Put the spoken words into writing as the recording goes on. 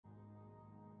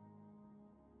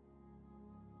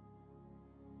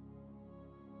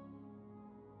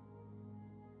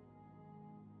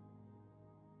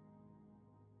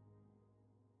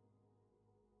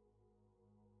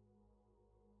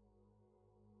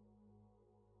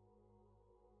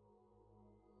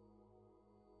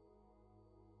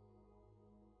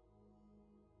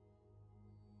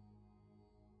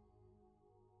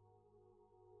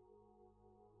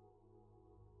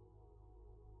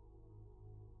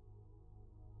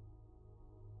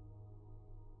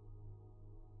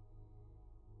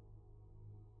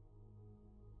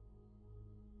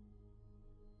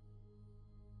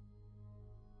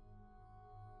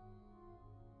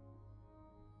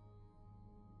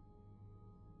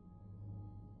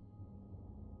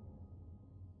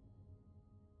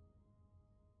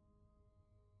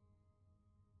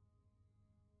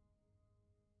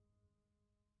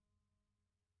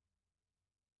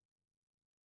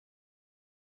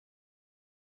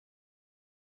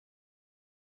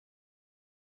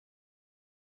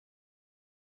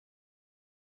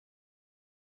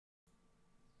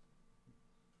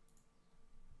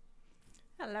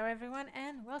Hello everyone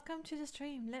and welcome to the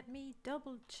stream. Let me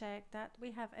double check that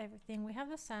we have everything. We have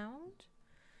the sound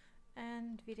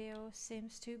and video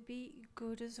seems to be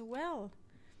good as well.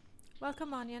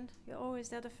 Welcome Onion, you're always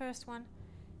there, the first one.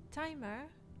 Timer.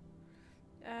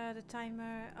 The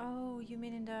timer, oh you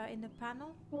mean in the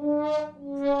panel?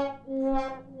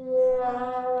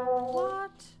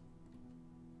 What?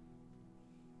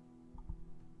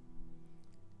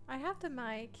 I have the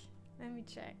mic. Let me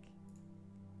check.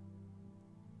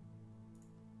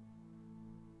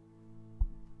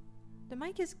 The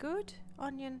mic is good,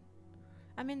 Onion.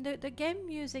 I mean, the game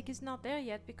music is not there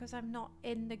yet because I'm not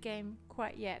in the game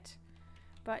quite yet.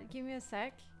 But give me a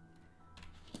sec.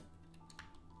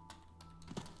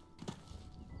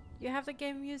 You have the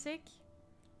game music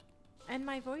and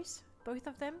my voice, both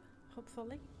of them,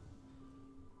 hopefully.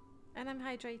 And I'm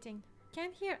hydrating.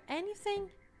 Can't hear anything.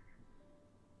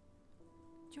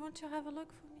 Do you want to have a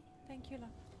look for me? Thank you, love.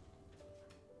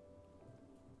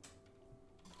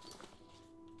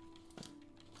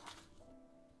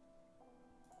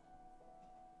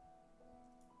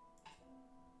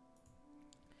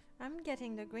 I'm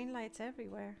getting the green lights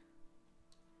everywhere.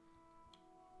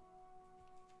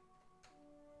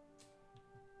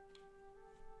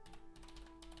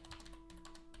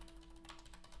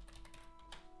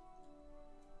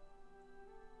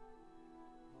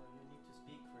 Well, you need to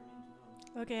speak for me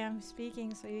to know. Okay, I'm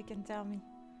speaking so you can tell me.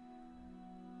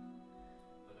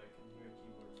 But I can hear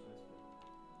keyboard, so it's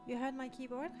good. You heard my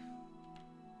keyboard?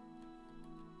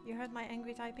 You heard my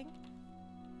angry typing?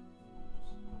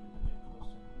 Just put it a bit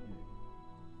closer.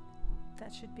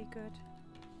 That should be good.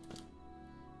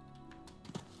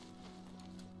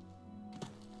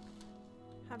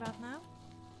 How about now?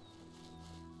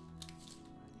 You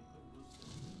could boost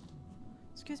it.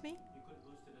 Excuse me? You could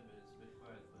boost it a bit. It's a bit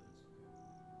quiet, but it's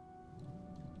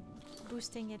okay.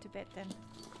 Boosting it a bit then.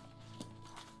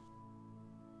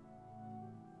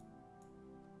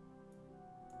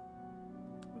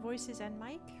 Voices and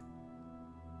mic?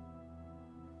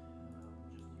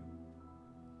 Just you.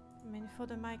 I mean, for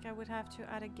the mic I would have to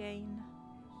add a gain.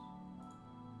 Yes.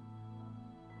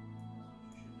 That's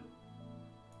what you should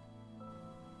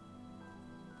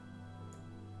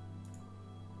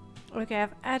do. Okay,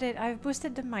 I've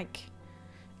boosted the mic.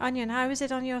 Onion, how is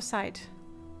it on your side?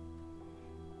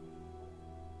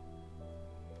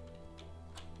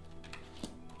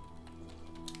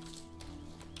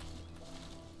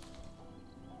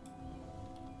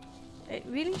 It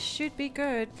really should be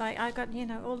good. Like I got, you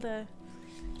know, all the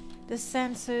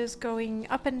sensors going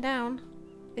up and down.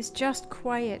 It's just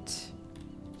quiet.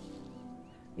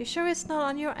 You sure it's not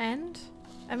on your end?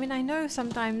 I mean, I know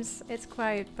sometimes it's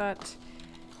quiet, but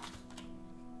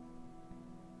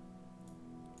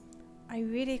I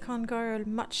really can't go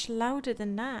much louder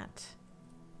than that.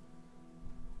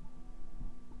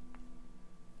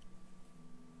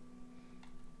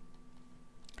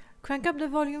 Crank up the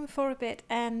volume for a bit,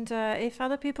 and if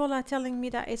other people are telling me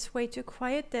that it's way too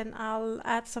quiet, then I'll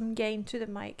add some gain to the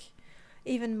mic.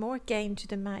 Even more gain to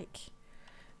the mic.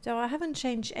 Though I haven't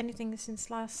changed anything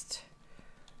since last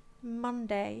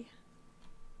Monday.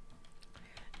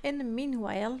 In the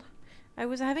meanwhile, I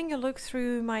was having a look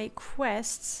through my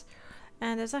quests,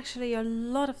 and there's actually a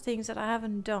lot of things that I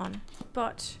haven't done.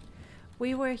 But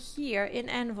we were here in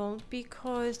Anvil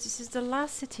because this is the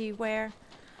last city where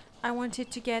I wanted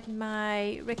to get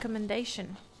my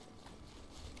recommendation.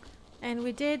 And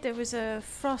we did. There was a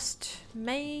frost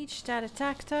mage that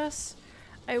attacked us.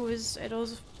 It was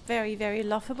very, very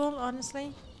laughable,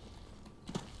 honestly.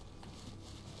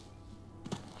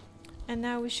 And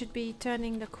now we should be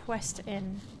turning the quest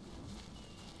in.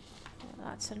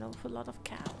 That's an awful lot of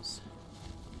cows.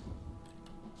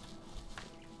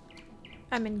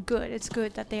 I mean, good. It's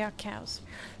good that they are cows.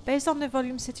 Based on the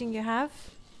volume setting you have,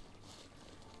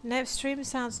 Nev stream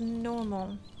sounds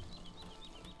normal.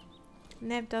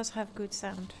 Nev does have good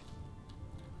sound.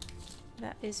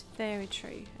 That is very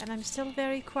true. And I'm still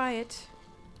very quiet.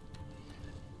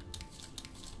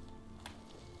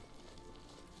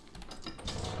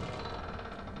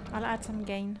 I'll add some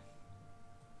gain.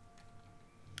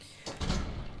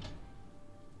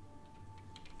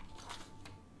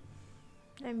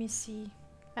 Let me see.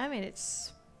 I mean,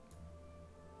 it's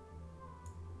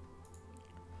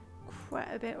quite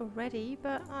a bit already,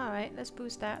 but alright, let's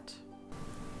boost that.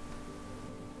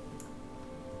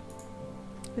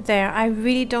 There, I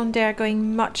really don't dare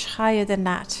going much higher than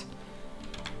that.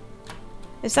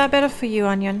 Is that better for you,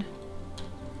 Onion?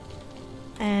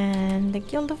 And the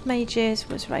Guild of Mages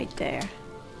was right there.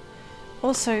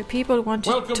 Also, people want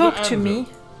to talk to me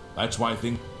That's why I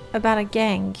think about a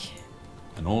gang.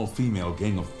 An all-female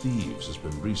gang of thieves has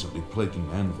been recently plaguing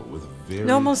Anvil with a very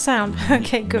normal sound. unique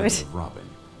Okay, good. method of robbing.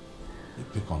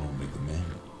 They pick on only the men.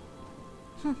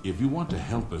 If you want to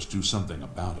help us do something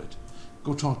about it,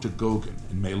 go talk to Gauguin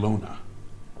in Melona.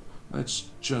 Let's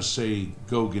just say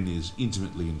Gauguin is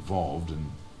intimately involved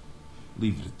and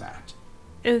leave it at that.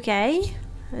 Okay.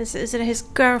 Is it his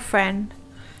girlfriend?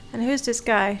 And who's this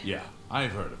guy? Yeah,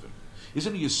 I've heard of him.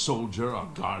 Isn't he a soldier or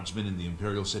guardsman in the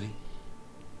Imperial City?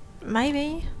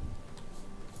 Maybe.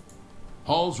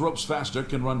 Hall's ropes faster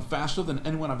can run faster than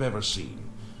anyone I've ever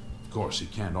seen. Of course, he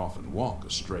can't often walk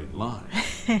a straight line.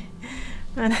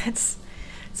 And it's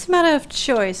a matter of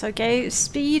choice, okay?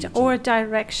 Speed or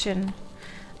direction.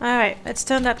 Alright, let's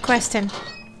turn that quest in.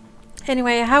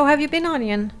 Anyway, how have you been,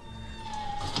 Onion?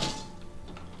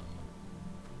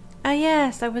 Ah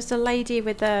yes, that was the lady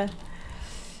with the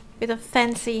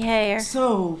fancy hair.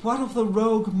 So, what of the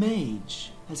rogue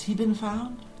mage? Has he been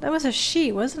found? That was a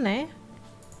she, wasn't it?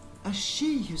 A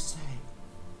she, you say?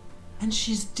 And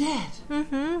she's dead?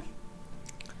 Mm-hmm.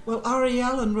 Well,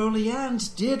 Ariel and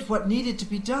Roliand did what needed to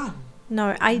be done.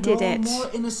 No, I did it. No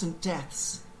more innocent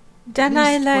deaths. Then At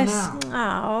I least less... for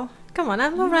now. Oh, come on,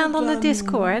 I'm You've around on the done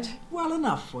Discord. Well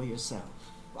enough for yourself.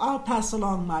 I'll pass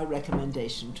along my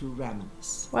recommendation to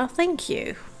Raminus. Well, thank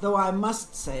you. Though I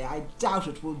must say, I doubt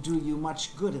it will do you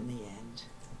much good in the end.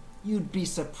 You'd be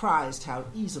surprised how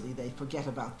easily they forget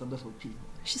about the little people.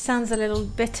 She sounds a little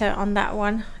bitter on that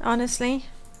one, honestly.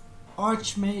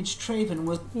 Archmage Traven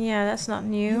was... Yeah, that's not You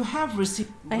new. have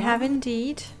received... I have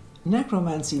indeed.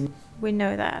 Necromancy. We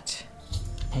know that.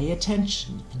 Pay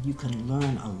attention and you can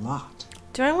learn a lot.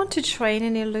 Do I want to train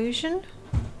an illusion?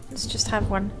 Let's just have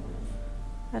one.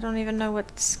 I don't even know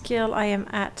what skill I am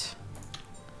at.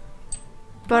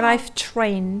 But I've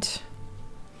trained.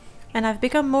 And I've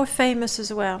become more famous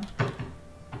as well.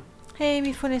 Hey,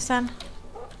 Mifune-san.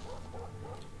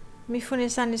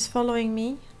 Mifune-san is following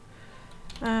me.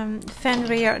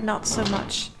 Fenrir, not so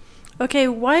much. Okay,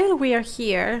 while we are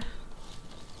here...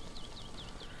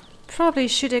 Probably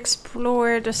should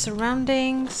explore the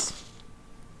surroundings.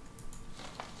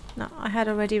 No, I had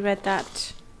already read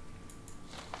that.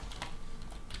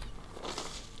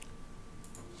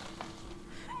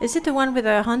 Is it the one with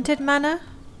a haunted manor?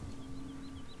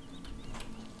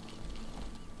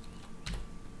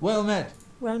 Well met.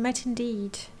 Well met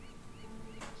indeed.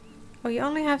 Oh, you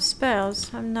only have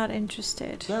spells. I'm not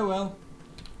interested. Farewell.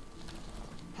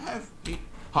 Have it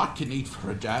hot can eat for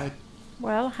a dag.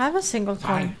 Well, have a single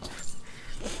coin. Fine.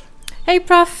 Hey,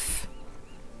 Prof.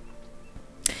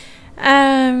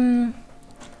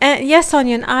 Yes,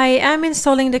 Onion. I am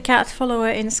installing the cat follower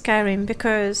in Skyrim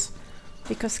because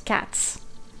cats.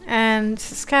 And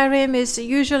Skyrim is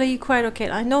usually quite okay.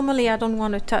 I don't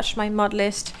want to touch my mod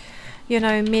list, you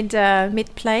know, mid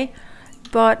play,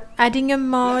 but adding a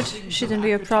mod shouldn't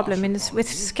be a problem. With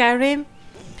Skyrim,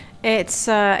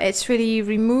 it's really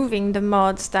removing the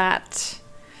mods that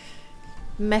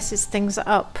messes things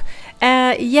up.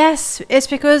 Yes, it's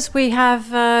because we have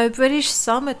British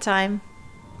summertime.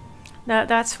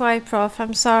 That's why, Prof.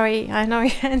 I'm sorry. I know,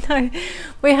 I know.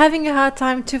 We're having a hard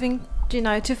time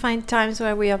to find times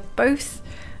where we are both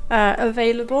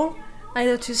available,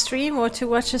 either to stream or to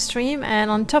watch a stream.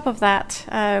 And on top of that,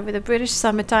 with the British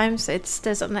summer times,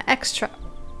 there's an extra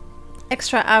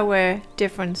hour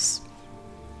difference.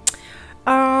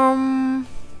 Well,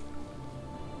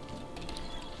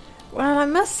 I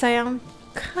must say I'm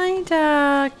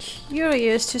kinda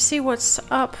curious to see what's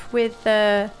up with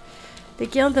the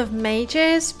Guild of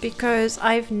Mages, because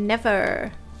I've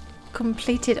never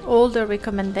completed all the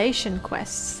recommendation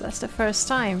quests. That's the first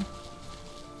time.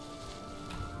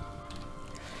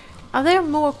 Are there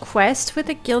more quests with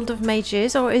the Guild of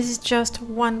Mages, or is it just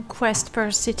one quest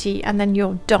per city and then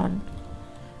you're done?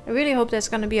 I really hope there's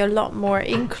going to be a lot more,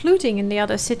 including in the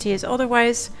other cities.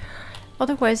 Otherwise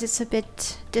it's a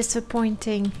bit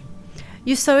disappointing.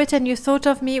 You saw it and you thought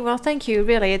of me? Well, thank you,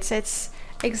 really. It's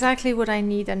exactly what I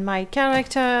need, and my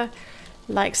character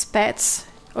likes pets.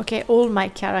 Okay, all my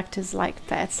characters like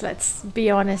pets, let's be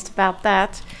honest about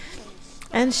that.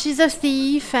 And she's a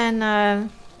thief, and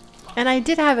I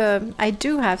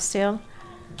do have still.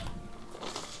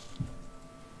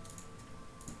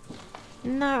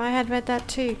 No, I had read that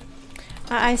too.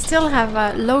 I still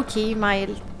have Loki,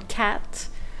 my cat.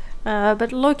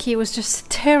 But Loki was just a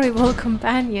terrible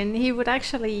companion. He would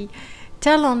actually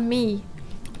tell on me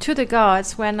to the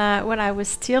guards when I was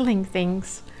stealing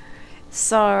things.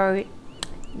 So,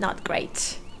 not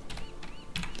great.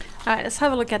 Alright, let's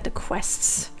have a look at the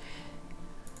quests.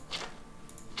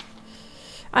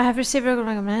 I have received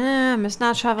must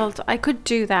now travel to... I could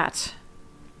do that.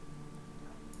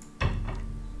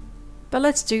 But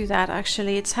let's do that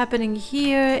actually. It's happening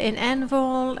here in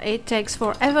Anvil. It takes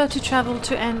forever to travel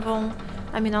to Anvil.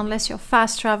 I mean, unless you're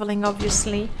fast traveling,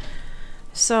 obviously.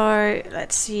 So,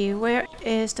 let's see. Where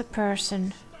is the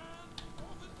person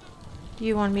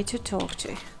you want me to talk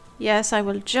to? Yes, I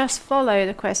will just follow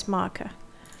the quest marker.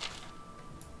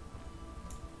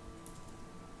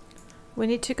 We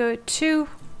need to go to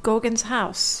Gorgon's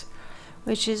house,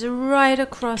 which is right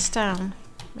across town.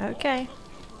 Okay.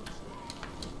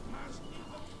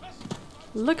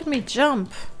 Look at me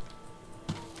jump.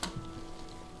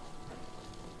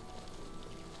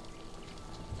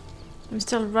 I'm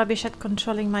still rubbish at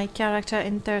controlling my character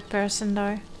in third person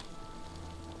though.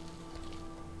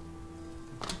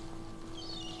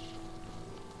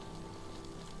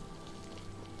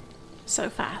 So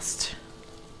fast.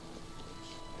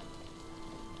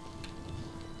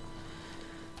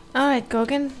 Alright,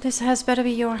 Gorgon, this has better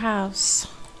be your house.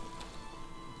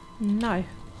 No.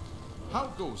 How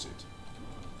goes it?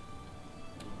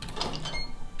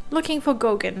 Looking for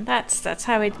Gorgon, that's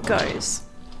how it goes.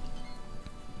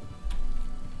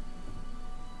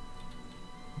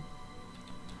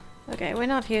 Okay, we're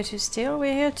not here to steal,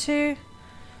 we're here to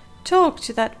talk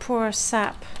to that poor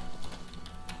sap.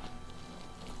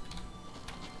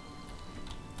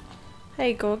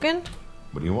 Hey Gorgon.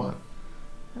 What do you want?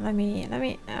 I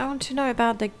want to know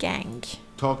about the gang.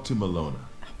 Talk to Melona.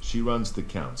 She runs the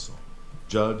council.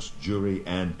 Judge, jury,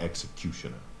 and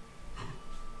executioner.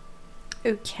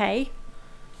 Okay.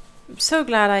 I'm so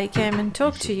glad I came and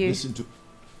talked to you. Listen to...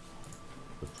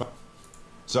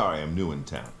 Sorry, I'm new in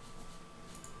town.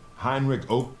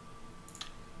 Heinrich Oak.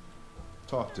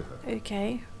 Talk to her.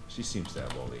 Okay. She seems to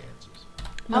have all the answers.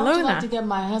 How would you like Melona. to get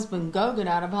my husband Gogan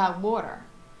out of hot water?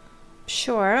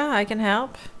 Sure, I can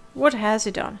help. What has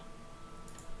he done?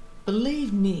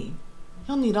 Believe me,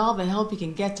 he'll need all the help he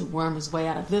can get to worm his way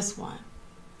out of this one.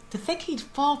 To think he'd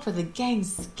fall for the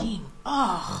gang's scheme.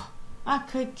 Ugh, I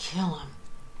could kill him.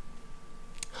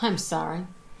 I'm sorry.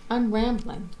 I'm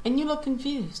rambling, and you look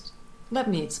confused. Let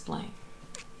me explain.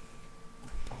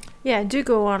 Yeah, do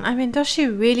go on. I mean, does she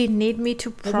really need me to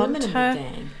The women prompt in her? the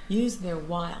gang use their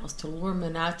wiles to lure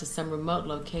men out to some remote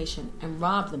location and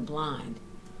rob them blind.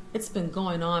 It's been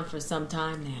going on for some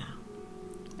time now.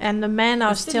 And the men are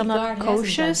The city still not guard hasn't done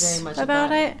cautious very much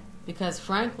about it? Because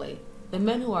frankly, the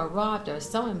men who are robbed are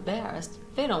so embarrassed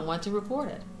they don't want to report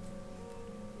it.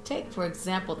 Take, for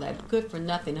example, that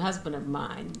good-for-nothing husband of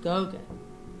mine, Gogan.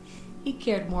 He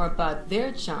cared more about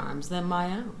their charms than my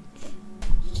own.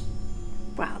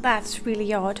 Wow, that's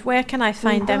really odd. Where can I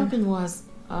find them? When Gogan was,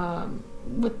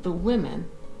 with the women,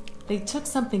 they took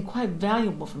something quite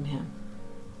valuable from him.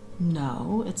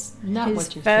 No, it's not His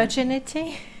what you're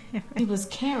virginity? thinking. He was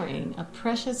carrying a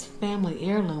precious family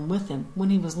heirloom with him when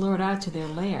he was lured out to their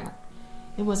lair.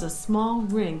 It was a small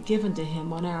ring given to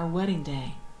him on our wedding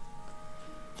day.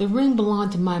 The ring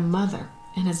belonged to my mother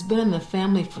and has been in the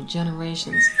family for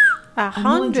generations. I'm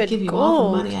willing to 100 give you all the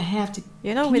gold. money I have to.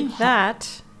 You know, Can with you help?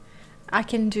 that, I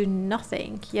can do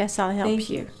nothing. Yes, I'll help Thank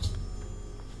you.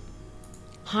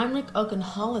 Heinrich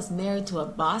Oakenhull is married to a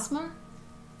Bosmer?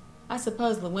 I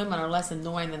suppose the women are less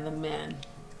annoying than the men.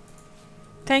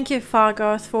 Thank you,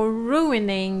 Fargoth, for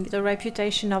ruining the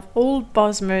reputation of old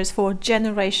Bosmers for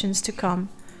generations to come.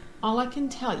 All I can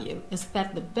tell you is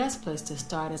that the best place to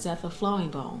start is at the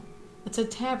Flowing Bowl. It's a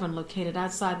tavern located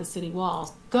outside the city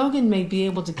walls. Gogan may be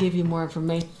able to give you more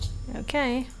information.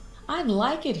 Okay. I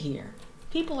like it here.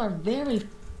 People are very...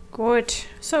 Good.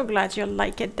 So glad you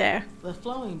like it there. The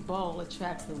Flowing Bowl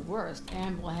attracts the worst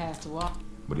Anvil has to offer.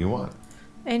 What do you want?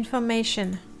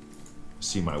 Information.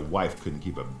 See, my wife couldn't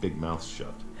keep a big mouth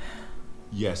shut.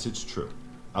 Yes, it's true.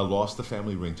 I lost the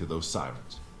family ring to those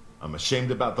sirens. I'm ashamed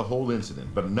about the whole incident,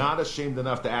 but not ashamed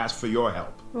enough to ask for your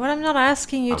help. Well, I'm not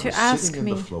asking you I to was ask sitting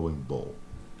me. in the Flowing Bowl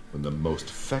when the most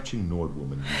fetching Nord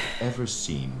woman you've ever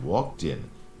seen walked in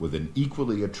with an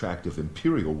equally attractive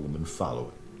Imperial woman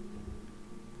following.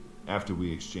 After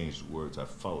we exchanged words, I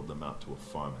followed them out to a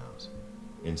farmhouse.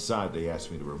 Inside, they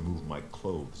asked me to remove my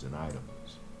clothes and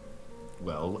items.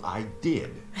 Well, I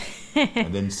did.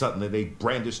 And then suddenly they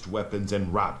brandished weapons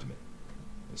and robbed me.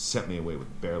 They sent me away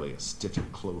with barely a stitch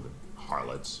of clothing.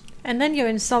 Harlots. And then you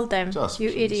insult them, Just you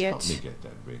please idiot. help me get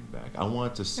that ring back. I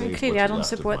want to And save clearly, what's I don't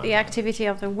left of support my the life. activity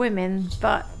of the women,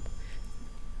 but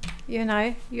you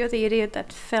know, you're the idiot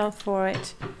that fell for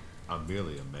it. I'm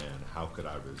merely a man. How could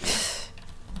I resist?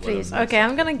 What a Please. mess Okay, I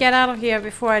I'm gonna get out of here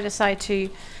before I decide to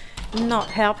not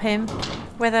help him,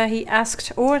 whether he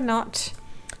asked or not.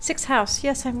 6th house.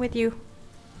 Yes, I'm with you.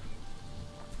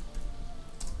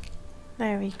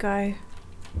 There we go.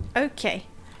 Okay.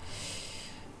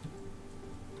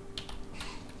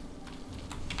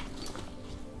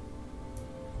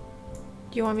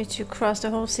 You want me to cross the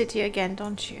whole city again,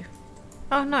 don't you?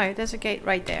 Oh no, there's a gate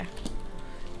right there.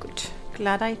 Good.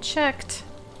 Glad I checked.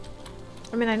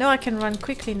 I mean, I know I can run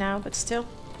quickly now, but still.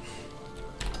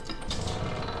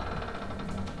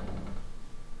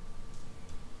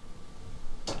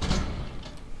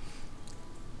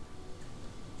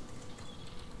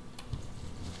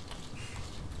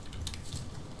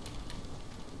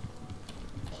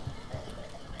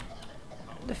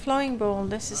 The flowing ball,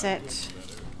 this is it.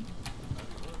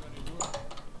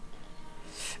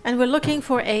 And we're looking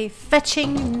for a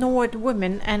fetching Nord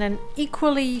woman and an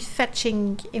equally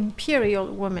fetching Imperial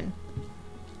woman.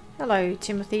 Hello,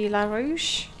 Timothy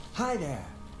LaRouche. Hi there.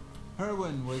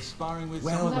 Herwin was sparring with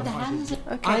Well, some of the the hands. fighters.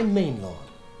 Okay, I'm Mainlord.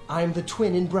 I'm the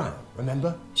twin in brown,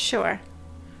 remember? sure.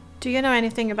 Do you know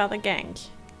anything about the gang?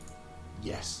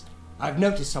 Yes. I've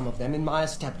noticed some of them in my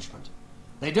establishment.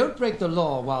 They don't break the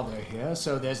law while they're here,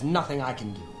 so there's nothing I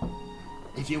can do.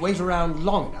 If you wait around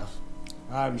long enough,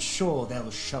 I'm sure they'll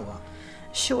show up.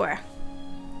 Sure.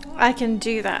 I can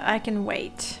do that. I can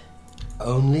wait.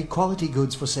 Only quality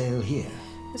goods for sale here.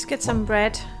 Let's get some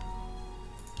bread.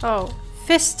 Oh,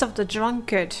 Fist of the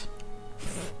Drunkard.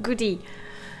 Goodie.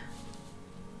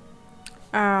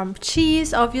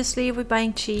 Cheese, obviously, we're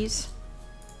buying cheese.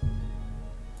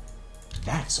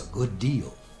 That's a good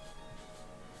deal.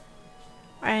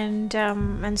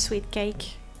 And sweet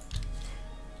cake.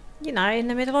 You know, in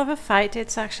the middle of a fight,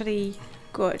 it's actually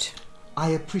good. I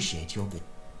appreciate your bid.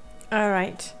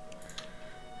 Alright.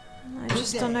 I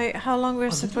just don't know how long we're A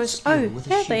little supposed... skill Oh, with a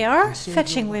there they shield are, can save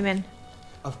fetching your life. women.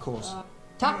 Of course.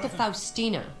 Talk to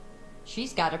Faustina.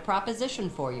 She's got a proposition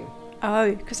for you.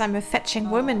 Oh, because I'm a fetching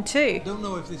woman too. Don't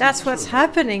know if this That's is what's true,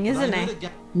 happening, but I isn't heard it? a ga-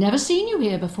 Never seen you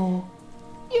here before.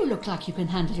 You look like you can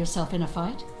handle yourself in a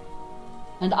fight.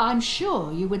 And I'm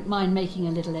sure you wouldn't mind making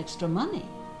a little extra money.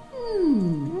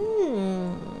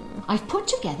 I've put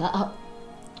together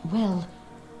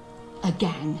a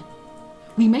gang.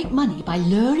 We make money by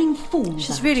luring fools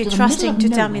She's out really to the trusting middle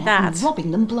of to tell me nowhere and that.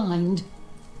 robbing them blind.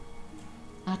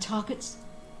 Our targets,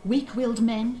 weak-willed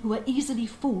men who are easily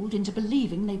fooled into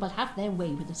believing they will have their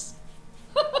way with us.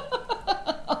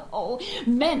 Oh,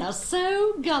 men are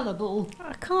so gullible.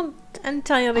 I can't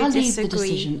entirely I'll leave disagree. the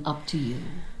decision up to you.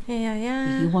 Yeah,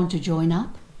 If you yeah. want to join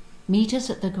up, meet us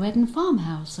at the Gredden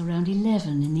farmhouse around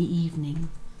 11 in the evening.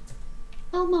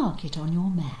 I'll mark it on your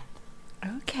map.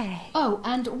 Okay. Oh,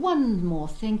 and one more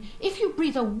thing. If you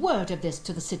breathe a word of this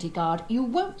to the city guard, you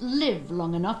won't live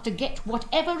long enough to get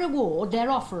whatever reward they're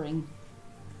offering.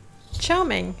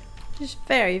 Charming. She's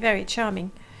very, very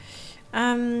charming.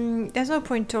 There's no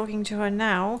point talking to her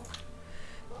now.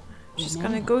 Just gonna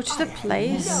Remember, go to the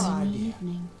place. in the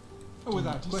evening. Oh,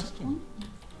 without question.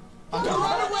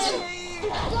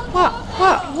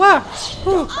 What?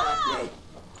 Ooh.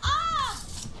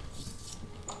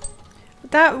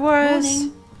 That was...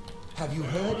 Morning. Have you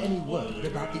heard any word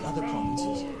about the other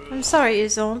provinces? I'm sorry,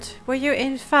 Isolde. Were you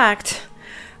in fact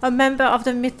a member of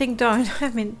the Mythic Dawn? I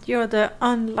mean, you're the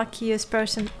unluckiest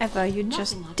person ever. You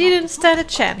just Nothing I'd didn't like to stand a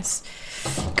chance.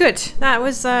 Good. That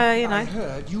was, you I know,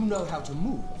 heard you know how to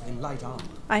move in light armor.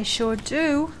 I sure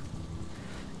do.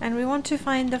 And we want to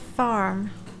find the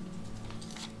farm.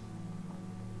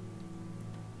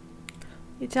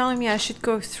 You're telling me I should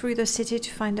go through the city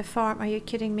to find a farm? Are you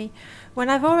kidding me? When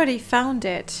I've already found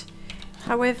it.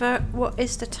 However, what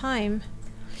is the time?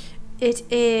 It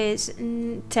is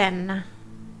 10.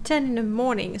 10 in the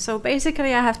morning. So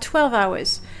basically I have 12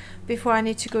 hours before I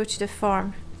need to go to the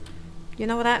farm. You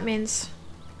know what that means?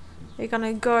 We're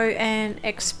gonna go and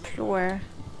explore.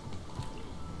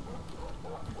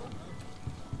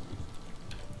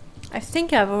 I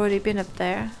think I've already been up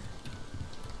there.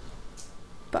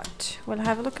 But we'll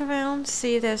have a look around,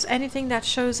 see if there's anything that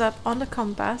shows up on the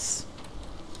compass.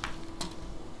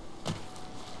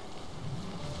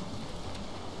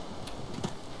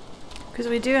 Because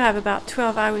we do have about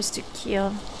 12 hours to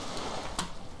kill.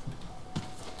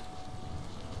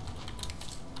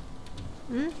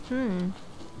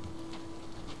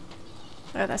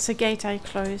 Oh, that's a gate I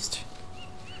closed.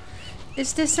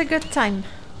 Is this a good time?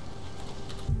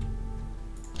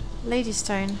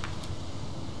 Ladystone.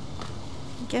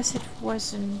 Guess it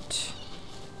wasn't.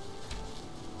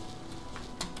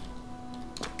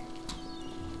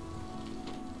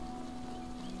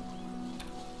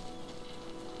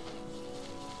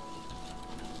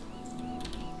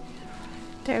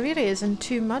 There really isn't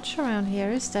too much around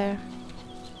here, is there?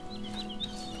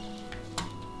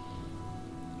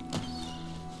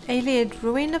 Alien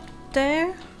ruin up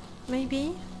there,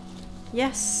 maybe?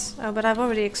 Yes. Oh, but I've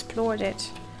already explored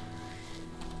it.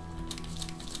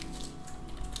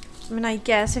 I mean, I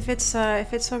guess if it's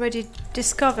already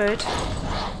discovered,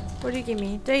 What do you give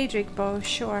me? Daedric bow,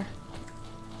 sure.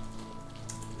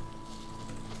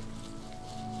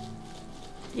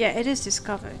 Yeah, it is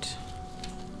discovered.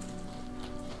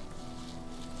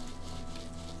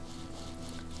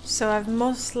 So I've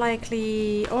most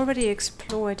likely already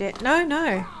explored it. No,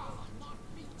 no.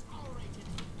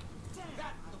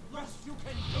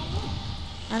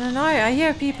 I don't know. I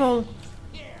hear people,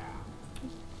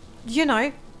 you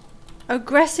know,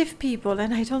 aggressive people,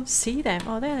 and I don't see them.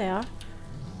 Oh, there they are.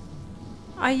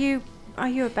 Are you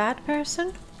a bad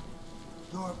person?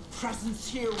 Your presence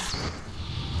here.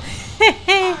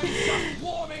 I'm just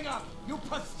warming up, you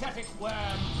pathetic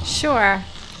worm. Sure.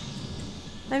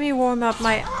 Let me warm up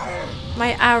my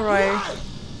arrow.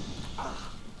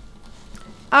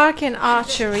 Arc and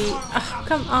archery. Oh,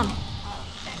 come on.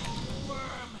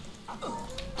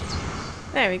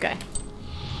 There we go.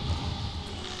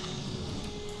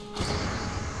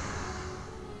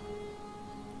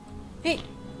 Hey,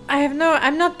 I'm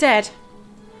not dead.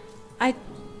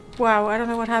 Wow, I don't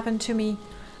know what happened to me.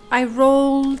 I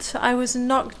rolled, I was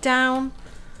knocked down,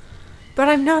 but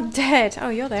I'm not dead. Oh,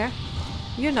 you're there.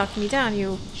 You knocked me down,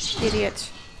 you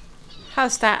idiot.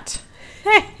 How's that?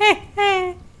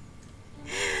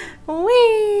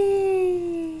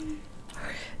 Whee!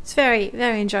 It's very,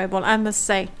 very enjoyable, I must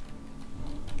say.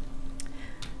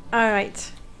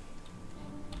 Alright.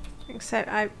 Except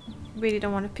I really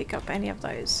don't want to pick up any of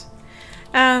those.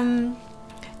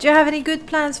 Do you have any good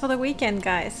plans for the weekend,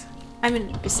 guys? I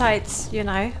mean, besides, you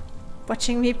know,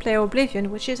 watching me play Oblivion,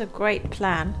 which is a great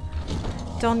plan.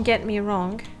 Don't get me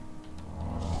wrong.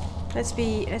 Let's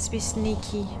be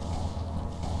sneaky.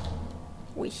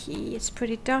 Wee, it's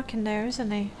pretty dark in there,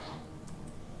 isn't it?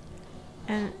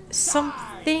 And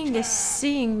something is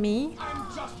seeing me. I'm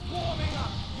just warming up,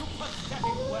 you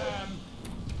pathetic worm.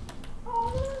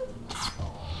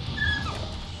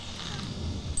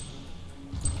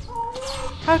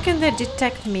 How can they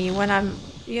detect me when I'm,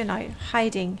 you know,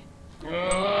 hiding?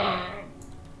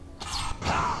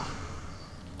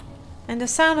 And the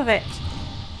sound of it.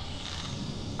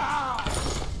 Oh,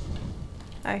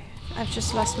 I've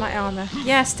just lost my armor.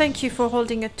 Yes, thank you for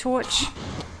holding a torch.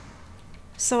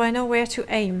 So I know where to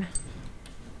aim.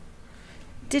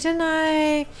 Didn't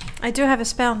I? I do have a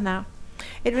spell now.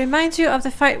 It reminds you of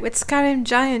the fight with Skyrim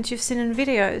Giant you've seen in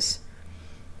videos.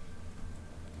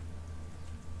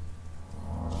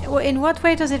 Well, in what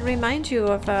way does it remind you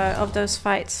of those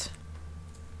fights?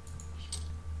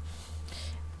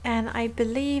 And I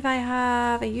believe I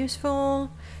have a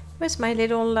useful... Where's my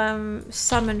little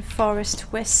summon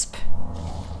forest wisp?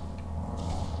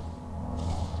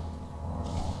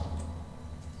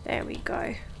 There we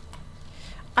go.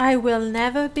 I will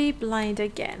never be blind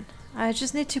again. I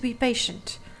just need to be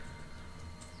patient.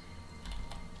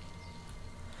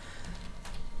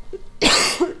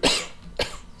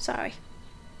 Sorry.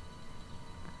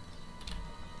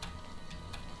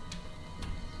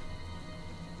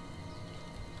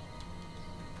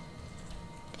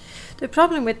 The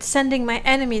problem with sending my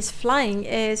enemies flying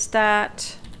is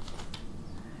that,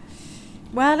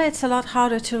 well, it's a lot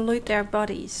harder to loot their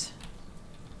bodies.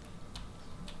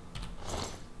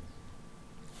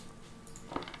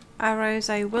 Arrows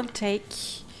I will take.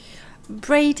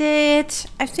 Braided.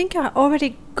 I think I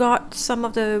already got some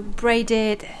of the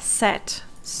braided set,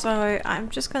 so I'm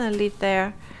just gonna leave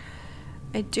there.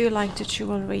 I do like the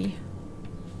jewelry.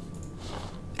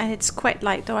 And it's quite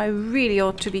light, though I really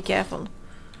ought to be careful.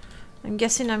 I'm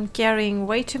guessing I'm carrying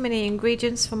way too many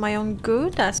ingredients for my own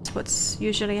good. That's what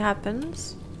usually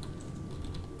happens.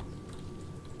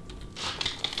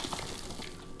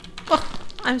 Oh,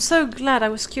 I'm so glad I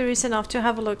was curious enough to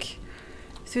have a look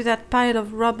through that pile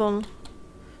of rubble.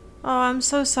 Oh, I'm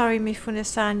so sorry,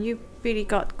 Mifune-san. You really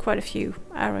got quite a few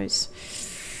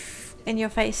arrows in your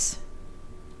face.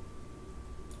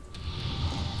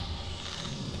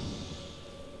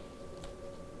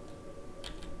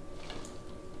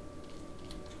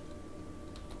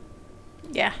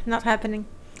 Yeah, not happening.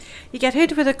 You get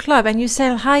hit with a club and you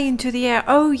sail high into the air.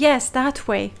 Oh yes, that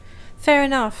way. Fair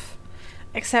enough.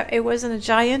 Except it wasn't a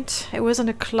giant, it wasn't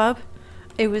a club,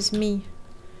 it was me.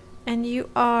 And you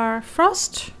are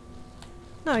Frost?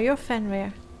 No, you're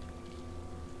Fenrir.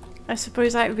 I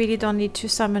suppose I really don't need to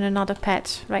summon another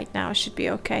pet right now. I should be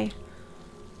okay.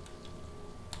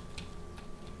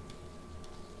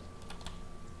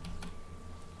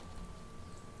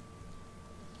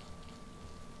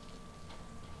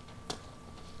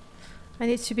 I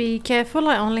need to be careful.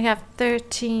 I only have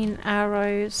 13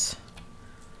 arrows.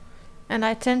 And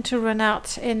I tend to run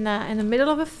out in the middle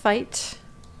of a fight.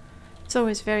 It's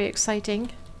always very exciting.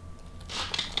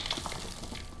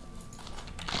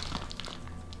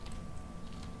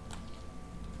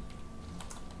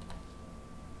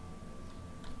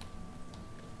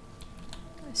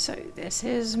 So this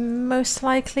is most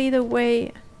likely the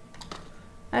way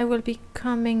I will be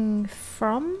coming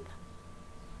from.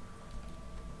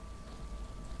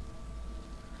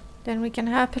 Then we can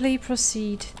happily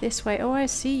proceed this way. Oh, I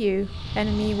see you,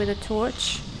 enemy with a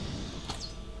torch.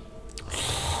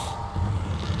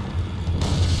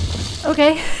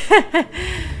 Okay.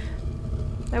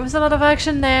 There was a lot of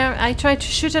action there. I tried to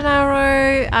shoot an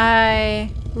arrow.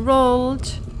 I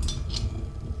rolled.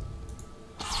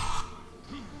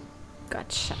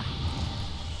 Gotcha.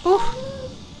 Ooh.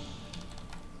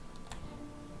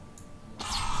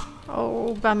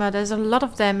 Oh, bummer. There's a lot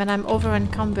of them and I'm over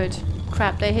encumbered.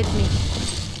 Crap, they hit me.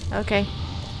 Okay.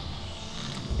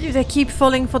 If they keep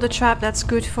falling for the trap, that's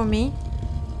good for me.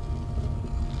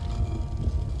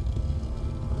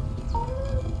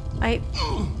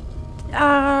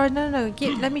 No.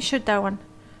 Let me shoot that one.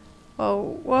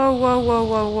 Whoa, whoa, whoa, whoa,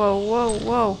 whoa, whoa, whoa,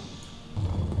 whoa.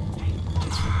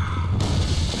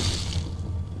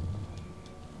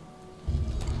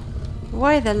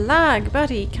 Why the lag,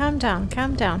 buddy? Calm down,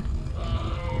 calm down.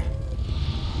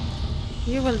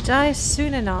 You will die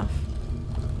soon enough.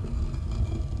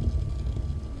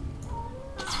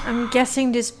 I'm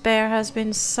guessing this bear has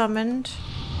been summoned.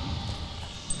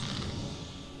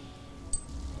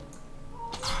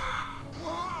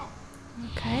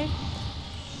 Okay.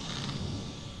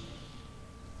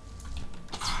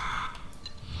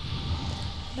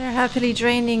 They're happily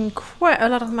draining quite a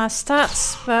lot of my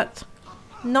stats, but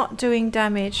not doing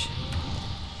damage.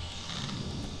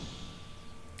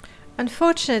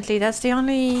 Unfortunately, that's the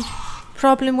only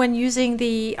problem when using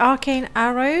the arcane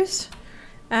arrows.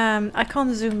 I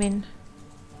can't zoom in.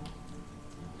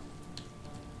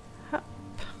 Hup.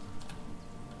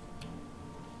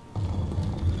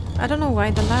 I don't know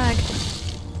why the lag.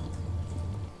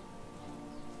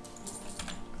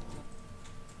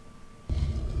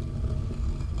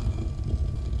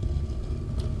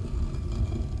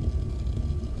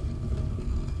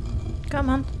 Come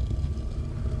on.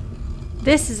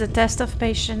 This is a test of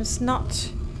patience,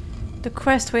 not the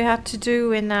quest we had to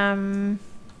do in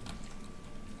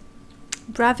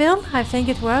Bravil, I think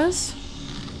it was.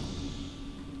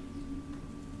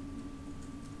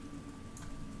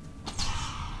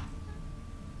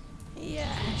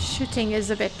 Yeah, shooting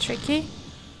is a bit tricky.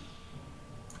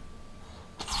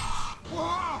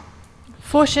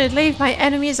 Fortunately, if my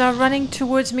enemies are running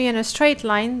towards me in a straight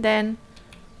line, then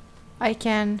I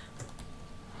can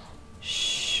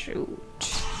shoot.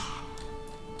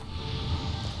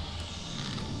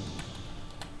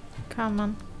 Come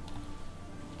on.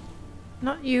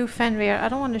 Not you, Fenrir. I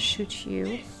don't want to shoot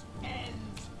you.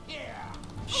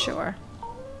 Sure.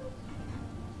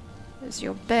 There's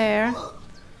your bear.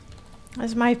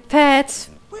 There's my pet.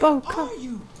 Oh,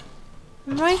 come.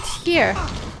 I'm right here.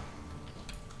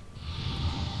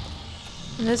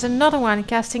 And there's another one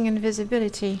casting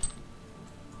invisibility.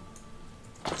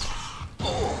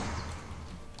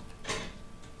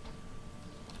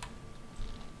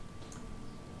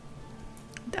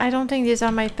 I don't think these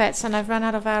are my pets and I've run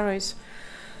out of arrows.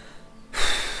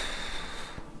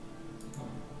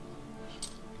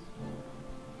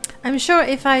 I'm sure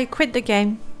if I quit the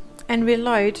game and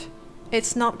reload,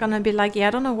 it's not gonna be laggy.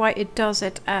 I don't know why it does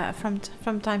it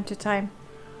from time to time.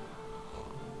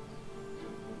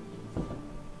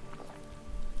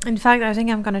 In fact, I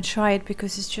think I'm gonna try it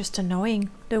because it's just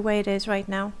annoying the way it is right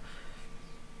now.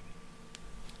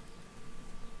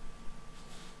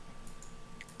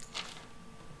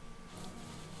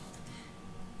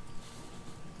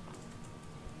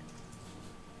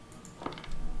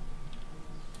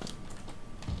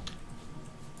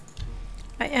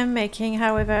 I am making,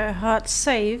 however, a hard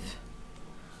save.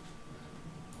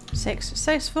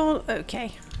 Successful?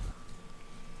 Okay.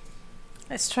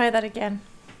 Let's try that again.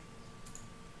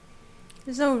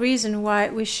 There's no reason why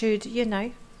we should, you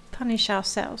know, punish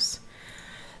ourselves.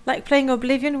 Like playing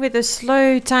Oblivion with a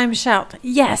slow time shout.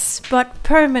 Yes, but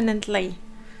permanently.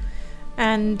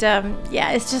 And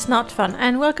yeah, it's just not fun.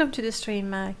 And welcome to the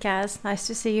stream, Kaz. Nice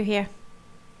to see you here.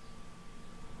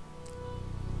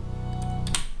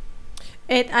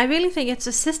 I really think it's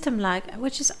a system lag,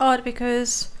 which is odd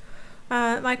because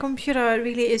my computer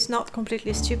really is not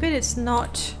completely stupid. It's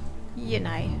not, you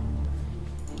know,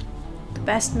 the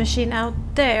best machine out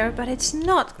there, but it's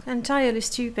not entirely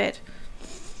stupid.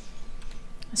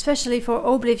 Especially for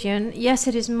Oblivion. Yes,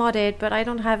 it is modded, but I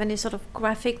don't have any sort of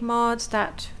graphic mods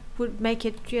that would make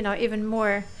it, you know, even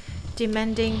more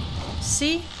demanding.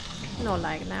 See? No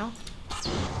lag now.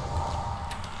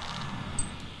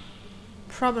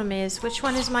 Problem is, which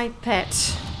one is my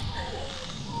pet?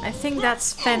 I think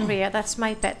that's Fenrir. That's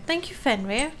my pet. Thank you,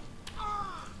 Fenrir.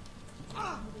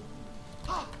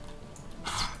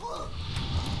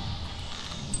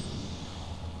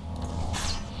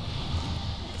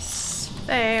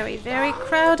 very, very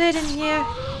crowded in here.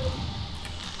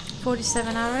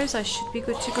 47 arrows, I should be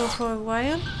good to go for a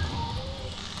while.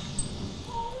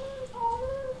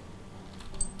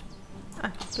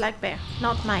 Ah, black bear,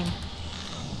 not mine.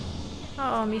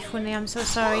 Oh, Mifune, I'm so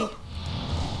sorry.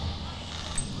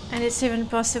 And it's even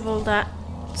possible that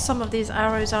some of these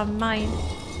arrows are mine.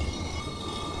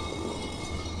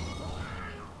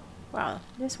 Wow,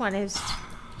 this one is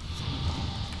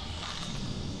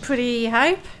pretty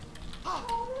hype.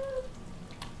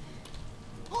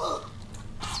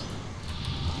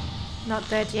 Not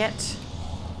dead yet.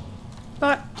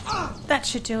 But that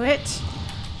should do it.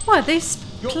 Well, this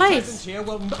place.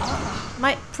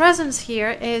 My presence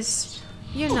here is,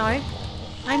 you know,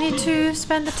 I need to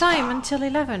spend the time until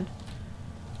 11.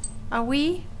 Are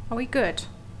we good?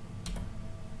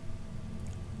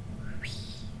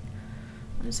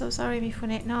 I'm so sorry,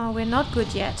 Mifune. No, we're not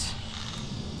good yet.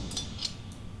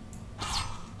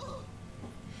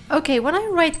 Okay, when I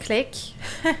right click,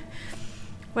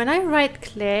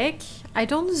 I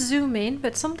don't zoom in,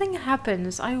 but something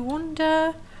happens. I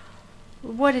wonder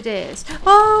what it is.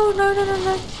 Oh, no, no, no,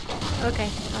 no. Okay,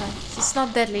 alright. It's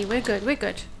not deadly. We're good, we're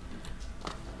good.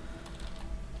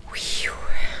 Whew.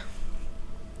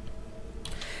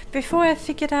 Before I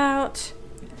figured out...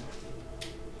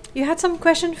 You had some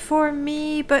questions for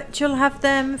me, but you'll have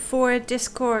them for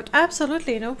Discord.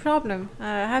 Absolutely, no problem.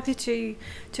 Happy to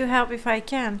help if I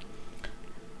can.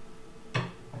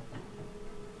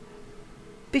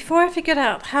 Before I figured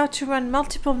out how to run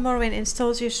multiple Morrowind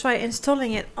installs, you try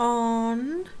installing it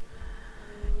on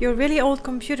your really old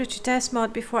computer to test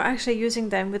mod before actually using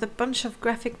them. With a bunch of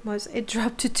graphic mods, it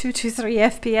dropped to 2 to 3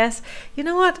 FPS. You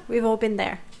know what? We've all been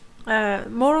there.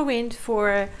 Morrowind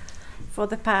for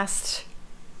the past...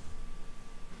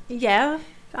 Yeah,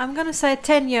 I'm gonna say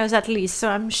 10 years at least, so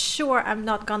I'm sure I'm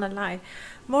not gonna lie.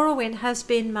 Morrowind has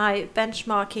been my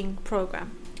benchmarking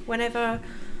program. Whenever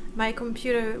my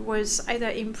computer was either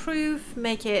improve,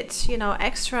 make it, you know,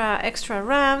 extra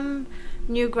RAM,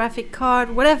 new graphic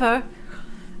card, whatever,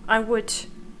 I would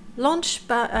launch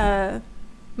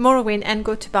Morrowind and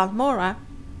go to Balmora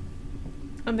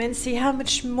and then see how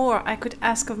much more I could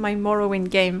ask of my Morrowind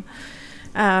game.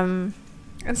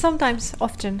 And sometimes,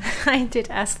 often, I did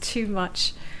ask too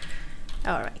much.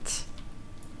 Alright.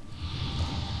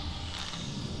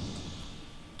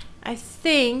 I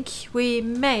think we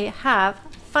may have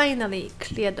finally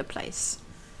cleared the place.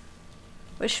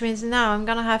 Which means now I'm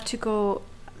gonna have to go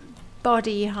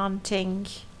body hunting.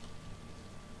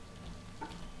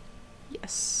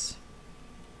 Yes.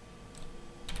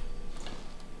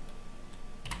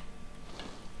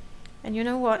 And you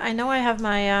know what? I know I have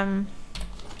my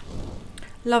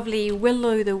lovely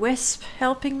Will-o'-the-Wisp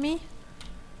helping me.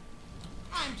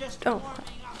 Oh,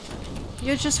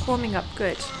 you're just warming up.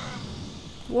 Good.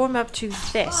 Warm up to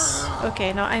this.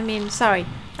 Okay, no, I mean, sorry.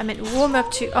 I meant warm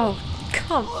up to... Oh,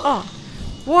 come on.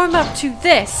 Warm up to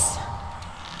this.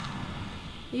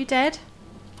 You dead?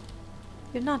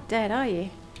 You're not dead, are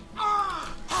you?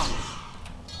 How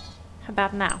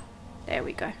about now? There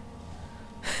we go.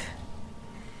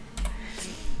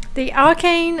 The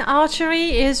arcane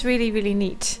archery is really, really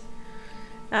neat.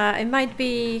 It might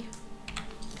be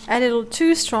a little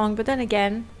too strong, but then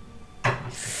again,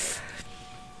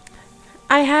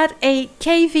 I had a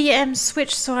KVM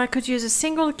switch so I could use a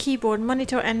single keyboard,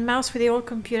 monitor and mouse with the old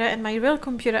computer and my real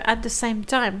computer at the same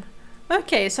time.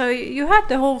 Okay, so you had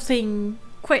the whole thing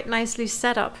quite nicely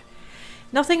set up.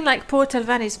 Nothing like Portal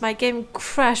Venice. My game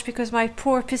crashed because my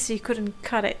poor PC couldn't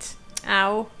cut it.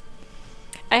 Ow.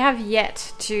 I have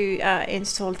yet to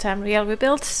install Tamriel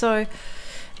Rebuilt, so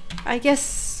I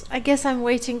guess I'm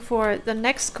waiting for the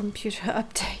next computer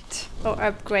update or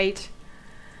upgrade.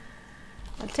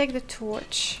 I'll take the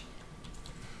torch.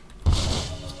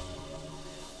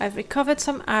 I've recovered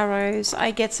some arrows.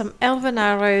 I get some elven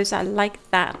arrows. I like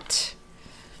that.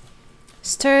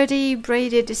 Sturdy,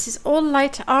 braided. This is all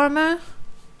light armor.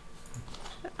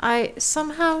 I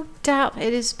somehow doubt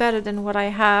it is better than what I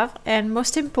have, and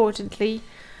most importantly,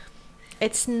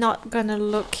 it's not gonna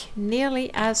look nearly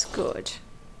as good.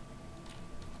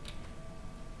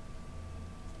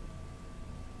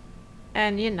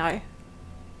 And you know,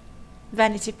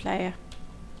 vanity player.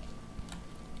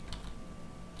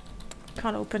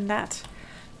 Can't open that.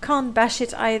 Can't bash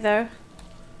it either.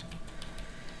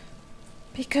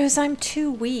 Because I'm too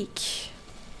weak.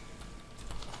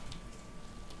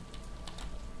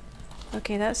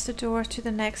 Okay, that's the door to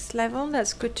the next level.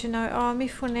 That's good to know. Oh,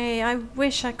 Mifune, I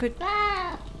wish I could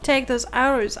take those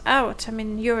arrows out. I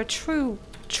mean, you're a true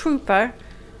trooper.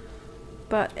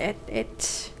 But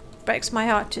it breaks my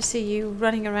heart to see you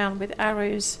running around with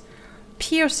arrows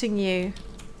piercing you.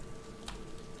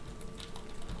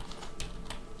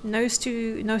 Nose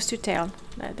to tail.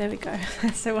 There we go.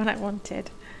 That's the one I wanted.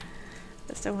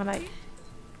 That's the one I...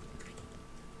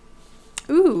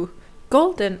 Ooh!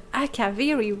 Golden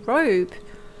Akaviri robe.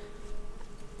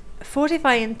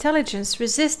 Fortify intelligence,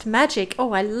 resist magic.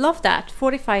 Oh, I love that.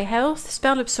 Fortify health,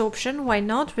 spell absorption. Why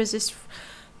not? Resist...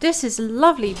 This is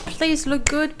lovely. Please look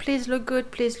good. Please look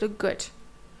good. Please look good.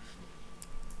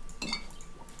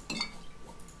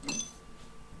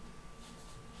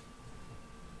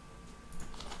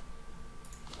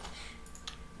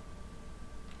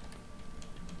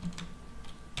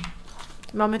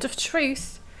 Moment of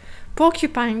truth.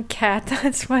 Porcupine cat,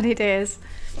 that's what it is.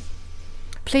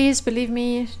 Please believe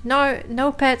me,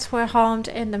 no pets were harmed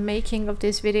in the making of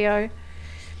this video.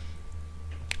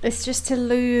 It's just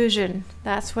illusion.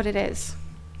 That's what it is.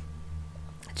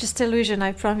 Just illusion,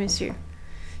 I promise you.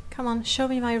 Come on, show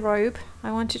me my robe.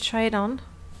 I want to try it on.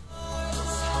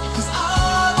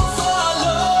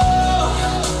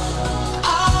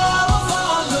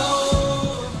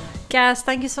 Gaz,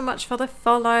 thank you so much for the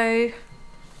follow.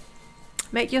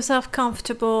 Make yourself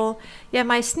comfortable. Yeah,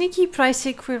 my sneaky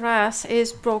pricey cuirass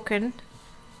is broken.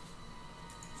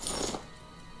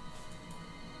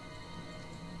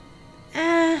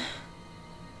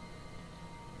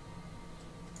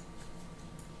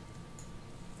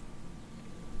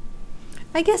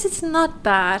 I guess it's not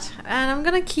bad, and I'm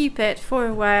gonna keep it for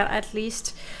a while at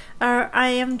least. I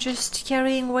am just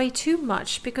carrying way too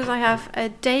much because I have a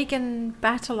Dagon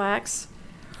battle axe.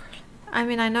 I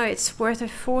mean, I know it's worth a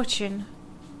fortune.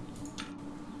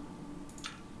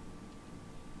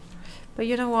 But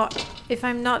you know what? If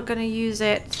I'm not gonna use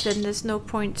it, then there's no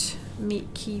point me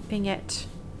keeping it.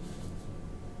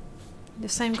 The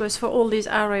same goes for all these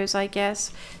arrows, I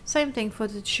guess. Same thing for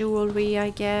the jewelry, I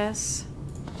guess.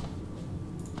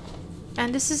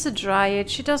 And this is a Dryad.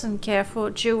 She doesn't care for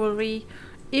jewelry,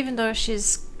 even though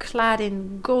she's clad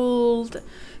in gold,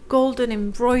 golden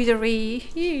embroidery.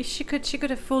 Yeah, she could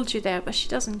have fooled you there, but she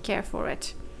doesn't care for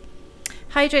it.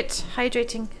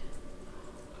 Hydrating.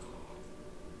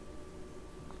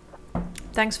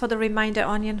 Thanks for the reminder,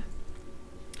 Onion.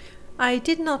 I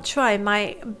did not try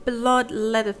my blood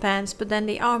leather pants, but then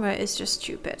the armor is just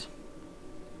stupid.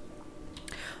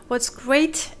 What's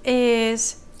great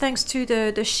is, thanks to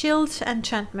the shield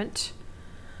enchantment,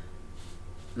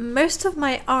 most of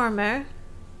my armor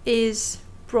is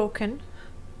broken,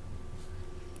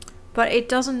 but it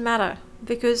doesn't matter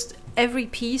because every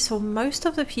piece or most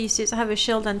of the pieces have a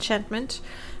shield enchantment.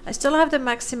 I still have the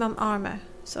maximum armor,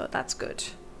 so that's good.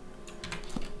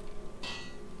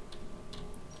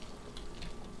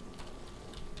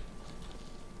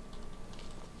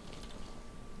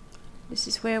 This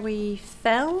is where we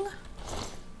fell.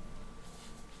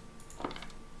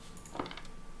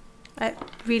 I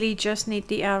really just need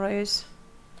the arrows.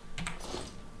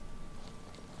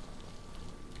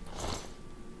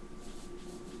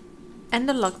 And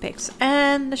the lockpicks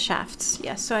and the shafts.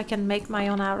 Yes, so I can make my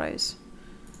own arrows.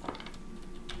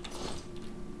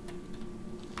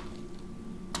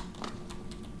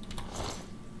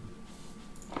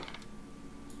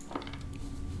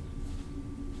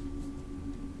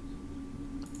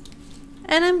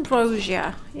 And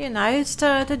ambrosia, you know, it's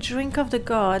the drink of the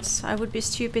gods. I would be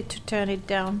stupid to turn it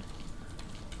down.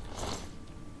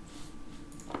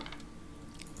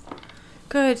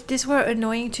 Good, these were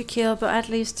annoying to kill, but at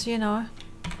least, you know,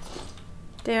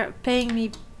 they're paying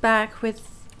me back with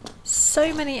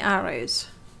so many arrows.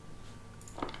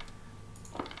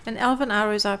 And elven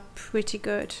arrows are pretty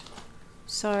good.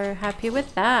 So happy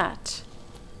with that.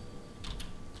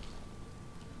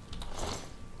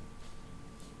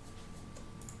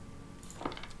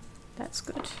 That's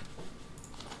good.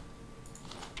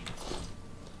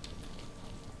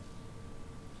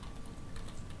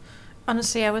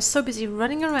 Honestly, I was so busy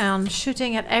running around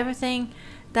shooting at everything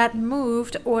that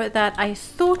moved or that I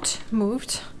thought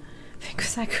moved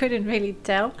because I couldn't really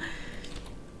tell.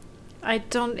 I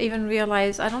don't even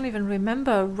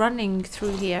remember running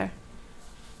through here.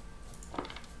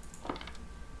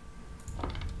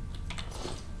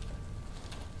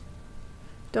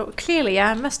 Though clearly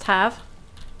I must have.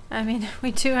 I mean,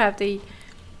 we do have the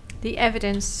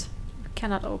evidence. We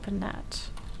cannot open that.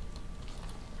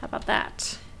 How about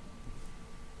that?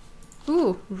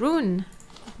 Ooh, rune.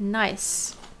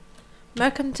 Nice.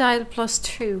 Mercantile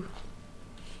 +2.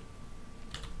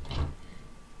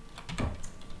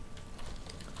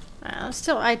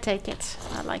 Still, I take it.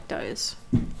 I like those.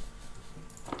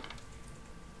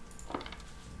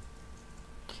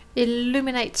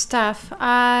 Illuminate staff.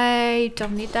 I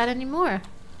don't need that anymore.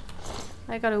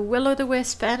 I got a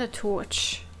will-o'-the-wisp and a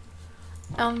torch.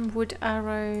 Elmwood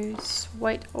arrows,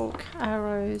 white oak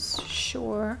arrows,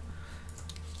 sure.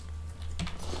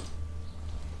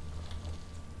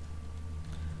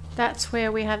 That's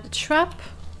where we have the trap.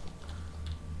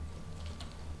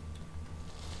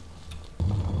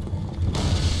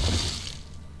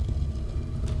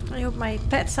 I hope my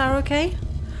pets are okay.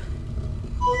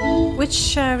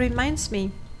 Which reminds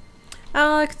me.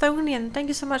 Chthonian, thank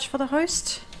you so much for the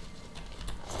host.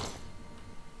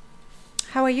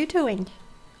 How are you doing?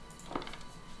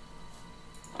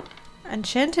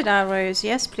 Enchanted arrows,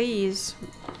 yes please.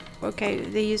 Okay,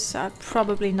 these are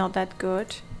probably not that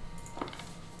good.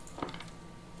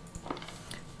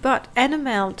 But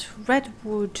enameled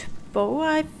redwood bow,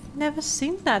 I've never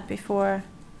seen that before.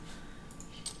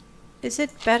 Is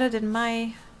it better than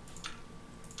my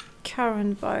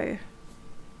current bow?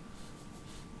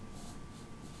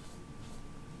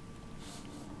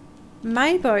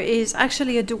 My bow is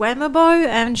actually a Dwemer bow,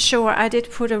 and sure, I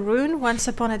did put a rune once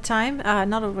upon a time.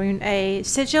 Not a rune, a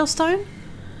sigil stone.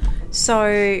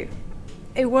 So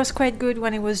it was quite good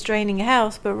when it was draining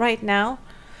health, but right now,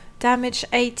 damage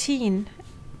 18.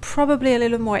 Probably a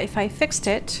little more if I fixed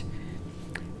it.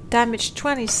 Damage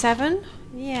 27.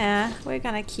 Yeah, we're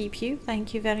gonna keep you.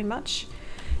 Thank you very much.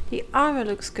 The armor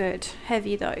looks good.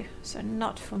 Heavy though, so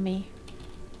not for me.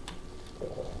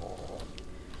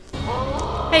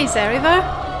 Hey Zariva!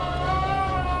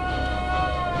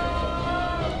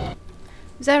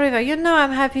 Zariva, you know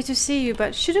I'm happy to see you,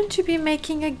 but shouldn't you be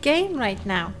making a game right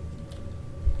now?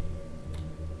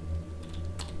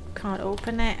 Can't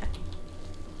open it.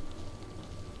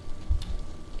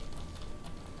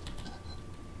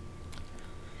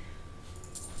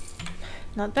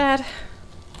 Not bad.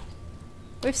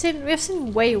 We've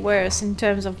seen way worse in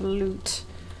terms of loot.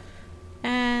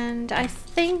 And I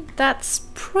think that's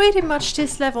pretty much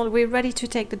this level. We're ready to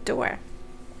take the door.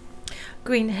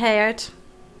 Green haired.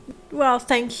 Well,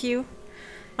 thank you.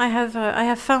 I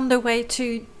have found a way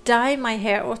to dye my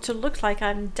hair, or to look like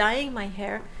I'm dyeing my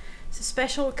hair. It's a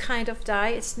special kind of dye.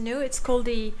 It's new. It's called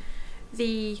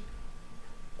the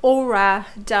aura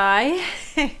dye.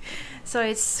 So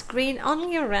it's green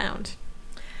only around.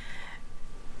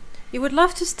 You would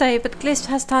love to stay, but Glist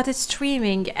has started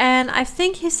streaming, and I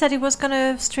think he said he was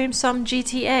gonna stream some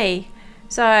GTA.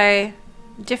 So,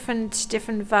 different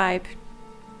vibe.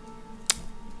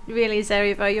 Really,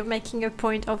 Zariva, you're making a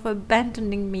point of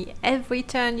abandoning me every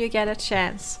turn you get a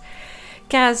chance.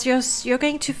 Gaz, you're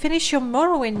going to finish your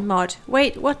Morrowind mod.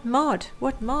 Wait, what mod?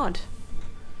 What mod?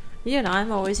 You know,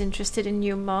 I'm always interested in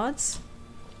new mods.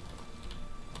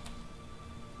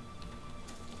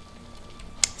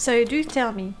 So do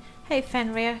tell me. Hey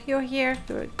Fenrir, you're here.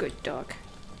 You're a good dog.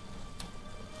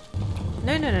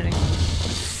 No.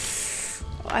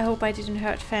 I hope I didn't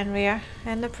hurt Fenrir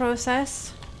in the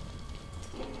process.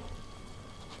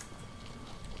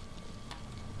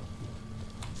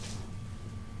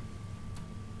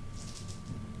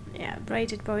 Yeah,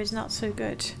 braided bow is not so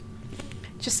good.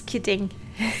 Just kidding.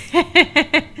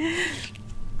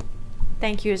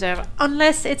 Thank you, Zara.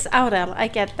 Unless it's Aurel, I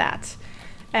get that.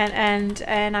 And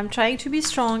I'm trying to be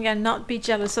strong and not be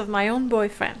jealous of my own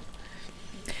boyfriend.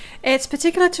 It's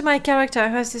particular to my character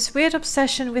who has this weird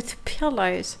obsession with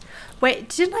pillows. Wait,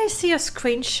 didn't I see a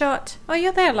screenshot? Oh,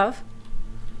 you're there, love.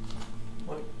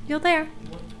 What? You're there.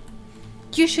 What?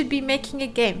 You should be making a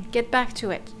game. Get back to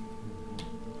it.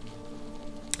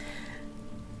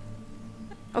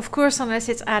 Of course, unless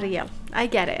it's Ariel. I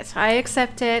get it. I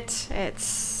accept it.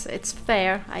 It's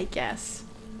fair, I guess.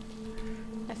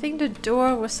 I think the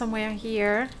door was somewhere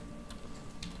here.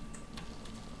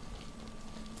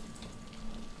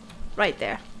 Right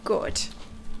there. Good.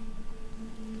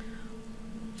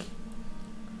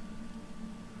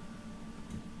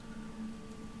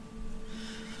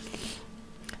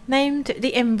 Named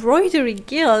the Embroidery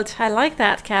Guild. I like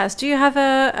that, Kaz. Do you have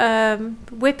a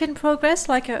whip in progress,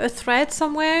 like a thread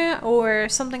somewhere or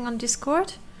something on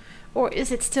Discord? Or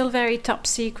is it still very top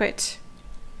secret?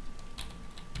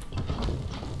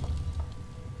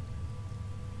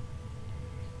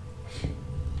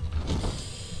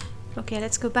 Okay,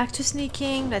 let's go back to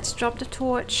sneaking. Let's drop the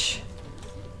torch.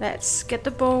 Let's get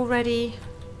the bow ready.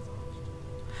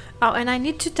 Oh, and I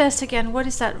need to test again. What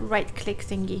is that right click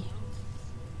thingy?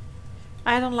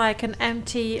 I don't like an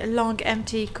empty, long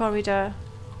empty corridor.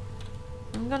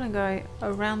 I'm gonna go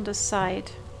around the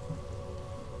side.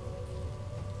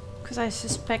 Because I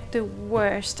suspect the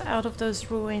worst out of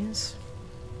those ruins.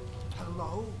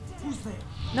 Hello? Who's there?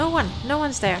 No one. No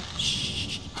one's there. Shh.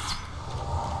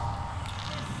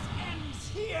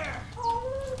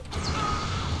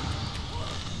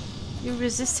 You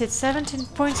resisted 17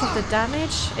 points of the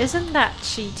damage? Isn't that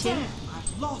cheating? Damn,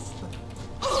 I've lost them.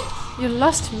 You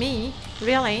lost me?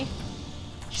 Really?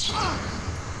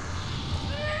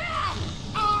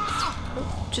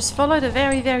 Just follow the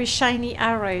very, very shiny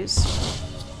arrows.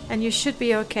 And you should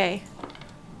be okay.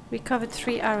 We covered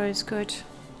 3 arrows, good.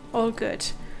 All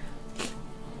good.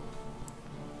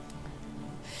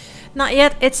 Not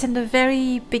yet, it's in the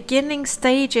very beginning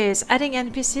stages. Adding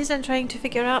NPCs and trying to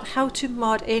figure out how to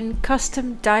mod in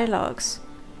custom dialogues.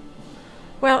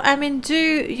 Well, I mean,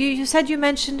 you said you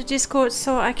mentioned the Discord,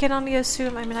 so I can only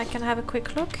assume, I mean, I can have a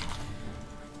quick look.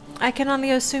 I can only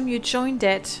assume you joined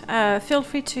it. Feel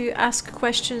free to ask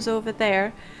questions over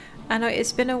there. I know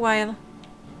it's been a while.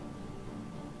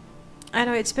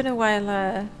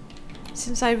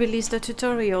 Since I released the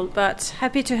tutorial, but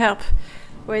happy to help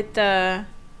with the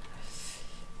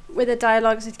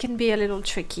dialogues. It can be a little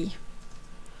tricky.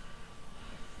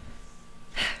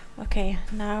 Okay,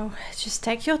 now just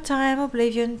take your time,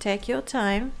 Oblivion, take your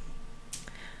time.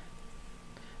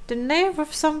 The name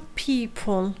of some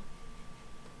people.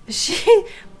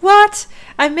 What?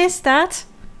 I missed that.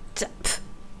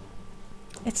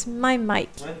 It's my mic.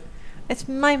 What? It's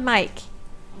my mic.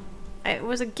 It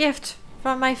was a gift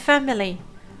from my family.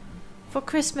 For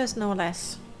Christmas, no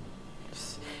less.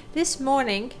 This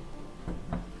morning,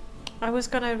 I was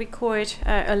gonna record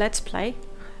a Let's Play.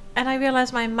 And I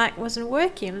realized my mic wasn't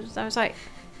working. I was like,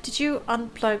 did you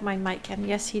unplug my mic? And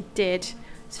yes, he did.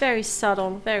 It's very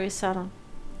subtle, very subtle.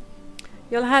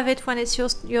 You'll have it when it's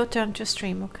your turn to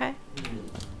stream, okay?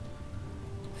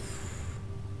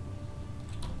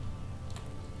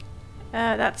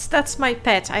 That's my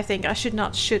pet, I think. I should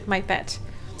not shoot my pet.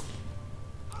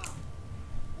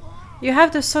 You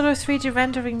have the solo 3D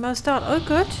rendering most on. Oh,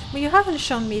 good. Well, you haven't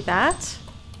shown me that.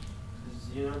 Because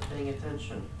you're not paying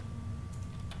attention.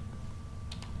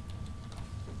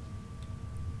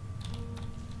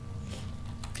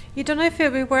 You don't know if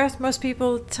it'll be worth most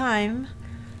people's time,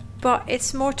 but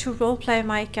it's more to roleplay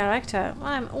my character.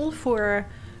 I'm all for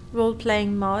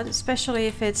role-playing mod, especially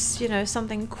if it's, you know,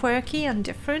 something quirky and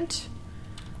different.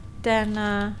 Then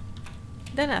I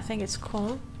think it's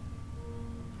cool.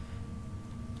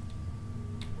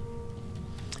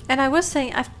 And I was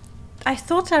saying, I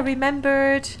thought I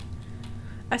remembered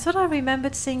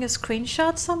seeing a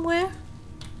screenshot somewhere.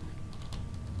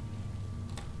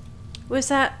 Was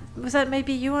that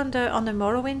maybe you on the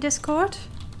Morrowind Discord?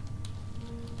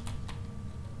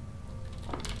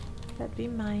 That'd be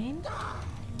mine.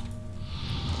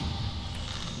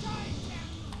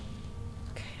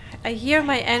 Okay, I hear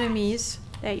my enemies.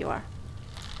 There you are.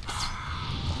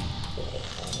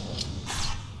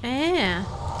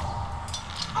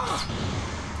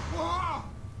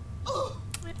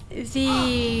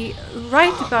 The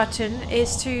right button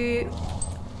is to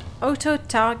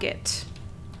auto-target.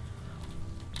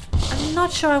 I'm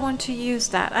not sure I want to use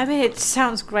that. I mean, it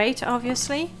sounds great,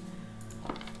 obviously.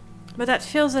 But that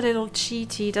feels a little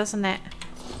cheaty, doesn't it?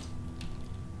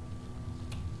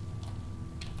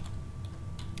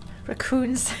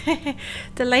 Raccoons.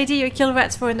 The lady you kill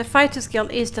rats for in the Fighters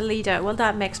Guild is the leader. Well,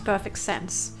 that makes perfect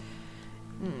sense.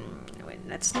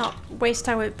 Let's not waste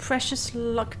our precious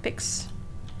lockpicks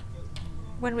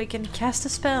when we can cast a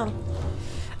spell.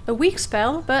 A weak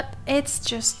spell, but it's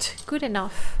just good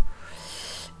enough.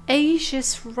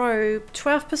 Aegis Robe,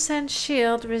 12%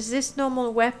 shield, resist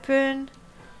normal weapon.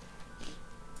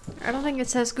 I don't think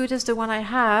it's as good as the one I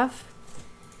have,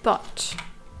 but...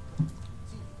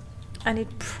 and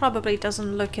it probably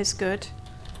doesn't look as good.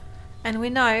 And we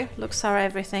know looks are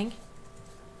everything.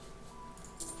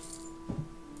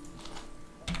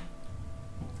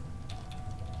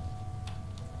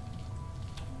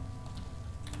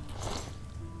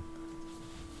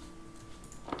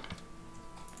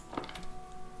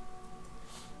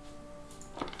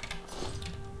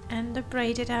 And the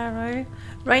braided arrow.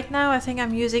 Right now I think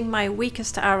I'm using my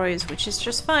weakest arrows, which is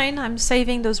just fine. I'm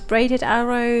saving those braided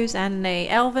arrows and the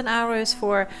elven arrows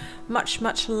for much,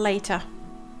 much later.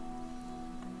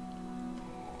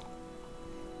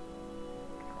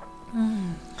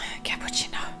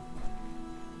 Cappuccino.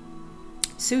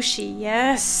 Sushi,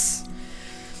 yes.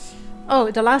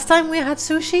 Oh, the last time we had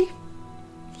sushi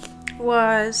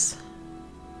was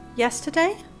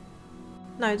yesterday?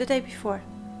 No, the day before.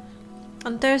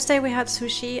 On Thursday we had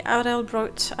sushi. Aurel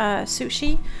brought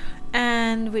sushi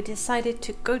and we decided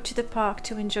to go to the park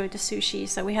to enjoy the sushi.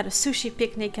 So we had a sushi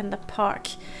picnic in the park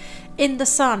in the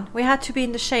sun. We had to be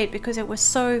in the shade because it was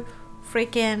so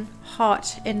freaking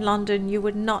hot in London. You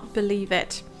would not believe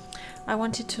it. I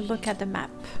wanted to look at the map.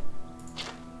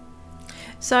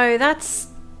 So that's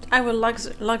our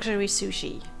luxury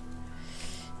sushi.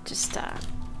 Just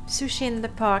sushi in the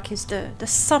park is the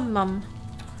summum.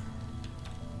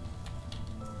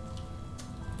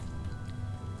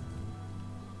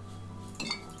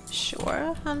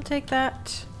 Sure, I'll take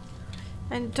that.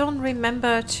 And don't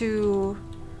remember to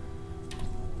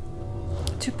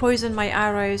poison my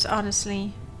arrows,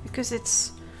 honestly, because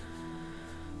it's,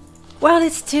 well,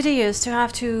 it's tedious to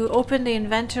have to open the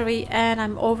inventory and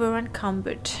I'm over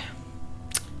encumbered.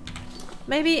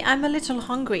 Maybe I'm a little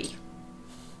hungry.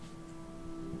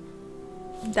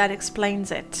 That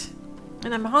explains it.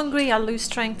 And I'm hungry, I'll lose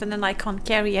strength, and then I can't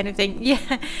carry anything.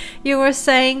 Yeah, you were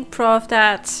saying, Prof,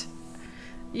 that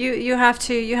you have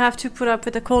to put up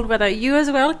with the cold weather. You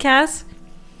as well, Cass.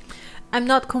 I'm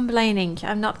not complaining.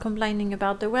 I'm not complaining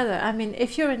about the weather. I mean,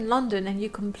 if you're in London and you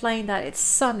complain that it's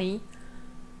sunny,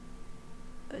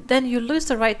 then you lose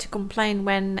the right to complain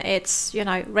when it's, you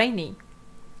know, rainy.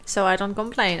 So I don't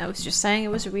complain. I was just saying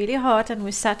it was really hot and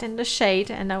we sat in the shade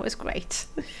and that was great.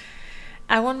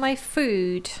 I want my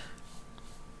food.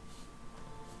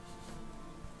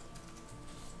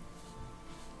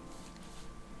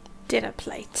 Dinner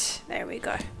plate. There we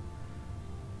go.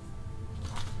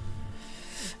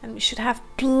 And we should have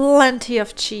plenty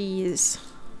of cheese.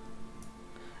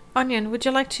 Onion, would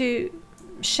you like to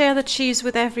share the cheese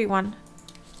with everyone?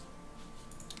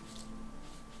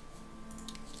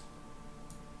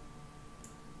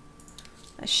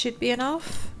 That should be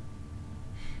enough.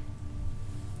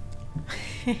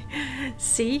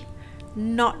 See?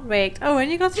 Not rigged. Oh,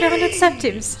 and you got 300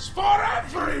 septims. For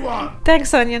everyone!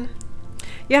 Thanks, Onion.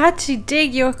 You had to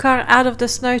dig your car out of the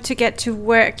snow to get to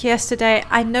work yesterday.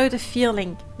 I know the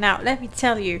feeling. Now, let me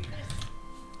tell you.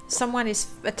 Someone is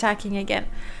attacking again.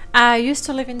 I used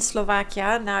to live in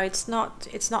Slovakia. Now it's not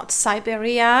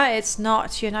Siberia. It's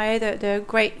not, you know, the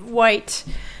great white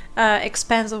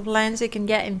expanse of lands you can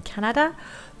get in Canada.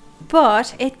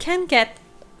 But it can get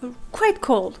quite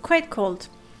cold.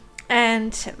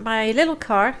 And my little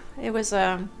car, it was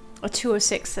a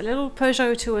 206, a little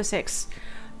Peugeot 206.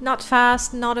 Not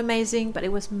fast, not amazing, but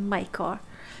it was my car.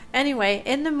 Anyway,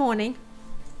 in the morning,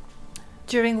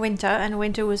 during winter, and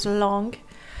winter was long,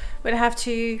 we'd have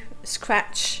to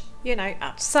scratch, you know,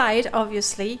 outside,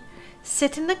 obviously,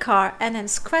 sit in the car, and then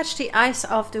scratch the ice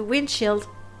off the windshield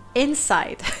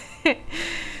inside.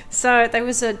 So there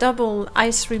was a double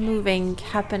ice removing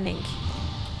happening.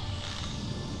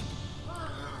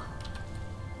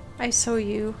 I saw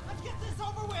you. Let's get this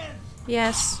over with.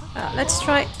 Yes, let's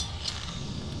try.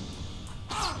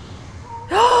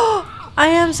 I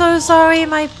am so sorry,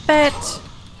 my pet.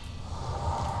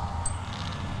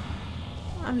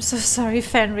 I'm so sorry,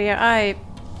 Fenrir. I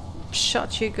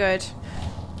shot you good.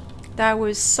 That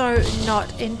was so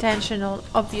not intentional,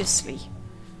 obviously.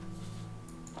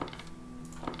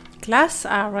 Glass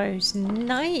arrows,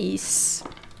 nice.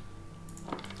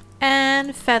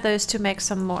 And feathers to make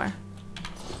some more.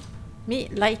 Me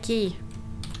likey.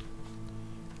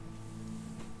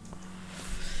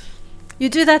 You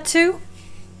do that too?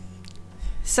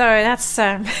 So that's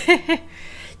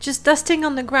just dusting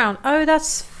on the ground. Oh,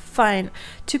 that's fine.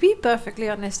 To be perfectly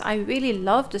honest, I really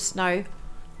love the snow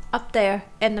up there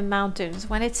in the mountains.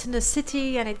 When it's in the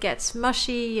city and it gets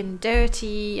mushy and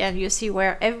dirty and you see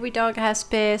where every dog has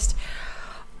pissed,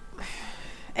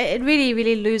 it really,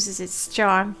 really loses its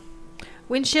charm.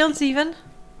 Windshields even?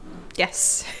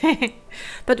 Yes.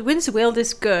 But windshield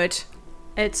is good.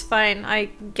 It's fine, I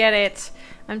get it.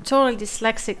 I'm totally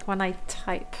dyslexic when I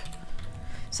type.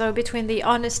 So between the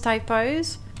honest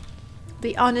typos,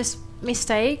 the honest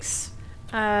mistakes,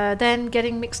 then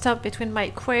getting mixed up between my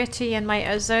QWERTY and my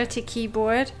AZERTY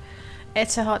keyboard,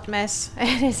 it's a hot mess.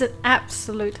 It is an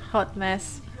absolute hot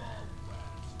mess.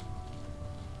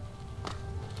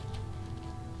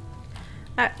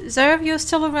 Zerv, you're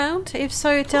still around? If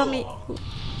so, tell me.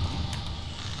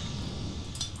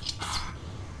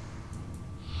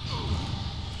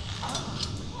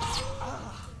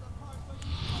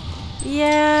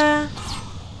 Yeah,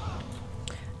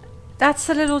 that's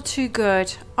a little too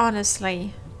good,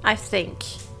 honestly, I think.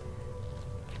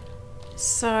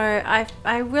 So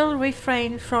I will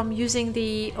refrain from using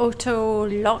the auto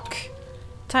lock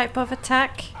type of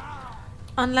attack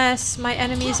unless my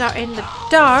enemies are in the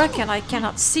dark and I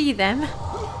cannot see them.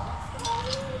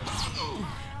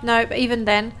 No, but even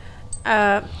then,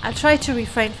 I'll try to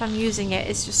refrain from using it.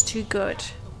 It's just too good.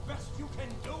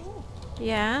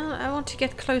 Yeah, I want to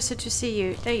get closer to see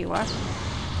you. There you are.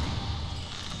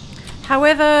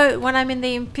 However, when I'm in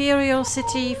the Imperial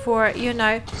City for, you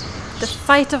know, the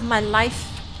fight of my life,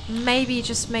 maybe,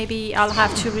 just maybe, I'll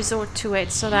have to resort to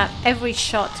it so that every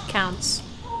shot counts.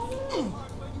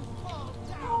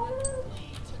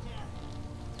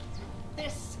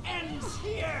 This ends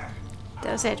here.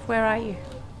 Does it? Where are you?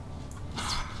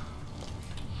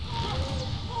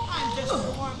 I'm just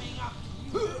warming up.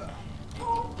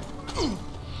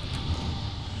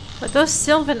 But those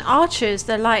Sylvan archers,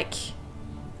 they're like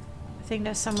think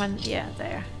there's someone, yeah,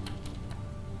 there.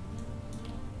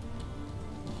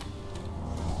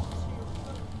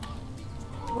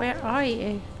 Where are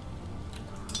you?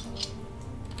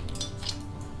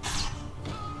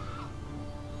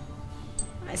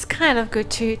 It's kind of good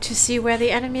to see where the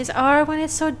enemies are when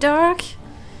it's so dark.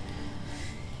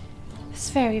 It's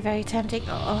very, very tempting.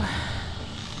 Oh.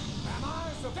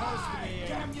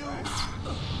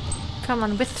 Come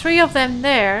on, with 3 of them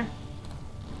there.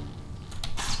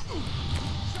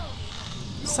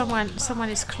 Someone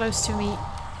is close to me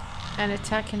and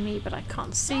attacking me, but I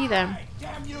can't see them.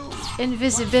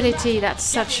 Invisibility, that's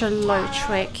such a low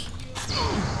trick.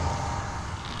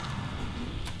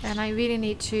 And I really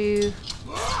need to...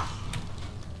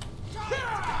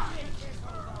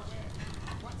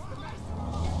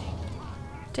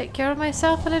 take care of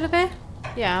myself a little bit.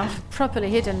 Yeah, I'm properly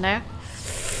hidden there.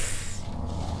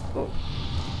 Oh.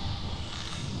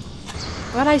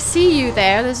 Well, I see you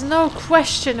there. There's no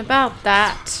question about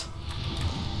that.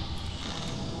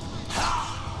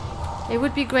 It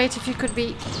would be great if you could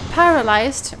be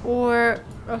paralyzed or...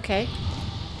 okay.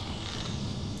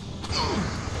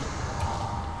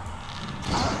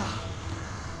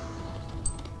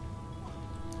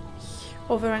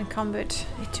 Over encumbered.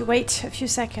 Need to wait a few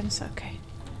seconds. Okay.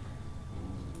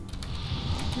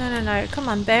 No. Come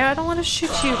on, bear. I don't want to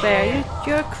shoot you, bear.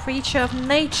 You're a creature of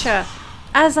nature.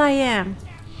 As I am.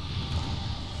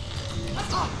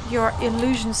 Your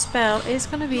illusion spell is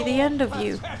going to be the end of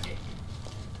you.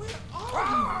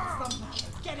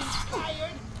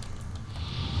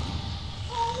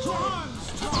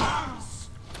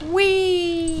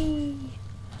 Whee!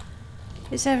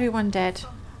 Is everyone dead?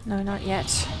 No, not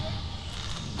yet.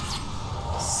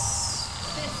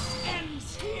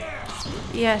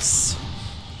 Yes.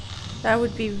 That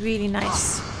would be really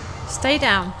nice. Stay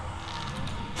down.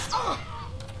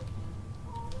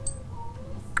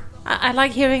 I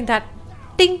like hearing that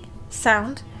ding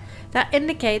sound. That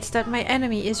indicates that my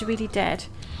enemy is really dead.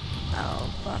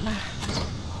 Oh, bummer.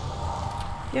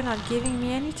 You're not giving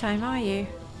me any time, are you?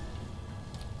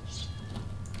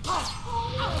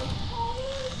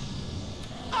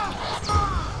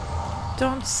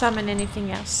 Don't summon anything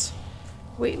else.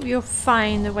 You're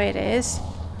fine the way it is.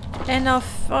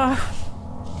 Enough. Oh.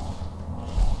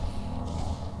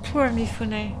 Poor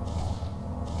Mifune.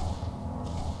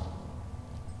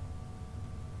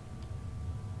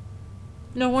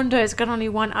 No wonder it's got only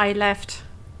one eye left.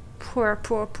 Poor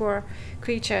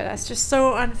creature. That's just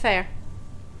so unfair.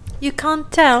 You can't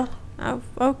tell. Oh,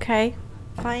 okay.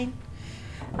 Fine.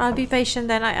 I'll be patient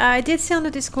then. I did see on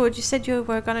the Discord you said you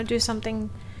were gonna do something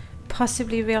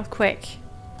possibly real quick.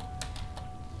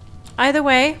 Either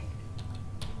way,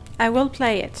 I will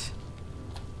play it.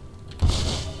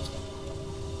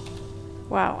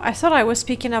 Wow, I thought I was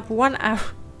picking up 1 hour.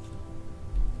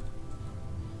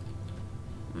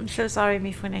 I'm so sorry,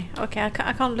 Mifune. Okay, I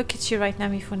can't look at you right now,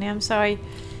 Mifune. I'm sorry.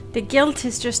 The guilt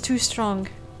is just too strong.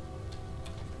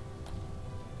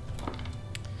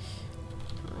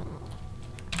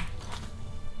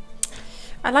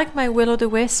 I like my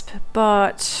Will-o'-the-Wisp,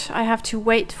 but I have to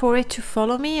wait for it to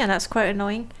follow me, and that's quite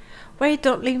annoying. Wait,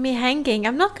 don't leave me hanging.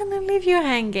 I'm not gonna leave you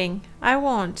hanging. I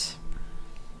won't.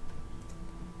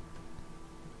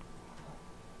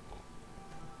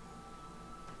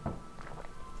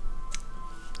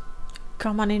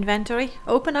 Come on, inventory.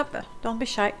 Open up. Don't be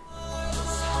shy.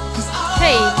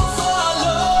 Hey!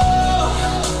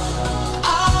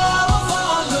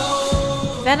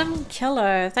 Venom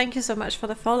Killer, thank you so much for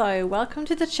the follow. Welcome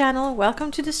to the channel.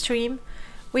 Welcome to the stream.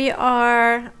 We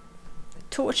are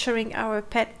torturing our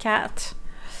pet cat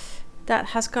that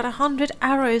has got 100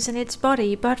 arrows in its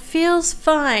body but feels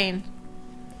fine.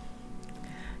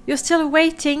 You're still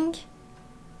waiting?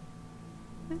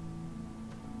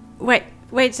 Wait,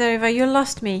 Zeriva, you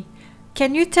lost me.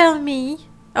 Can you tell me?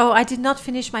 Oh, I did not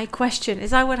finish my question.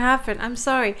 Is that what happened? I'm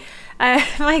sorry.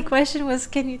 My question was,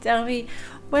 can you tell me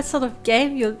what sort of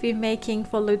game you'll be making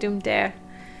for Ludum Dare?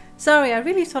 Sorry, I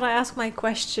really thought I asked my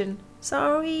question.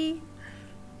 Sorry.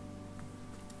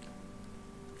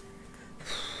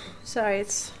 Sorry,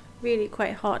 it's really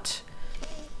quite hot.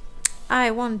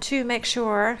 I want to make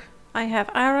sure I have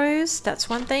arrows. That's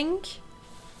one thing.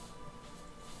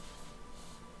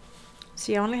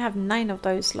 See, I only have 9 of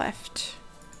those left.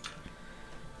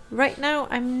 Right now,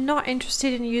 I'm not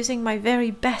interested in using my very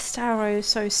best arrows,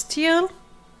 so steel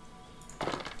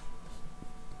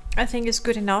I think is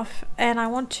good enough. And I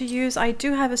want to use, I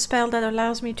do have a spell that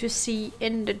allows me to see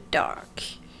in the dark.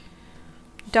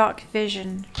 Dark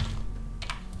vision.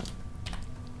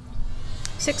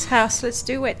 6th house, let's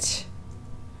do it.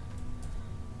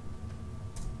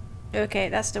 Okay,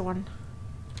 that's the one.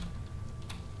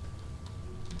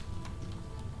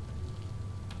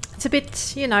 It's a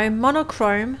bit, you know,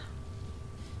 monochrome.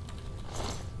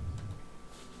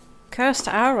 Cursed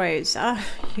arrows. Ah,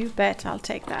 you bet I'll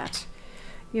take that.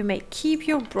 You may keep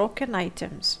your broken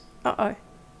items. Uh-oh.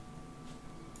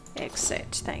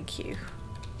 Exit, thank you.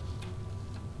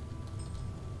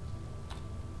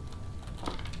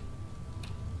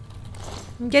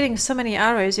 I'm getting so many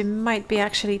arrows, it might be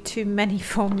actually too many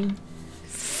for me.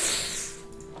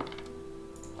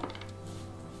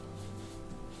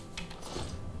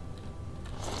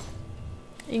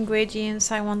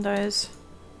 Ingredients, I wonder.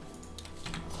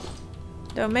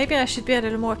 Though maybe I should be a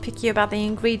little more picky about the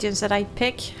ingredients that I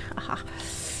pick. Aha.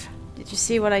 Did you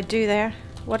see what I do there?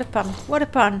 What a pun. What a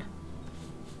pun.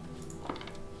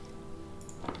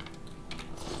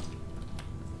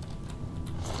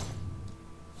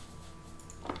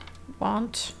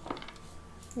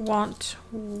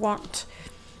 Want.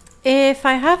 If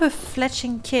I have a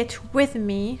fletching kit with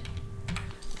me,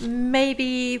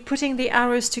 maybe putting the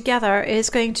arrows together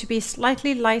is going to be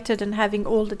slightly lighter than having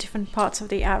all the different parts of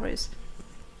the arrows.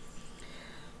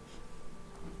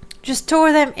 Just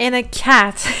store them in a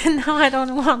cat. No, I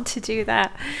don't want to do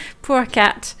that. Poor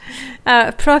cat.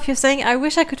 Prof, you're saying, I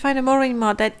wish I could find a Morin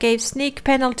mod that gave sneak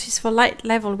penalties for light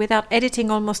level without editing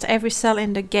almost every cell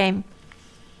in the game.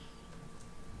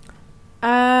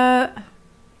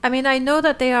 I mean, I know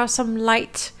that there are some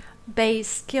light base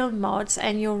skill mods,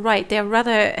 and you're right, they're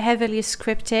rather heavily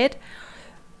scripted.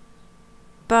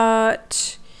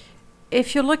 But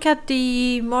if you look at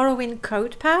the Morrowind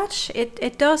code patch,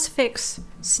 it does fix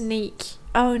sneak.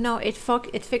 Oh no, it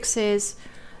fixes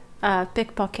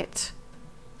pickpocket.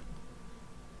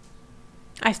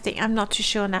 I think, I'm not too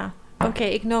sure now.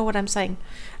 Okay, ignore what I'm saying.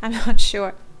 I'm not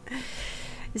sure.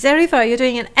 Zeriva, you're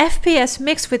doing an FPS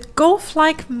mix with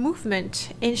golf-like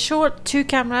movement. In short, 2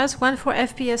 cameras, one for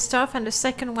FPS stuff and the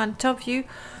second one top view,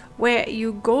 where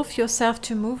you golf yourself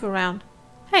to move around.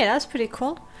 Hey, that's pretty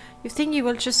cool. You think you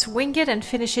will just wing it and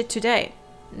finish it today?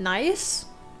 Nice.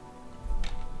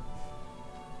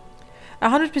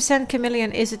 100%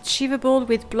 Chameleon is achievable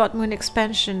with Blood Moon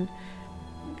expansion.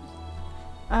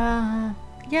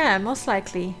 Yeah, most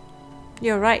likely.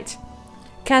 You're right.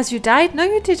 Kaz, you died? No,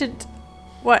 you didn't.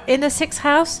 What, in the 6th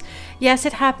house? Yes,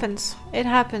 it happens. It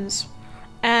happens.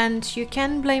 And you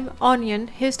can blame Onion.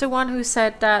 He's the one who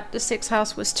said that the 6th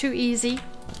house was too easy.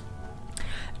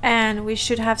 And we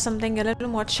should have something a little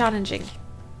more challenging.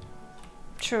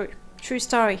 True. True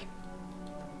story.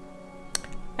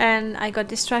 And I got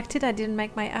distracted. I didn't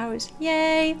make my arrows.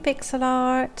 Yay, pixel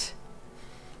art.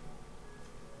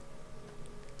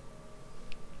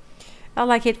 I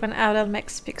like it when Adel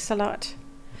makes pixel art.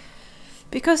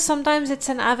 Because sometimes it's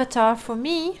an avatar for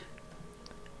me,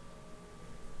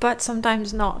 but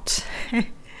sometimes not.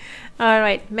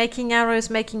 Alright, making arrows,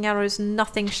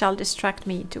 nothing shall distract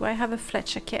me. Do I have a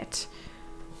Fletcher kit?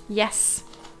 Yes.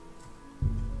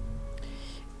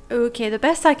 Okay, the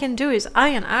best I can do is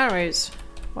iron arrows.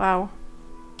 Wow.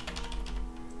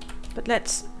 But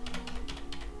let's...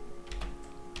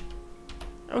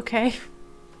 Okay.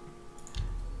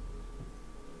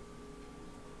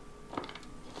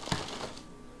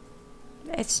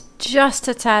 It's just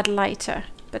a tad lighter,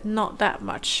 but not that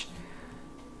much.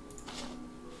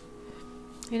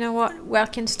 You know what?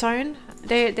 Welkin Stone.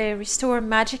 They restore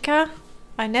magicka.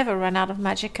 I never run out of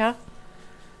magicka.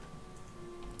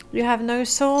 You have no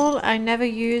soul. I never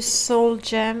use soul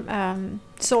gem.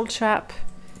 Soul trap.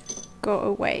 Go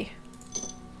away.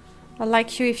 I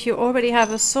like you if you already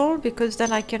have a soul, because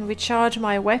then I can recharge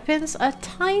my weapons a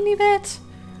tiny bit.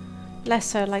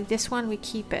 Lesser, like this one, we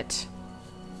keep it.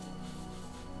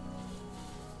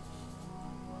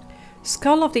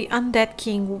 Skull of the Undead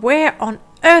King. Where on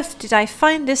earth did I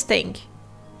find this thing?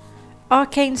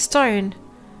 Arcane Stone.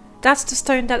 That's the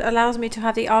stone that allows me to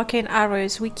have the arcane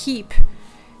arrows. We keep.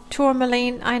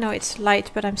 Tourmaline. I know it's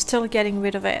light, but I'm still getting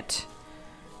rid of it.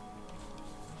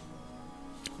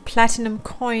 Platinum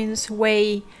coins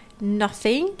weigh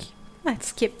nothing. Let's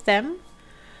skip them.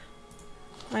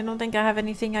 I don't think I have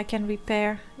anything I can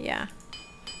repair. Yeah.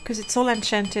 Because it's all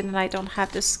enchanted and I don't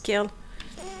have the skill.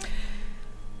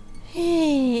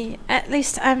 Hey, at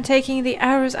least I'm taking the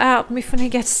arrows out. Mifune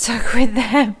gets stuck with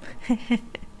them.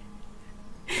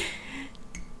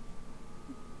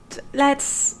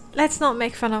 Let's not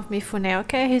make fun of Mifune,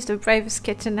 okay? He's the bravest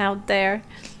kitten out there.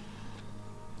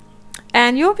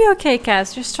 And you'll be okay,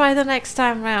 Kaz. Just try the next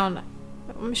time round.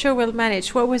 I'm sure we'll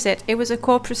manage. What was it? It was a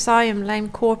Corpusarium lame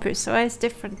corpus, so it's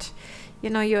different. You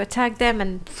know, you attack them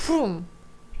and boom,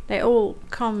 they all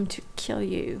come to kill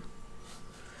you.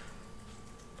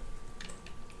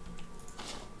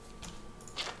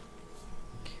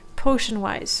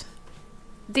 Potion-wise,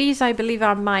 these I believe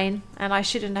are mine, and I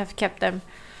shouldn't have kept them.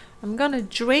 I'm gonna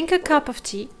drink a cup of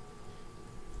tea.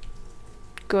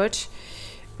 Good.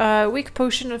 Weak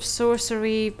potion of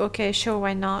sorcery. Okay, sure,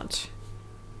 why not?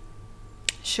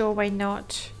 Sure, why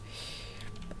not?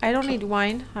 I don't need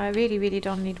wine. I really, really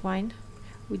don't need wine.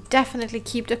 We definitely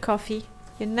keep the coffee.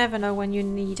 You never know when you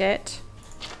need it.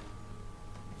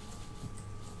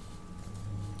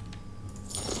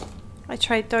 I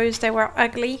tried those, they were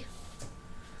ugly.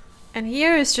 And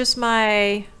here is just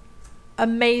my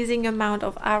amazing amount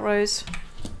of arrows.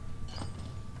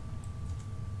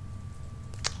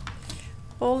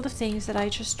 All the things that I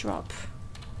just drop.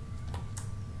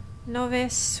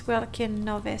 Novice, Welkin,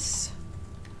 novice.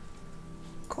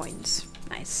 Coins.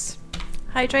 Nice.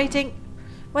 Hydrating.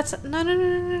 What's that? No, no,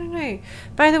 no, no, no, no.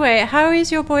 By the way, how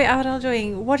is your boy Adel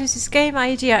doing? What is his game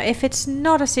idea? If it's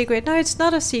not a secret. No, it's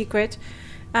not a secret.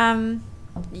 You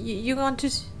want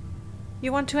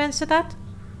to answer that?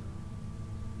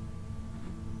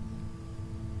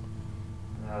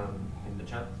 In the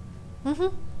chat.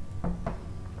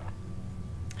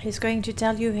 He's going to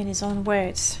tell you in his own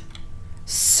words.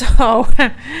 So,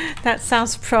 that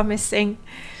sounds promising.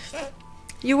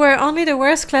 You were only the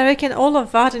worst cleric in all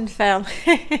of Vardenfell.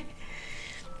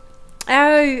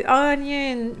 Oh,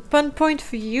 Onion. 1 point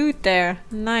for you there.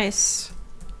 Nice.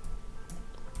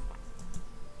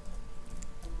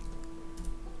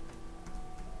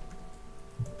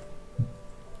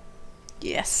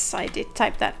 Yes, I did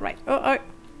type that right. Oh.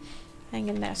 Hang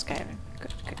in there, Skyrim.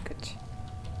 Good, good, good.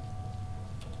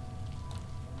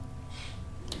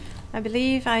 I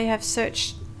believe I have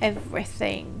searched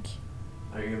everything.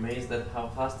 Are you amazed at how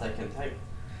fast I can type?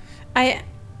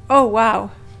 Oh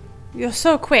wow. You're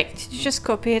so quick. Did you just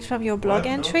copy it from your blog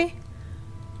entry?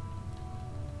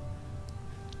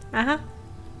 Uh-huh.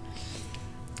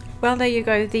 Well, there you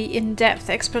go. The in-depth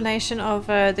explanation of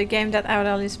the game that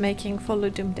Aurel is making for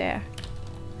Ludum Dare.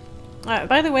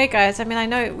 By the way, guys, I mean, I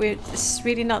know it's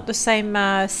really not the same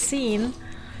scene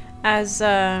as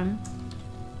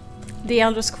the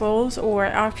Elder Scrolls or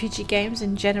RPG games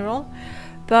in general,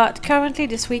 but currently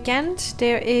this weekend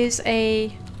there is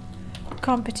a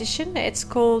competition. It's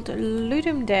called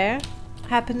Ludum Dare.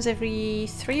 Happens every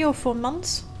 3 or 4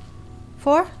 months.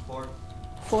 4?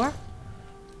 4.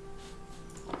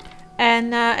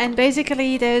 And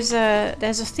basically there's a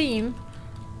theme,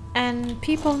 and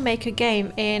people make a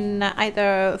game in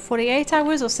either 48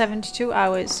 hours or 72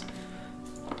 hours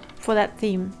for that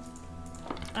theme.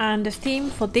 And the theme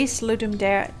for this Ludum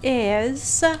Dare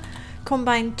is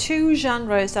combine 2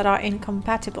 genres that are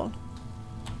incompatible,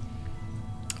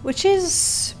 which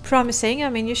is promising. I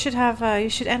mean, you should have you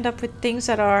should end up with things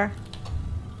that are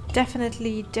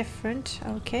definitely different.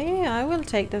 Okay, I will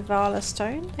take the Vala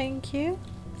Stone, thank you.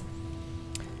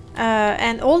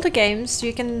 And all the games,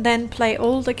 you can then play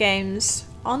all the games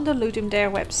on the Ludum Dare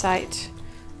website.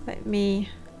 Let me...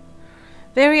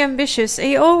 Very ambitious.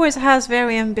 He always has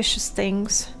very ambitious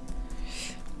things.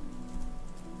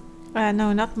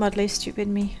 No, not Mudley, stupid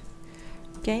me.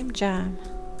 Game Jam.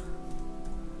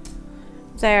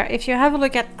 There, if you have a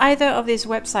look at either of these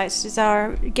websites, these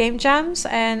are game jams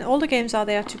and all the games are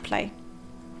there to play.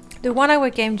 The 1 hour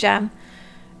game jam,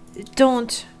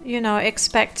 don't, you know,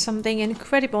 expect something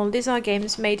incredible. These are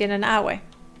games made in an hour,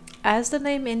 as the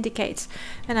name indicates.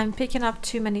 And I'm picking up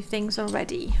too many things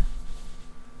already.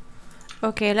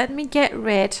 Okay, let me get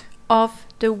rid of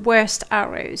the worst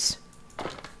arrows.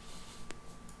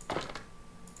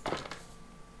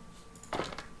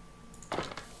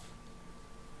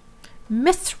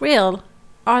 Mithril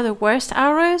are the worst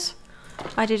arrows?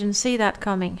 I didn't see that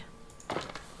coming.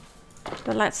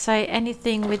 But let's say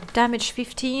anything with damage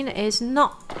 15 is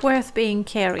not worth being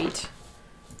carried.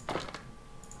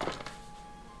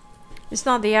 It's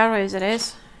not the arrows, it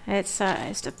is. It's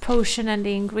the potion and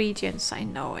the ingredients, I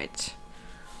know it.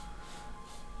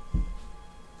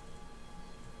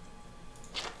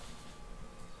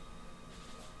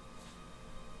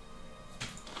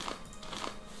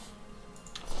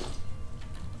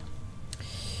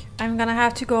 I'm gonna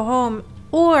have to go home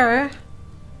or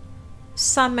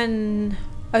summon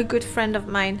a good friend of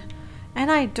mine,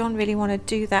 and I don't really want to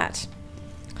do that.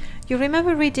 You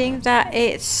remember reading that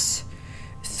it's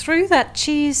through that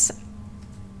cheese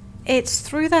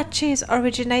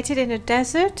originated in the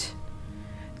desert?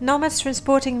 Nomads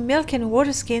transporting milk in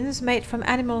water skins made from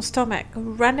animal stomach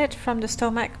ran it from the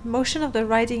stomach, motion of the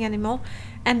riding animal,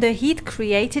 and the heat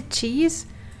created cheese.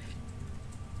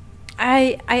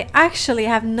 I actually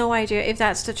have no idea if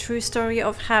that's the true story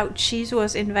of how cheese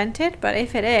was invented, but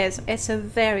if it is, it's a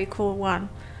very cool one.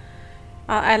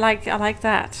 I like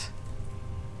that.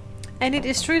 And it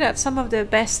is true that some of the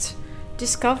best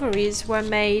discoveries were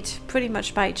made pretty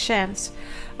much by chance.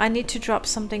 I need to drop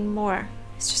something more.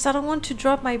 It's just I don't want to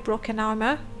drop my broken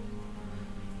armor.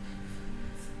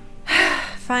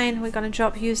 Fine, we're gonna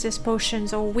drop useless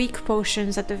potions or weak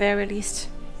potions at the very least.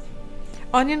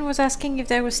 Onion was asking if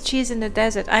there was cheese in the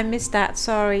desert. I missed that,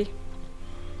 sorry.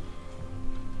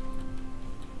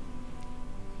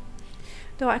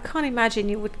 Though I can't imagine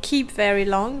it would keep very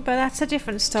long, but that's a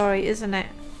different story, isn't it?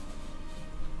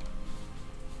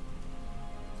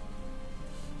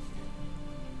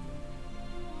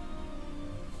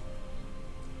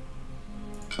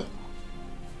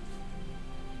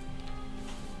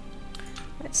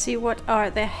 Let's see what are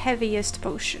the heaviest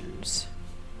potions.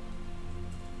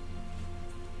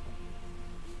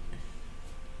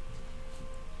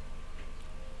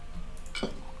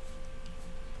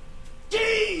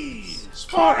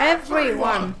 For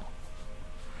everyone!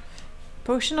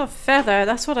 Potion of feather,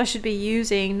 that's what I should be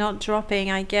using, not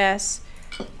dropping, I guess.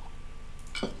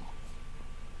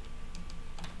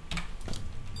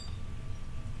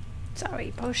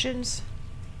 Sorry, potions.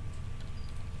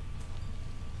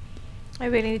 I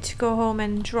really need to go home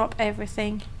and drop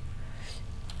everything.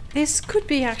 This could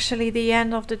be actually the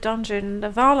end of the dungeon. The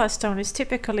Vala stone is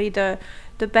typically the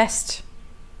best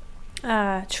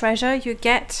treasure you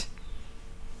get.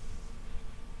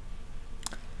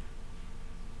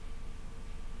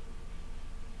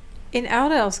 In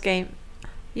Oudel's game,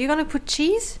 you're gonna put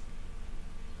cheese?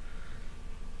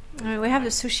 I mean, we have the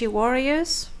sushi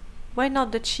warriors. Why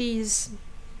not the cheese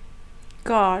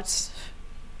guards?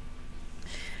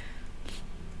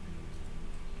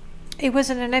 It was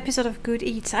in an episode of Good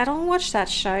Eats. I don't watch that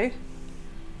show.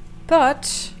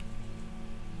 But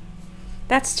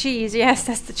that's cheese. Yes,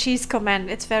 that's the cheese command.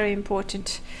 It's very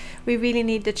important. We really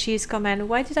need the cheese command.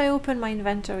 Why did I open my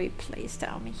inventory? Please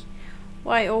tell me.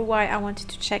 Why, oh why, I wanted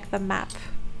to check the map.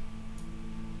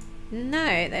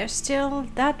 No, there's still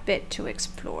that bit to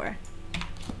explore.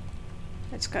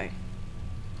 Let's go.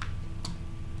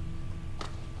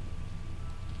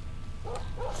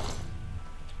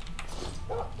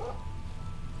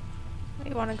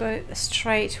 We want to go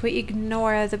straight. We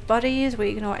ignore the bodies, we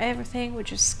ignore everything, we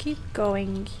just keep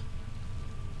going.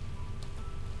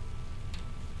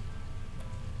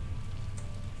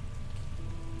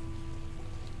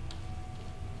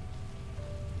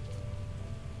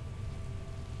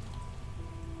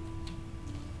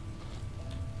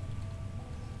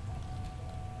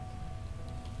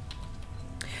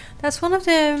 That's one of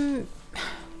the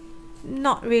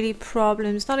not really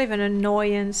problems, not even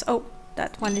annoyance. Oh,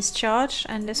 that one is charged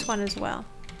and this one as well.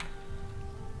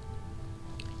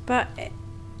 But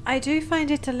I do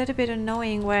find it a little bit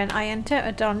annoying when I enter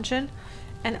a dungeon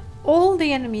and all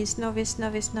the enemies, novice,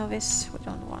 novice, novice, we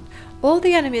don't want. All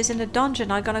the enemies in the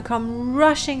dungeon are gonna come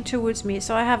rushing towards me,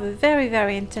 so I have a very,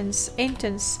 very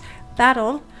intense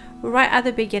battle right at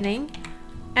the beginning,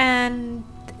 and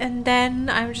then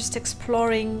I'm just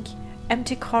exploring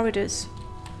empty corridors.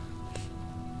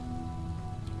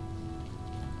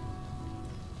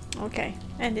 Okay,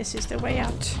 and this is the way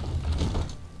out.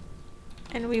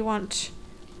 And we want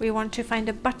to find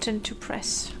a button to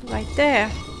press right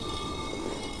there.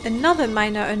 Another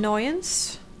minor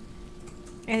annoyance,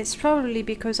 and it's probably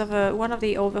because of one of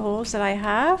the overhauls that I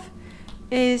have,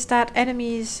 is that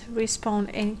enemies respawn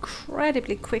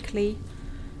incredibly quickly.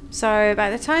 So by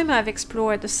the time I've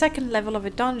explored the second level of a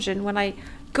dungeon, when I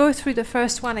go through the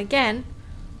first one again,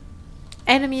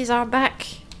 enemies are back.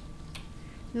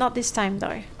 Not this time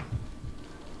though.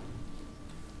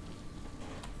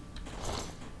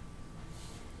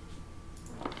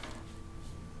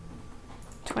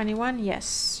 $21,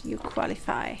 yes, you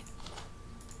qualify.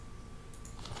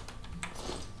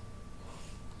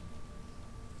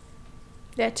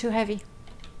 They're too heavy.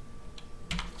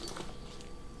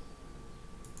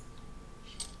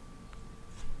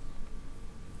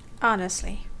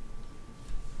 Honestly.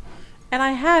 And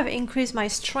I have increased my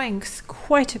strength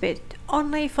quite a bit,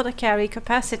 only for the carry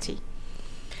capacity.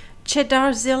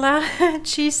 Cheddarzilla,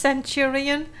 Cheese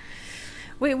Centurion.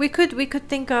 We could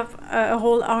think of a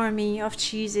whole army of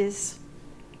cheeses.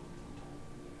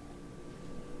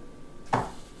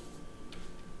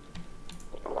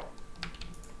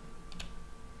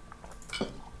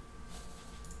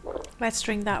 Let's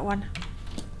drink that one.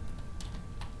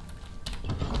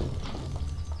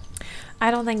 I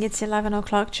don't think it's 11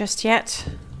 o'clock just yet.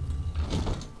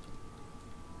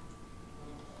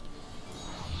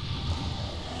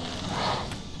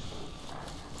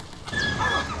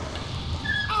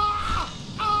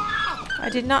 I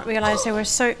did not realize there were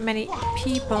so many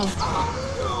people.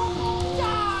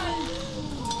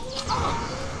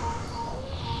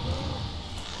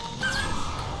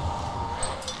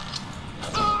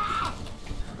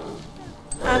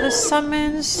 the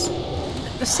summons...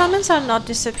 The summons are not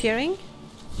disappearing.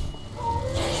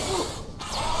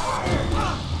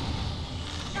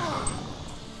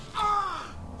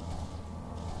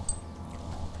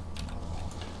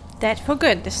 Dead for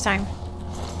good this time.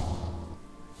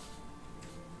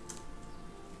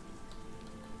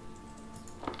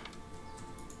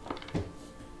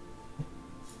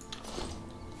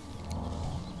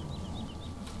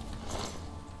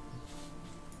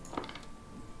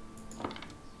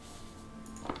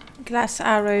 Glass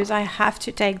arrows, I have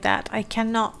to take that. I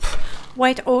cannot.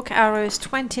 White oak arrows,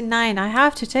 29. I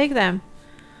have to take them.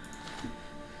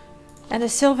 And the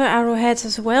silver arrowheads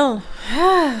as well.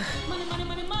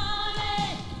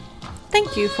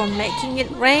 Thank you for making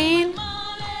it rain.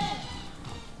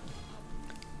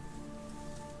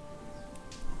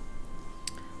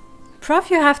 Prof,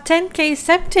 you have 10k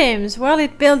septims. Well,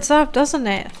 it builds up, doesn't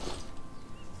it?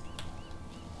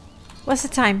 What's the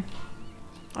time?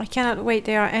 I cannot wait,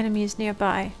 there are enemies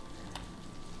nearby.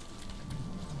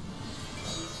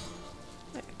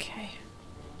 Okay.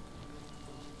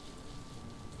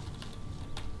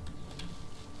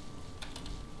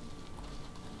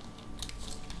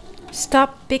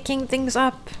 Stop picking things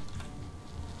up.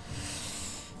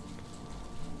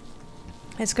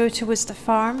 Let's go towards the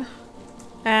farm.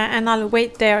 And I'll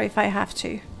wait there if I have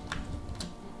to.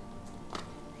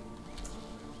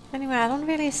 Anyway, I don't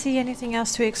really see anything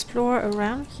else to explore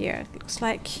around here. It looks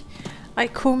like I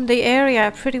combed the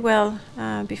area pretty well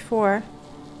before.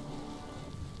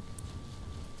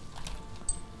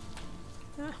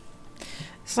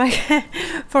 It's like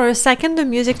for a second the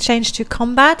music changed to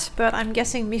combat, but I'm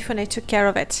guessing Mifune took care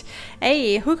of it.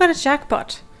 Hey, who got a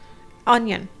jackpot?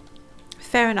 Onion.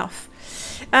 Fair enough.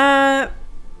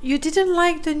 You didn't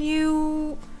like the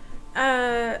new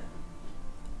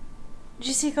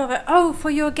GC cover? Oh, for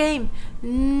your game.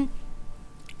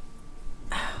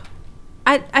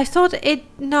 I thought it...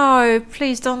 No,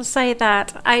 please don't say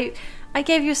that. I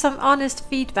gave you some honest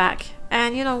feedback.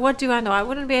 And you know, what do I know? I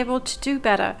wouldn't be able to do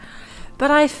better. But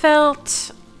I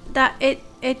felt that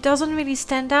it doesn't really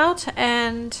stand out.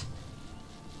 And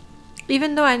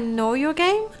even though I know your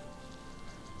game...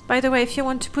 By the way, if you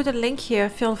want to put a link here,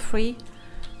 feel free.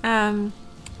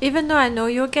 Even though I know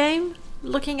your game,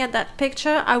 looking at that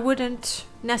picture, I wouldn't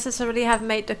necessarily have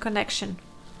made the connection.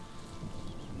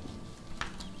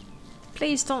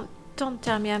 Please don't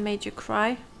tell me I made you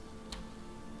cry.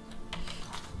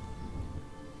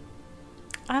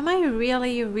 Am I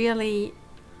really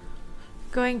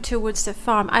going towards the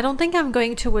farm? I don't think I'm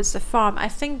going towards the farm. I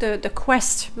think the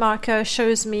quest marker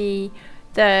shows me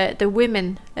the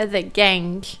women, the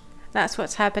gang. That's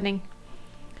what's happening.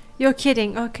 You're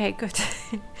kidding. Okay, good.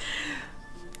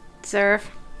 Zerv,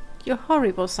 you're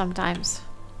horrible sometimes.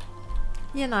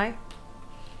 You know.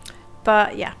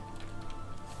 But yeah.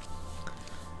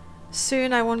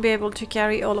 Soon I won't be able to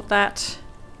carry all of that.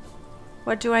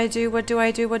 What do I do? What do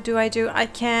I do? What do I do? I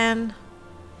can...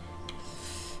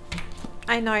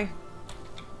 I know.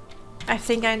 I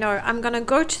think I know. I'm gonna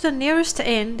go to the nearest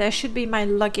inn. There should be my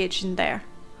luggage in there.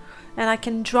 And I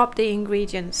can drop the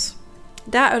ingredients.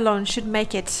 That alone should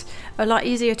make it a lot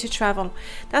easier to travel.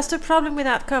 That's the problem with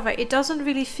that cover. It doesn't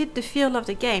really fit the feel of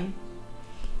the game.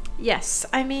 Yes,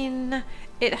 I mean,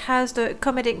 it has the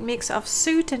comedic mix of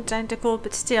suit and tentacle,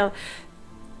 but still.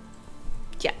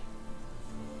 Yeah.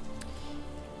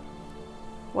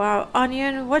 Wow,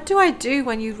 Onion, what do I do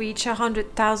when you reach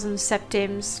 100,000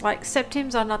 septims? Like,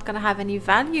 septims are not gonna have any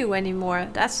value anymore.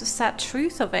 That's the sad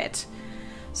truth of it.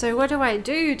 So what do I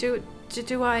do?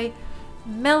 Do I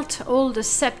melt all the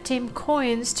septim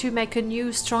coins to make a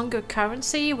new, stronger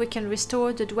currency? We can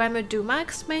restore the Dwemer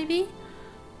Dumax, maybe?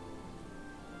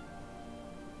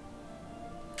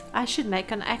 I should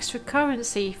make an extra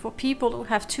currency for people who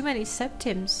have too many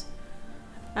septims.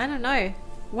 I don't know.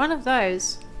 One of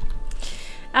those.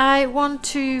 I want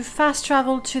to fast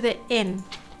travel to the inn.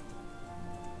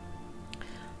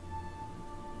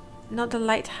 Not the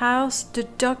lighthouse, the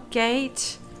dock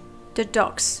gate, the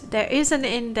docks. There is an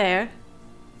inn there.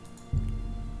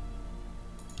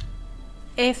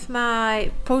 If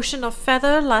my potion of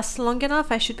feather lasts long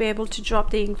enough, I should be able to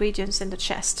drop the ingredients in the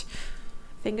chest.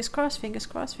 Fingers crossed, fingers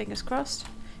crossed, fingers crossed.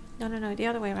 No, the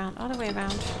other way around, other way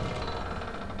around.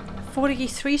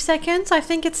 43 seconds, I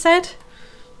think it said.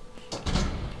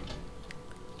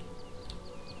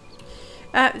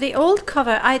 The old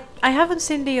cover, I haven't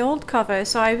seen the old cover,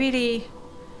 so I really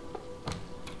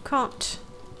can't.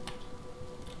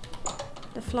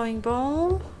 The flowing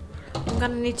bowl. I'm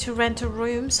gonna need to rent a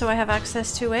room so I have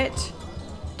access to it.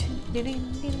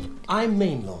 I'm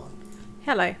Mainlawn.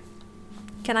 Hello.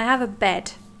 Can I have a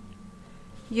bed?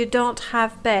 You don't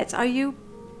have beds. Are you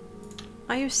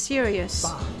Are you serious?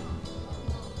 Fine.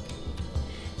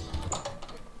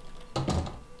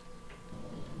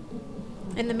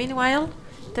 In the meanwhile,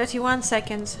 31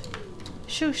 seconds.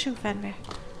 Shoo, shoo, Fenrir.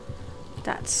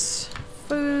 That's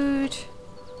food.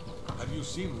 Have you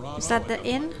seen Rana? Is that the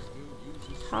inn?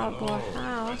 Harbor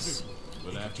House.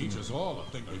 But that teaches all a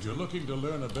thing. If you're looking to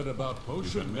learn a bit about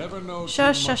potion, never know.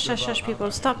 Shush, shush, shush, shush,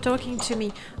 people. Stop talking to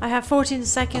me. I have 14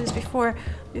 seconds before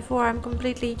I'm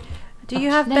completely... Do you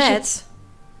have beds?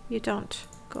 You don't.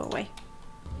 Go away.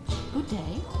 Good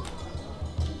day.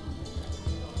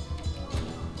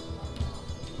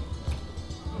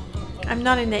 I'm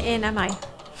not in the inn, am I?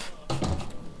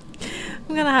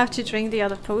 I'm gonna have to drink the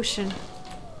other potion.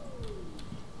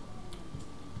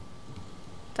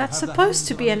 That's supposed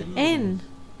to be an inn.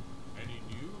 Any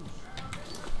news?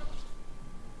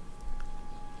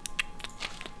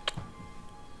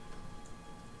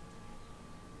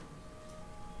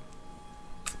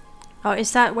 Oh,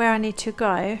 is that where I need to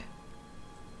go?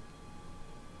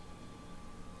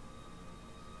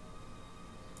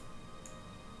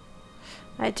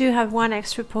 I do have one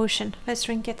extra potion. Let's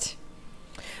drink it.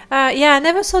 Yeah, I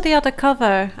never saw the other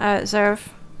cover, Zerv.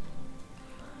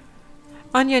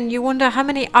 Onion, you wonder how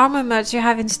many armor mods you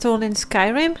have installed in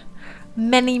Skyrim?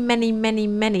 Many, many, many,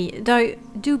 many.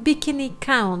 Do bikini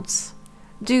counts?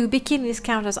 Do bikinis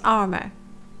count as armor?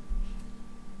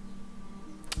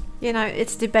 You know,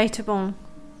 it's debatable.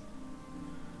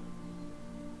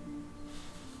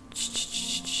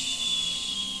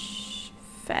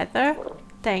 Feather.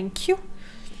 Thank you.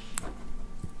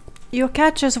 Your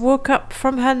cat just woke up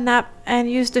from her nap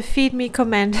and used the feed me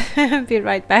command. Be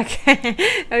right back.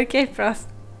 Okay, Prof.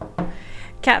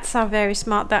 Cats are very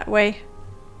smart that way.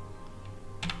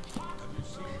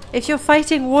 If you're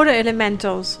fighting water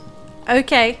elementals,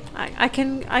 okay, I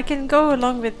can go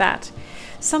along with that.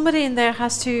 Somebody in there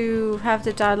has to have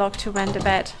the dialogue to rent a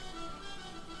bed.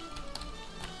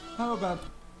 How about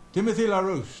Timothy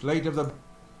LaRouche, late of the...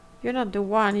 You're not the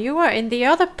one. You were in the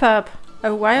other pub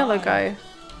a while ago.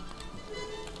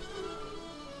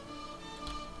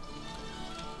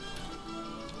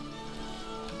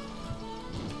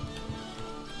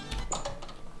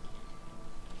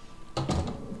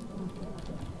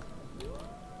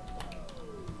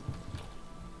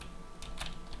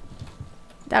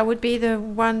 That would be the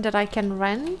one that I can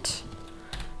rent?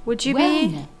 Would you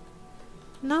be?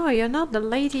 No, you're not the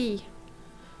lady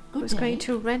who's going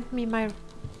to rent me my...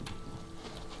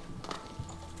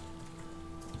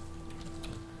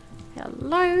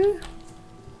 Hello?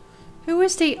 Who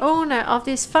is the owner of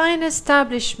this fine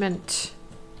establishment?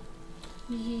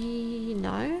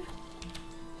 No?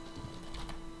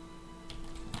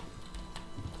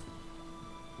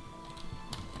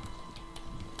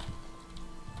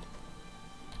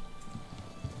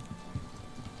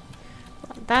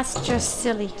 That's just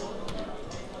silly.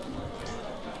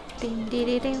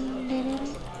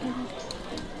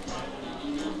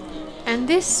 And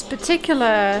this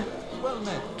particular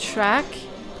track...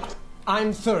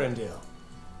 I'm Cyrodiil.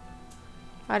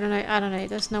 I don't know,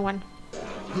 there's no one.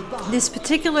 This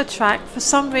particular track, for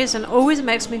some reason, always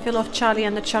makes me feel of Charlie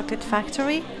and the Chocolate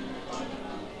Factory.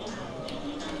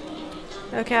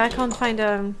 Okay, I can't find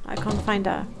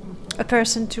a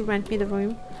person to rent me the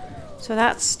room. So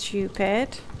that's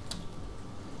stupid.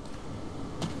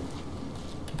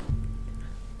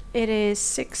 It is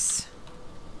 6.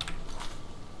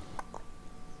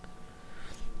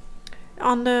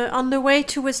 On the way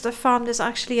towards the farm, there's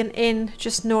actually an inn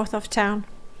just north of town.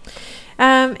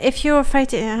 If you're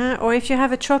fighting, or if you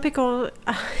have a tropical,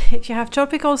 if you have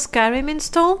tropical Skyrim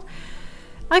installed,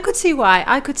 I could see why.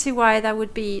 I could see why that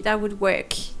would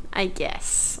work. I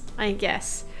guess.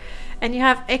 And you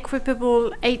have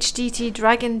equipable HDT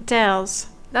Dragon Tails.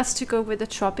 That's to go with the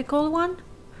tropical one.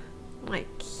 Like...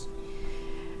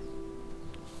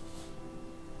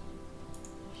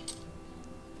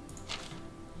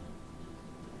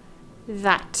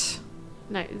 that.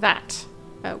 No, that.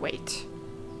 Oh, wait.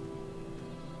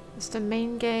 It's the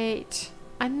main gate.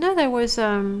 I know there was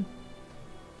an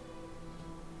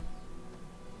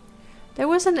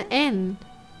inn.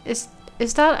 Is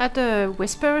that at the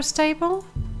Whisperer stable?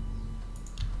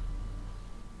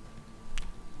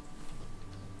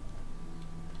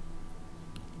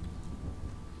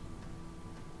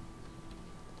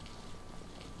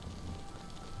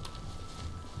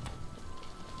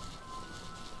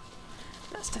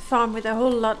 That's the farm with a whole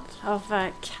lot of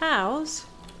cows.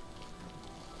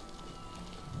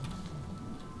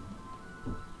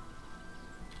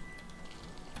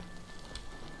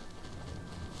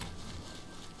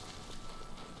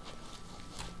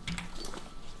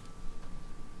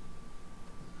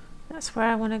 That's where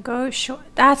I want to go. Sure,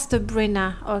 that's the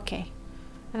Brinna. Okay.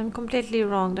 And I'm completely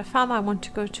wrong. The farm I want to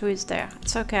go to is there.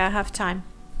 It's okay, I have time.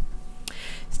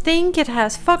 Think it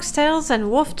has foxtails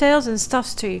and wolf tails and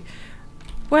stuff too.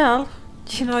 Well,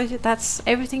 you know, that's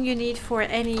everything you need for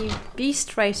any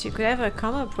beast race you could ever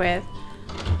come up with.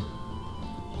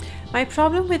 My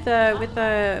problem with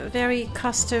the very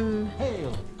custom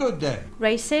Hail, good day.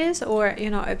 races or, you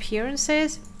know,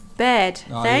 appearances, bed.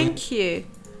 Thank you.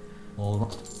 All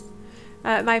right.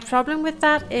 My problem with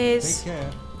that is Take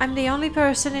care. I'm the only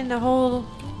person in the whole,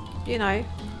 you know,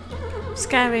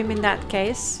 Skyrim in that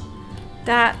case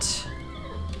that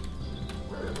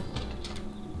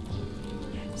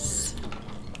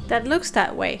that looks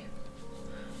that way.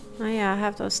 Oh yeah, I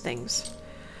have those things.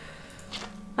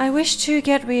 I wish to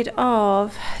get rid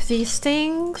of these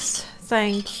things.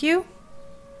 Thank you.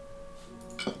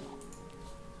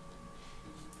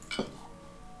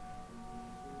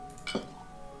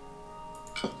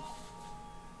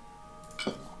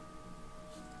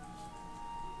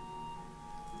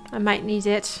 I might need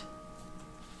it.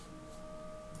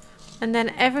 And then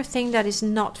everything that is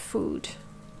not food.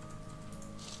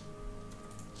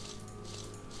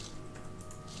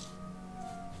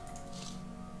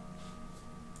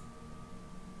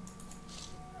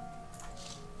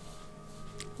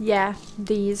 Yeah,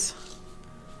 these.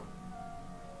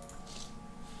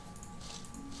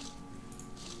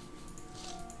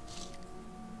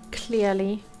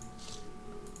 Clearly.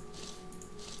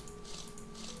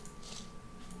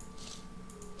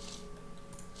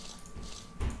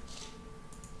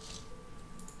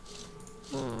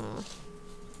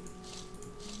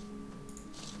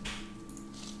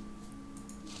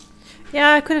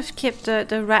 Yeah, I could have kept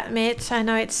the rat meat. I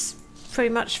know it's pretty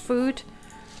much food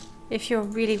if you're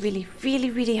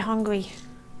really hungry.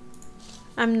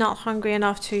 I'm not hungry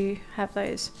enough to have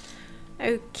those.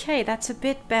 Okay, that's a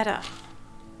bit better.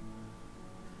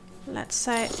 Let's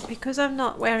say, because I'm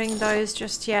not wearing those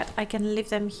just yet, I can leave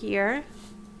them here.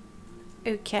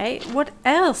 Okay, what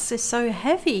else is so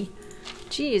heavy?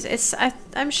 Jeez,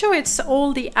 I'm sure it's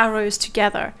all the arrows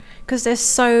together, because there's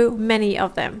so many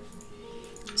of them.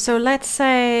 So let's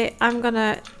say I'm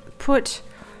gonna put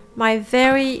my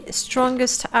very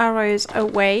strongest arrows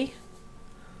away.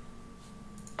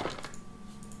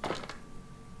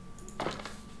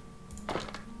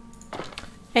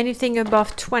 Anything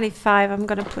above 25 I'm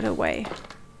gonna put away.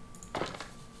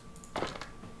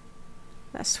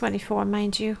 That's 24,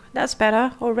 mind you. That's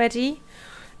better already.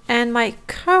 And my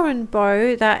current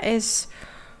bow that is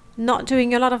not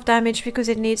doing a lot of damage because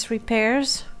it needs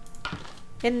repairs.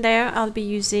 In there I'll be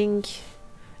using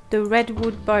the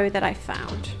redwood bow that I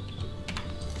found.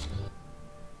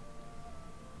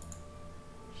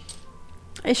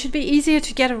 It should be easier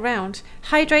to get around.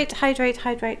 Hydrate, hydrate,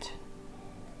 hydrate.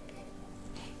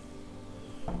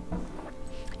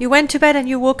 You went to bed and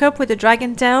you woke up with a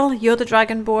dragon tail. You're the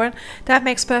dragonborn. That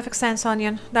makes perfect sense,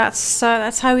 Onion. That's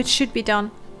how it should be done.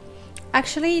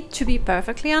 Actually, to be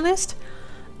perfectly honest,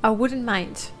 I wouldn't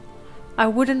mind. I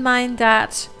wouldn't mind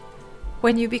that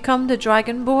when you become the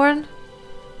dragonborn,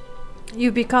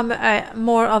 you become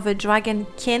more of a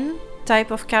dragonkin type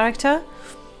of character.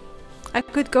 I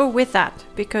could go with that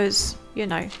because, you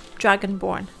know,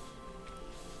 dragonborn.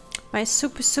 My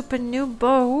super new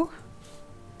bow.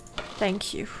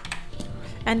 Thank you.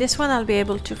 And this one I'll be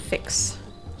able to fix.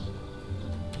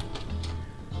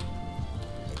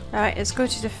 Alright, let's go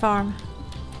to the farm.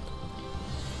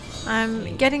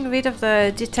 I'm getting rid of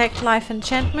the detect life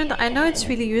enchantment. I know it's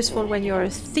really useful when you're a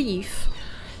thief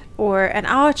or an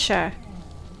archer.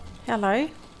 Hello.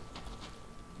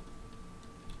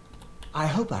 I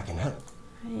hope I can help.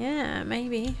 Yeah,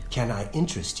 maybe. Can I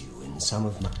interest you in some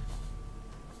of my...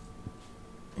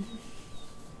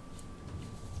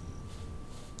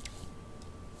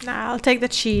 Nah, I'll take the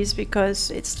cheese because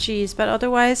it's cheese, but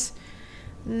otherwise...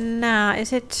 Nah,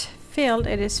 is it filled?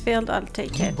 It is filled, I'll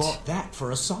take it. You bought that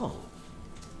for a song.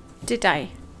 Did I?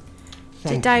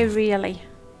 Thank Did I you. really?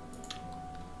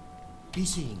 Be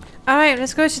seen. Alright,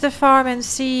 let's go to the farm and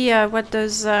see what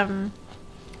those,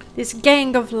 this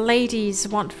gang of ladies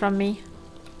want from me.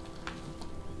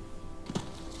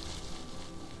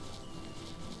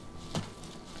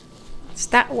 It's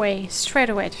that way,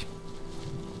 straight away.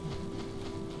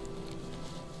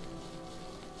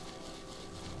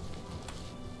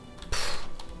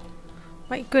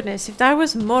 My goodness, if that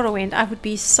was Morrowind, I would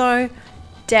be so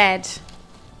dead.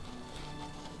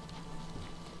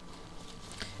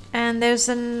 And there's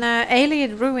an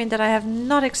alien ruin that I have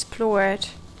not explored.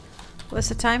 What's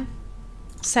the time?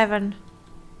 7.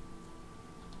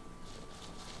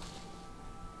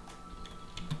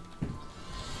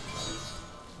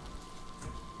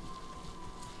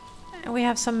 And we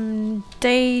have some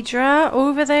Daedra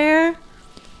over there.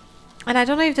 And I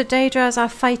don't know if the Daedras are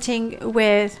fighting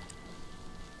with...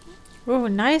 Oh,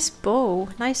 nice bow.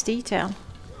 Nice detail.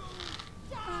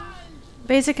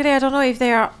 Basically, I don't know if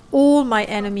they are all my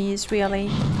enemies, really.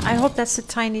 I hope that's a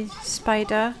tiny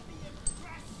spider.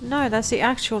 No, that's the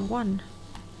actual one.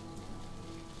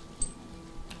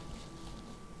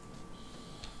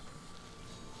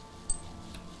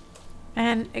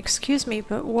 And excuse me,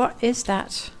 but what is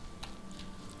that?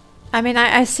 I mean,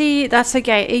 I see that's a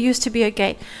gate. It used to be a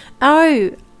gate.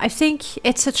 Oh, I think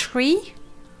it's a tree.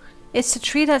 It's a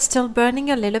tree that's still burning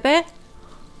a little bit.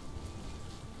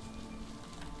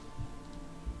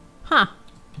 Huh.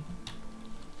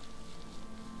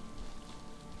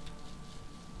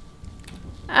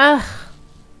 Ugh.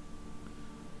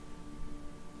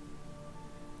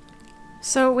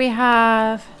 So we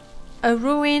have a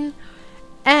ruin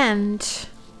and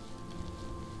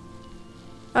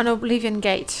an Oblivion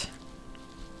Gate.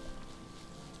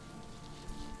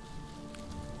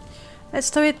 Let's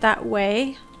do it that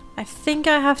way. I think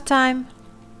I have time.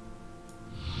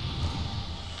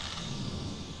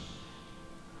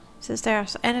 Says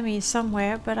there's enemies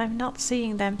somewhere, but I'm not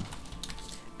seeing them.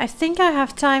 I think I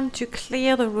have time to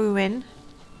clear the ruin.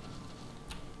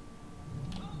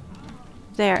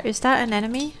 There, is that an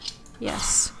enemy?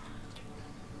 Yes.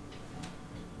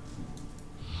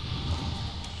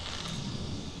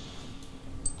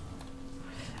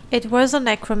 It was a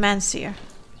necromancer.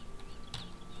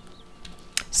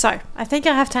 So, I think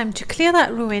I have time to clear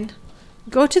that ruin,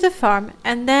 go to the farm,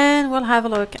 and then we'll have a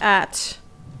look at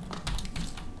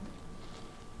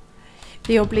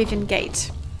the Oblivion Gate.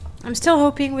 I'm still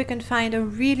hoping we can find a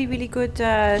really good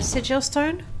sigil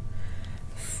stone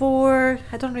for...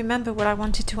 I don't remember what I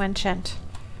wanted to enchant,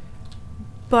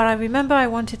 but I remember I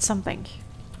wanted something.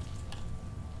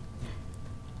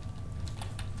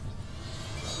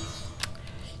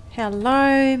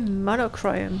 Hello,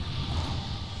 monochrome.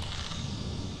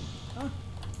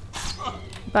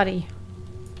 Buddy.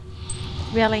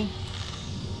 Really?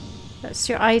 That's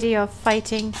your idea of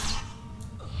fighting?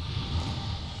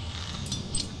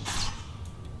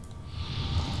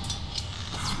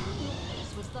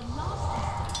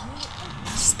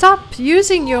 Stop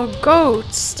using your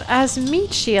goats as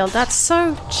meat shield. That's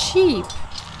so cheap.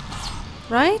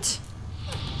 Right?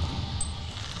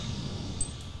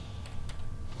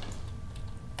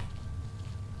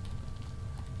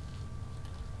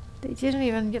 They didn't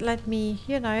even let me,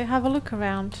 you know, have a look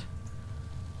around.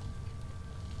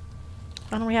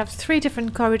 And we have 3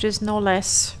 different corridors, no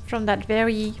less, from that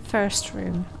very first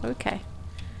room. Okay.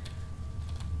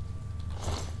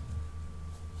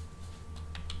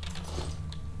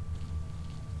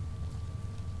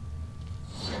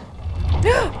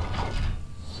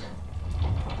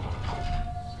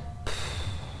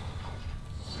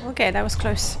 Okay, that was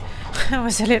close. That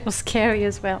was a little scary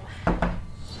as well.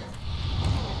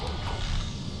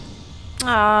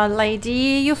 Ah,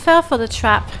 lady, you fell for the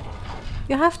trap.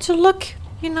 You have to look,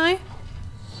 you know.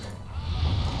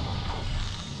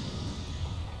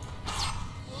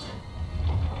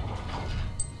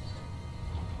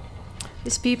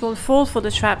 These people fall for the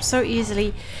trap so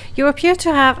easily. You appear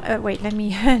to have... wait, let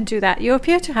me do that. You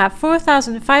appear to have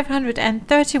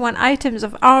 4,531 items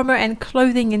of armor and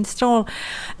clothing installed.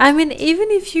 I mean, even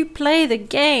if you play the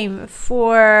game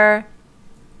for...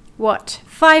 what?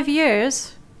 5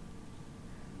 years?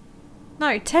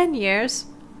 No, 10 years.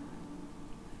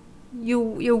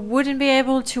 You wouldn't be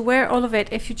able to wear all of it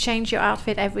if you change your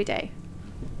outfit every day.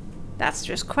 That's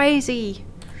just crazy.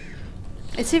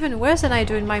 It's even worse than I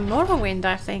do in my Morrowind,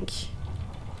 I think.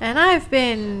 And I've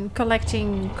been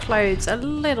collecting clothes a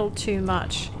little too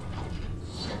much.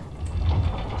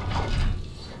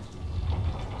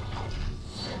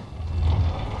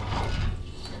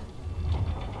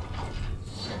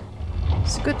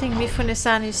 It's a good thing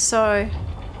Mifune-san is so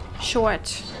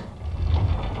short.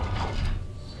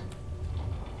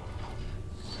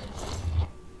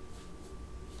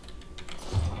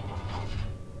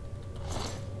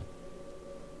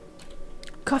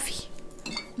 Coffee.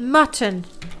 Mutton.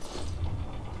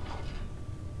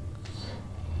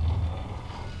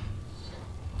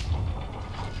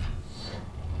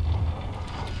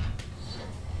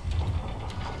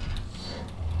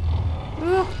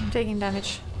 Ooh, I'm taking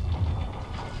damage.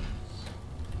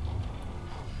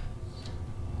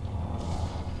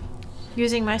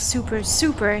 Using my super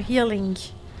healing.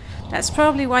 That's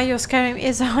probably why your Skyrim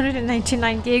is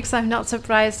 199 gigs. I'm not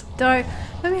surprised. Though,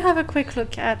 let me have a quick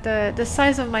look at the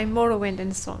size of my Morrowind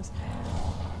installs.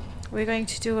 We're going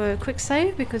to do a quick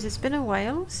save because it's been a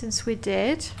while since we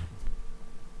did.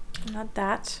 Not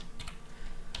that.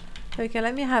 Okay,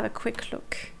 let me have a quick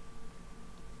look.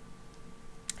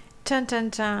 Dun dun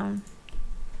dun.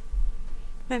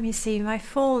 Let me see my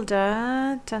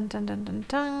folder. Dun dun dun dun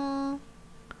dun.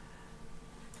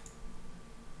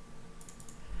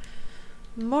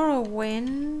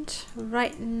 Morrowind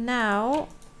right now.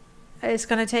 It's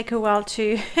gonna take a while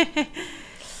to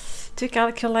to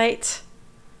calculate.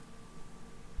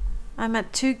 I'm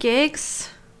at 2 gigs.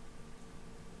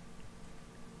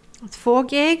 4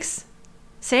 gigs.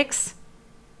 6.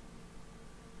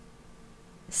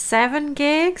 7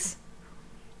 gigs.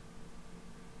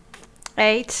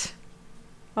 8.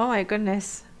 Oh my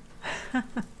goodness.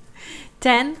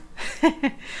 10.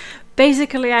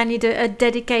 Basically, I need a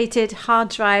dedicated hard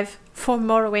drive for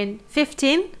Morrowind.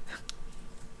 15.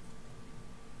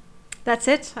 That's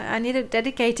it. I need a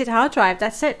dedicated hard drive.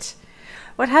 That's it.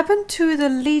 What happened to the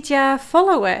Lydia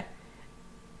follower?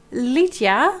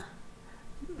 Lydia?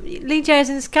 Lydia is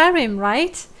in Skyrim,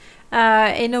 right?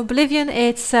 In Oblivion,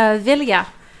 it's Villia.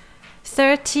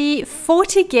 40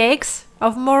 gigs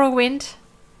of Morrowind.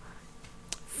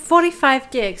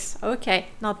 45 gigs. Okay,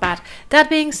 not bad. That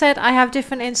being said, I have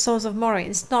different installs of Morrowind.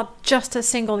 It's not just a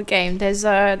single game. There's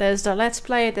the Let's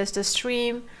Play, there's the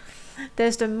stream,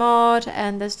 there's the mod,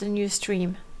 and there's the new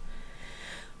stream.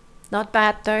 Not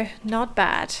bad though, not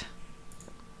bad.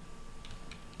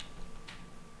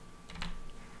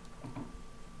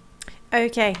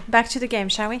 Okay, back to the game,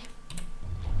 shall we?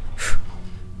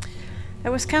 I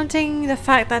was counting the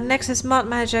fact that Nexus Mod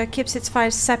Manager keeps its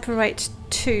files separate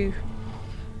too.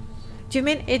 Do you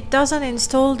mean it doesn't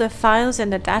install the files in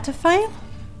the data file?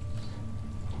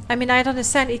 I mean, I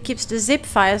understand it keeps the zip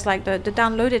files, like the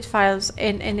downloaded files,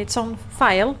 in its own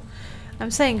file. I'm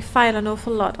saying file an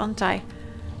awful lot, aren't I?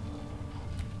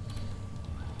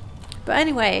 But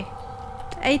anyway,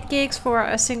 8 gigs for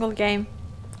a single game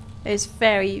is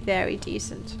very, very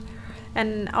decent.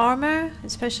 And armor,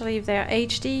 especially if they're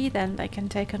HD, then they can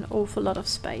take an awful lot of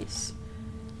space.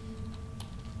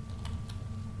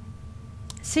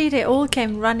 See, they all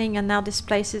came running and now this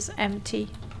place is empty.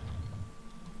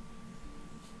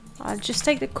 I'll just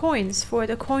take the coins, for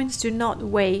the coins do not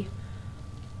weigh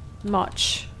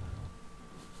much.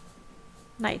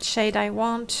 Nightshade I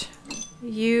want.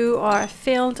 You are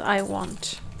filled, I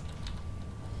want.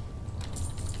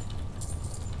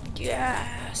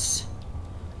 Yes!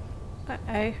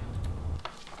 Uh-oh.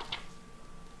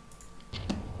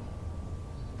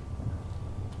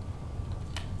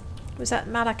 Was that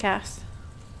Malakath?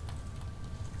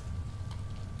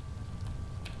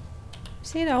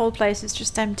 See, the whole place is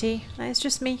just empty. It's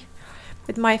just me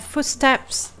with my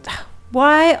footsteps.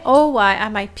 Why, oh why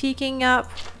am I picking up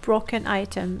broken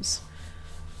items?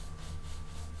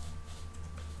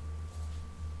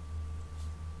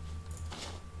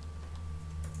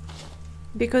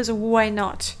 Because why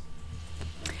not?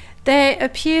 They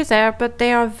appear there, but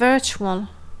they are virtual.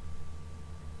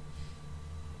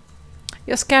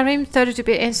 Your Skyrim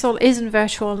 32-bit install isn't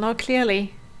virtual, no,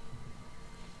 clearly.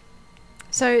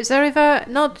 So Zeriva,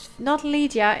 not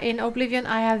Lydia. In Oblivion,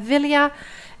 I have Villia,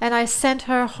 and I sent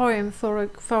her home for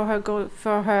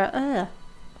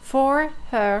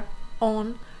her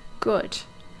own good.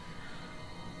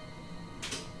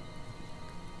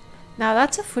 Now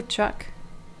that's a food truck.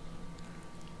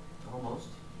 Almost.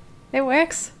 It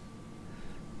works.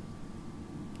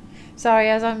 Sorry,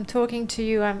 as I'm talking to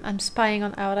you, I'm spying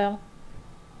on Aurel.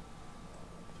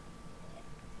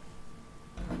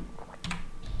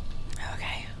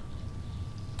 Okay.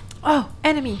 Oh,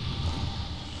 enemy!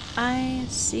 I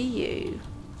see you.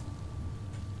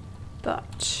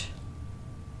 But...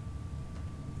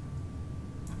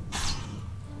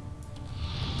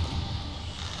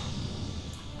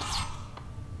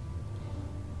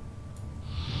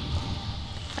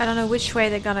 I don't know which way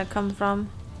they're gonna come from.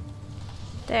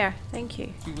 There, thank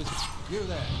you.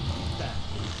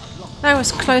 That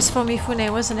was close for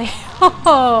Mifune, wasn't it?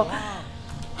 Oh!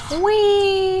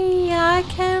 Whee! I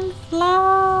can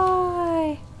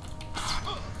fly!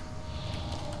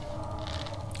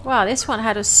 Wow, this one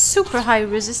had a super high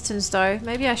resistance though.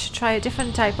 Maybe I should try a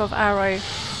different type of arrow.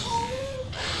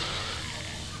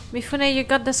 Mifune, you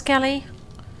got the Skelly?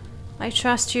 I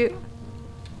trust you.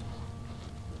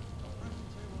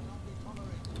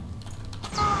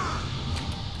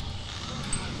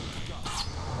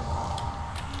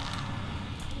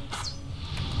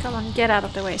 Come on, get out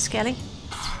of the way, Skelly.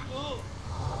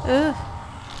 Ugh.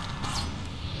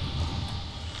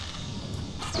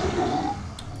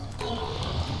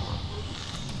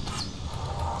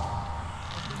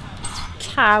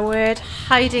 Coward,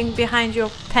 hiding behind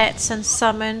your pets and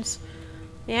summons.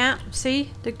 Yeah,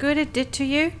 see the good it did to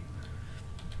you?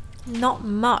 Not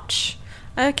much.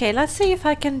 Okay, let's see if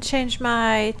I can change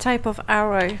my type of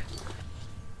arrow.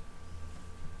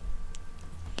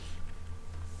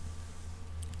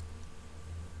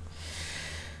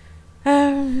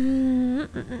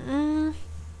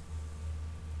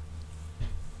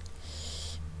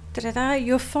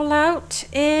 Your Fallout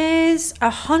is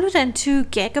 102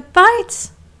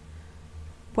 gigabytes?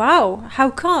 Wow, how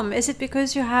come? Is it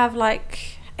because you have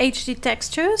like HD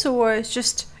textures, or it's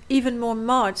just even more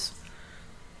mods?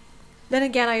 Then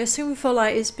again, I assume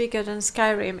Fallout is bigger than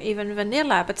Skyrim, even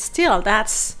vanilla, but still,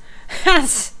 that's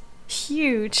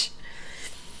huge.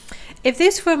 If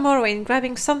this were Morrowind,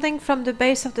 grabbing something from the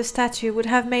base of the statue would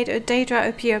have made a Daedra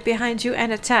appear behind you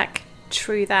and attack.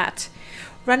 True that.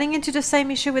 Running into the same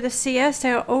issue with the CS,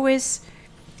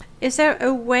 is there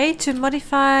a way to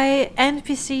modify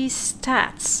NPC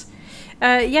stats?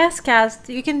 Yes, Kaz,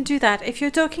 you can do that. If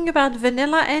you're talking about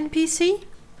vanilla NPC,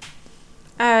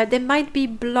 they might be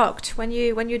blocked when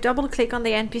you double click on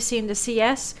the NPC in the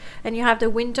CS and you have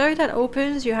the window that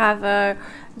opens. You have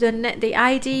the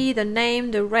ID, the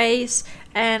name, the race,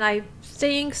 and I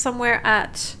think somewhere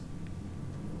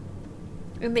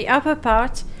in the upper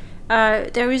part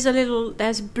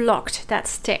there's blocked,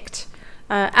 that's ticked.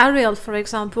 Ariel, for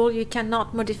example, you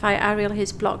cannot modify Ariel,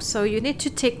 he's blocked, so you need to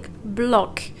tick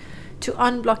block to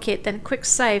unblock it, then quick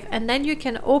save, and then you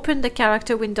can open the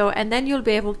character window, and then you'll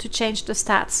be able to change the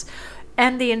stats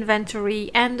and the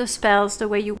inventory and the spells the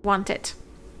way you want it.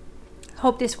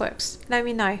 Hope this works. Let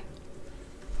me know.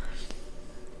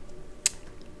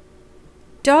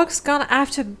 Dog's gone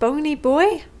after Bony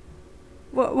Boy?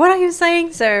 What are you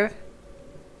saying, sir?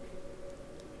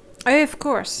 Oh, of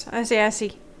course. I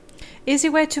see. Easy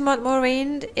way to mod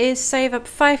Morrowind is save up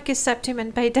 5k septim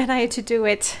and pay Danae to do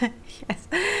it. Yes.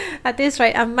 At this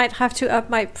rate, I might have to up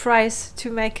my price to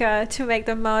make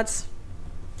the mods.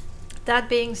 That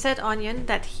being said, Onion,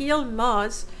 that heal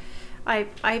mods, I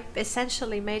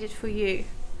essentially made it for you.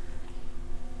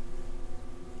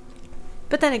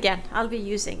 But then again, I'll be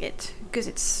using it because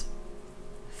it's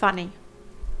funny.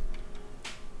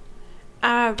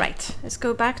 Right, let's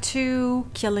go back to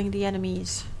killing the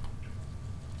enemies.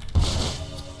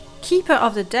 Keeper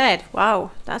of the Dead.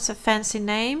 Wow, that's a fancy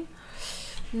name.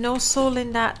 No soul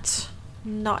in that.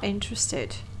 Not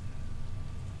interested.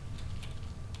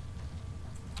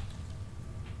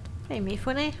 Hey,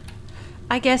 Mifune.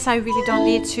 I guess I really don't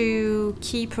need to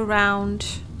keep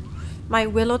around my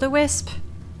Will-o'-the-Wisp.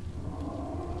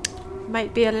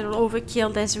 Might be a little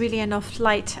overkill. There's really enough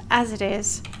light as it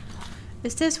is.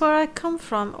 Is this where I come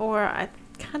from? Or I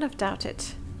kind of doubt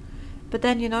it. But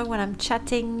then, you know, when I'm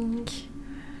chatting...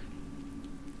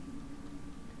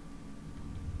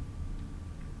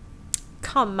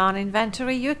 Come on,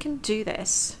 inventory, you can do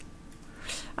this.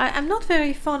 I'm not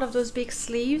very fond of those big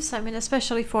sleeves. I mean,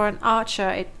 especially for an archer,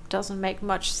 it doesn't make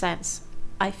much sense,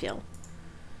 I feel.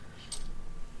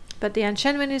 But the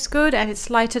enchantment is good and it's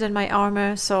lighter than my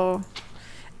armor, so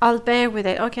I'll bear with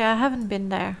it. Okay, I haven't been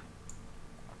there.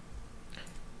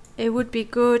 It would be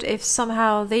good if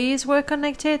somehow these were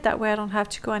connected, that way I don't have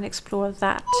to go and explore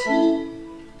that.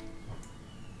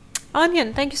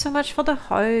 Onion, thank you so much for the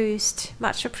host.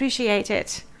 Much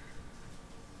appreciated.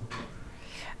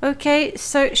 Okay,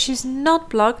 so she's not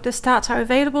blocked. The stats are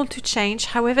available to change.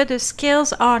 However, the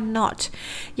skills are not.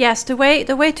 Yes, the way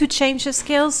to change the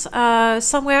skills,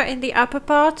 somewhere in the upper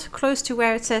part, close to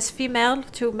where it says female,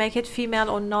 to make it female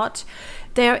or not,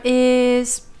 there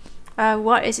is,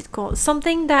 what is it called?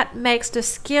 Something that makes the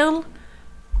skill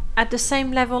at the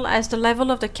same level as the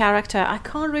level of the character. I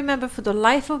can't remember for the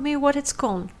life of me what it's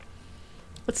called.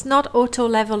 It's not auto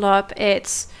level up,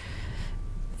 it's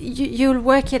you'll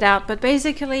work it out, but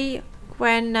basically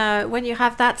when you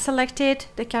have that selected,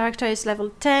 the character is level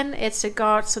 10, it's a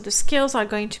guard, so the skills are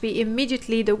going to be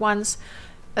immediately the ones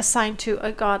assigned to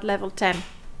a guard level 10.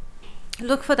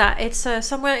 Look for that. It's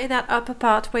somewhere in that upper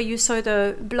part where you saw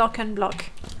the block and block.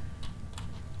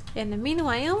 In the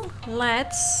meanwhile,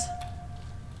 let's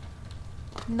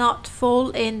not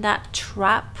fall in that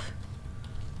trap.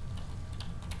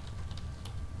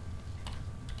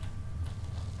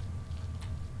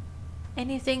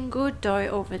 Anything good though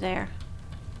over there?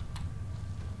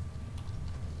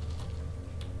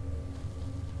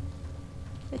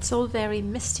 It's all very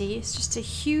misty. It's just a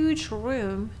huge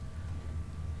room.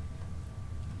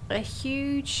 A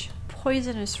huge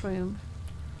poisonous room.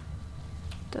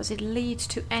 Does it lead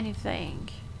to anything?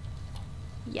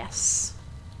 Yes.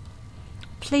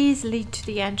 Please lead to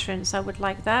the entrance. I would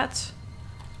like that.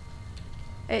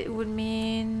 It would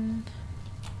mean...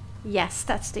 Yes,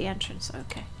 that's the entrance.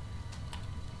 Okay.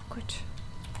 Good.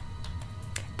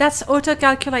 That's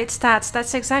auto-calculate stats.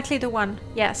 That's exactly the one.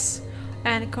 Yes.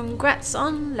 And congrats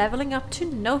on leveling up to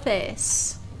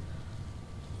Novice.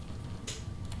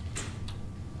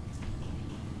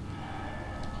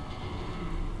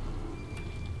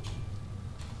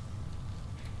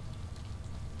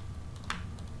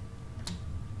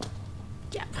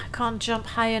 Yep, I can't jump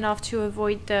high enough to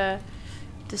avoid the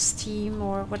steam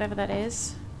or whatever that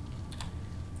is.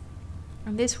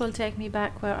 And this will take me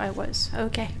back where I was.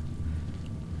 Okay.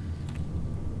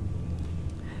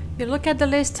 You look at the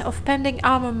list of pending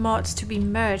armor mods to be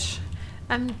merged.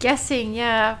 I'm guessing,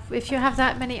 yeah, if you have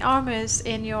that many armors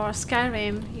in your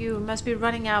Skyrim, you must be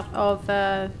running out of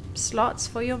slots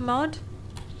for your mod.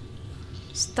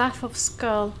 Staff of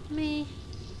Skull. Me.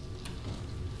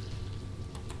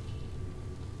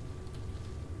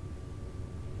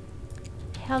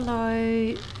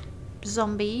 Hello,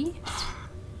 zombie.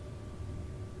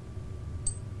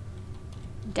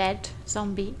 Dead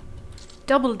zombie.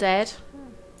 Double dead.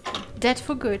 Dead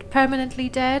for good. Permanently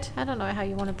dead. I don't know how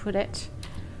you want to put it.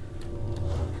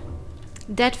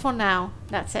 Dead for now.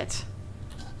 That's it.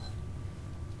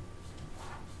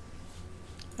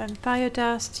 Vampire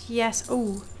dust. Yes.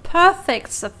 Oh,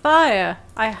 perfect sapphire.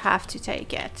 I have to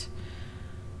take it.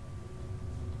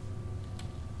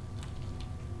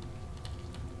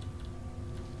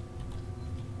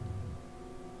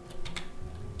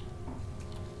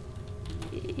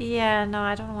 Yeah, no,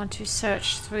 I don't want to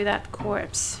search through that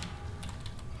corpse.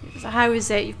 How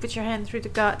is it? You put your hand through the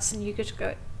guts and you just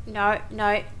go, no,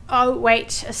 no. Oh,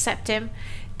 wait, accept him.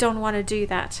 Don't want to do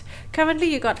that.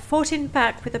 Currently, you got 14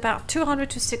 pack with about 200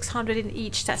 to 600 in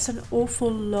each. That's an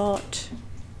awful lot.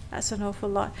 That's an awful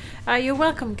lot. You're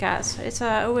welcome, Kaz. It's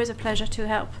always a pleasure to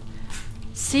help.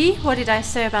 See? What did I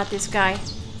say about this guy?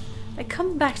 They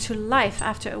come back to life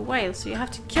after a while, so you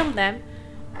have to kill them.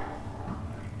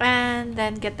 And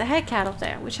then get the heck out of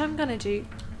there, which I'm gonna do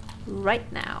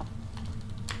right now.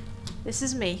 This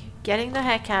is me, getting the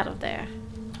heck out of there.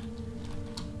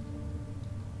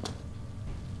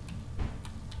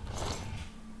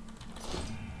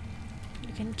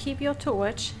 You can keep your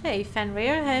torch. Hey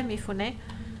Fenrir, hey Mifune.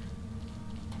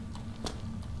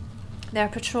 They're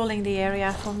patrolling the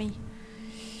area for me.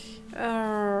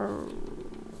 Nah.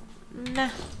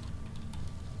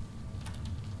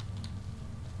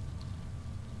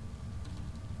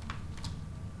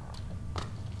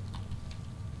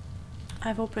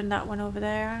 I've opened that one over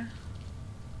there.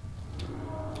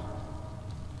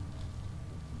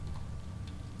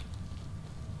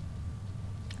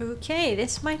 Okay,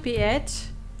 this might be it.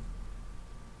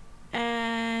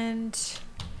 And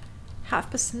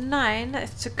 9:30.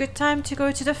 It's a good time to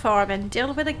go to the farm and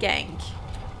deal with a gang.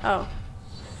 Oh.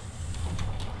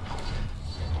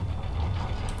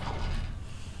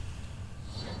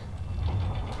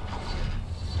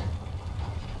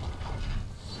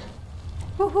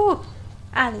 Woohoo!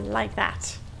 I like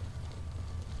that.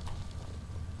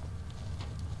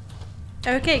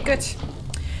 Okay, good.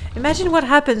 Imagine what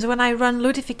happens when I run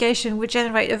lootification, would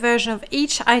generate a version of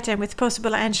each item with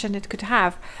possible action it could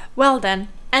have. Well then,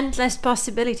 endless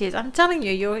possibilities. I'm telling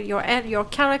you, your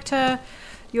character,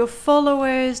 your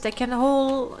followers, they can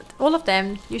all of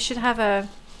them. You should have a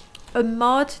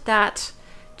mod that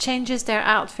changes their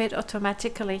outfit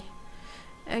automatically.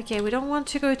 Okay, we don't want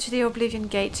to go to the Oblivion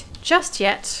Gate just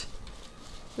yet.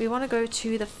 We want to go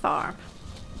to the farm.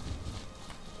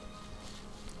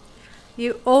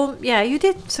 You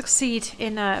did succeed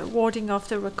in warding off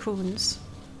the raccoons.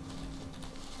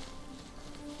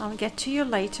 I'll get to you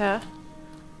later.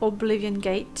 Oblivion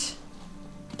Gate.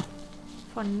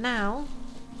 For now,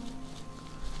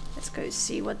 let's go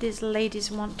see what these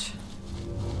ladies want.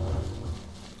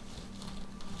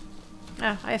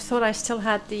 Ah, I thought I still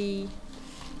had the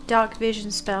dark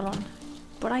vision spell on,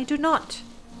 but I do not.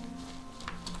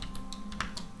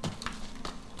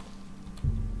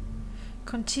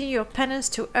 Continue your penance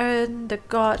to earn the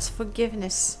gods'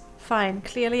 forgiveness. Fine,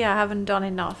 clearly I haven't done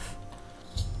enough.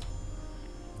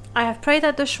 I have prayed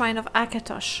at the shrine of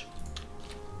Akatosh.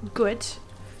 Good.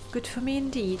 Good for me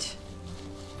indeed.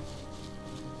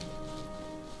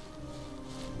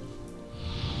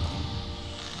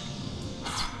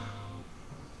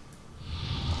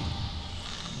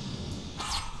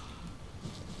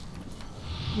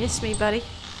 Miss me, buddy.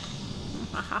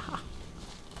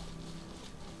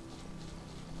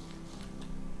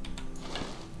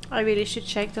 I really should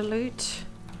check the loot.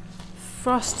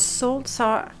 Frost salts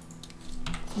are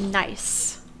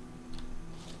nice.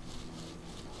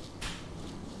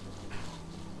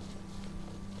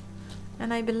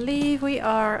 And I believe we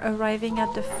are arriving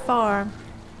at the farm.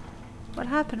 What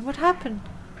happened? What happened?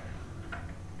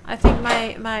 I think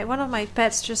one of my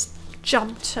pets just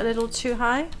jumped a little too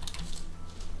high.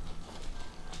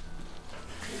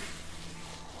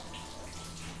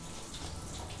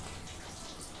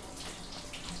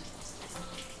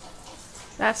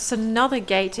 That's another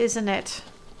gate, isn't it?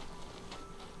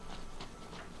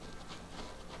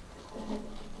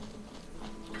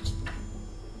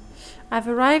 I've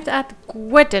arrived at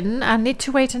Gwydden and need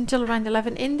to wait until around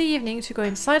 11 in the evening to go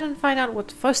inside and find out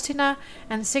what Faustina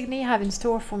and Signy have in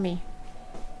store for me.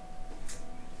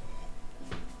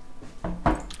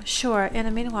 Sure, in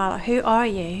the meanwhile, who are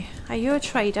you? Are you a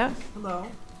trader? Hello.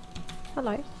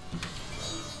 Hello.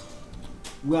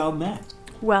 Well met.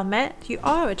 Well met, you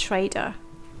are a trader.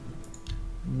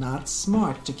 Not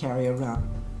smart to carry around.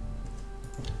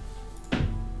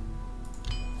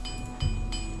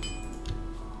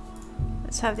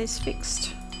 Let's have this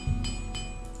fixed.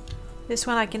 This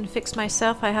one I can fix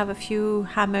myself. I have a few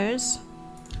hammers.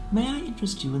 May I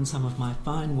interest you in some of my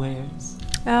fine wares?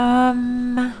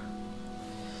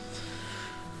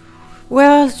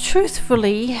 Well,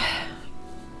 truthfully,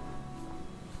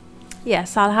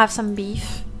 yes, I'll have some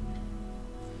beef.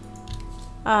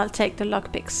 I'll take the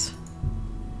lockpicks.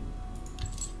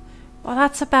 Well,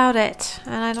 that's about it.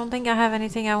 And I don't think I have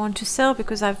anything I want to sell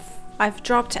because I've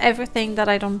dropped everything that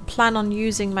I don't plan on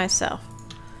using myself.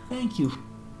 Thank you.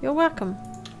 You're welcome.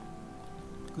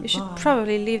 Goodbye. You should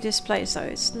probably leave this place though.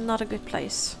 It's not a good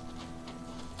place.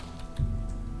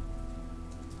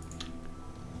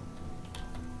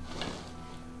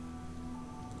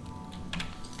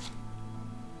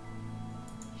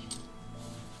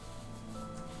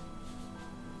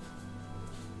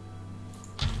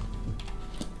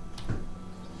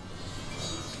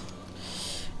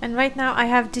 And right now I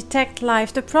have Detect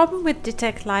Life. The problem with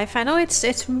Detect Life, I know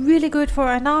it's really good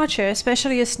for an archer,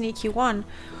 especially a sneaky one,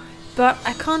 but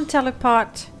I can't tell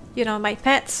apart, you know, my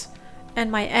pets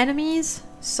and my enemies,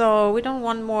 so we don't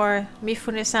want more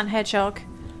Mifune-san Hedgehog.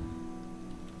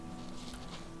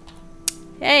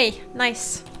 Hey,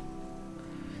 nice.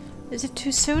 Is it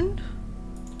too soon?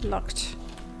 Locked.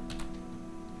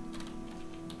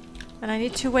 And I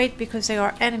need to wait because there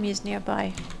are enemies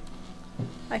nearby.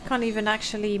 I can't even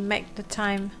actually make the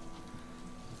time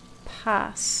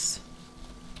pass.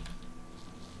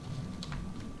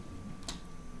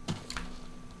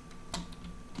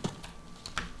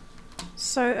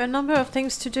 So a number of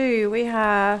things to do. We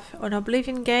have an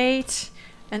Oblivion Gate,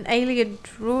 an Alien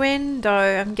Ruin,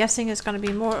 though I'm guessing it's going to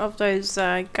be more of those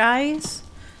guys.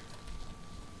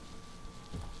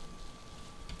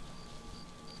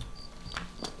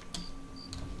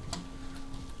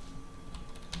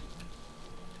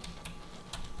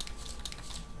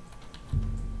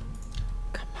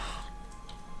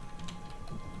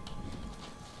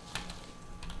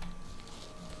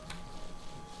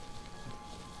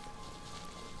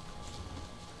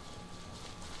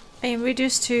 I am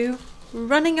reduced to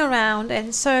running around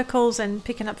in circles and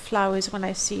picking up flowers when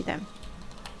I see them.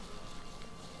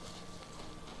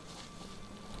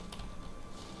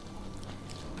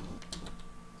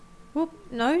 Whoop,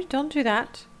 no, don't do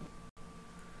that.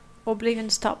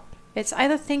 Oblivion, stop. It's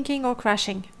either thinking or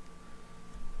crashing.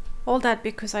 All that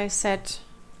because I said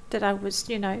that I was,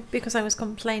 you know, because I was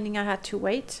complaining I had to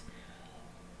wait.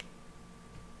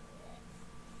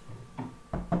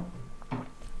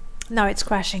 Now it's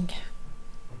crashing.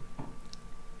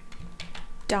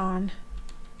 Darn.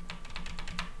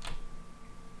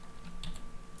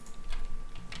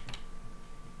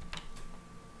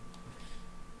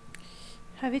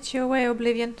 Have it your way,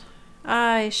 Oblivion.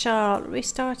 I shall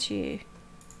restart you.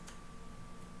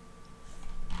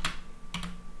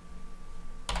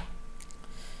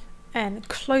 And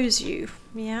close you.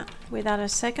 Yeah, without a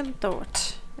second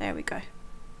thought. There we go.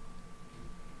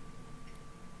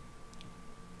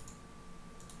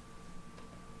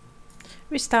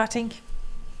 Restarting.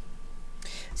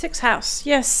 6th house.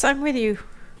 Yes, I'm with you.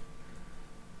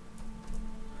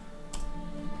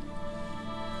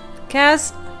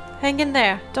 Kaz, hang in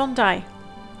there. Don't die.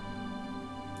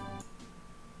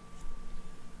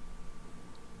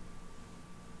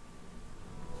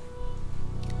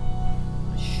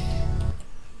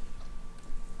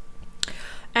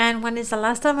 And when is the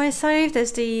last time I saved?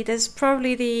 There's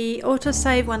probably the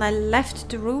autosave when I left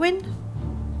the ruin.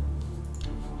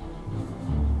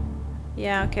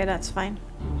 Yeah, okay, that's fine.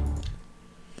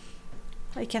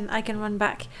 I can run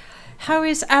back. How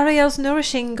is Ariel's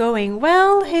nourishing going?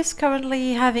 Well, he's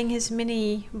currently having his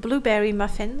mini blueberry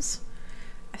muffins.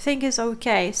 I think he's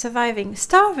okay. Surviving.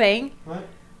 Starving? What?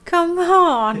 Come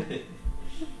on!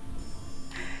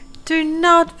 Do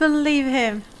not believe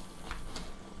him.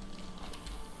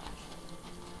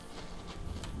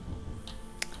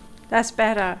 That's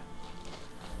better.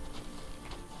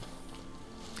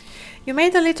 You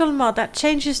made a little mod that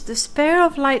changes the Spare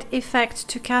of Light effect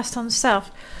to cast on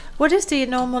self. What is the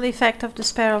normal effect of the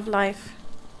Spare of Life?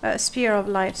 Spear of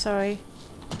Light, sorry.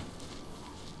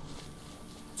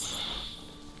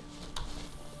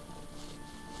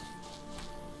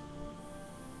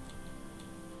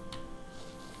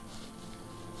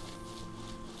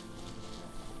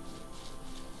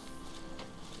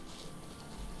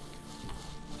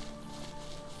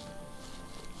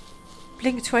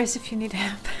 Blink twice if you need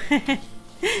help.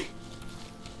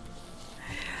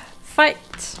 Fight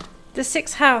the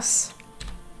 6th house.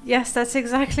 Yes, that's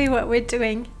exactly what we're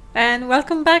doing. And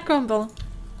welcome back, Grumble.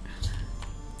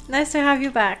 Nice to have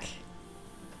you back.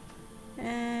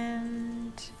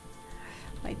 And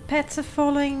my pets are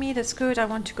following me. That's good. I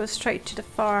want to go straight to the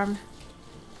farm.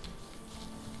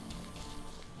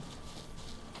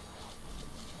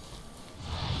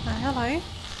 Hello.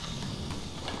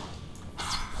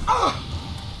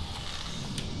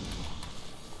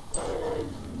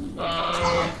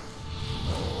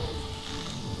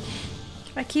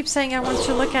 I keep saying I want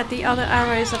to look at the other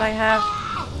arrows that I have,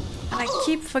 and I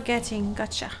keep forgetting.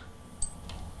 Gotcha.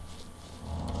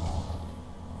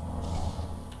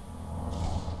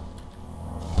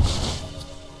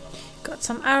 Got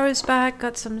some arrows back,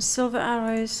 got some silver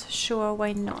arrows. Sure,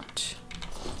 why not?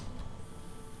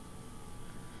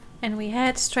 And we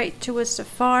head straight towards the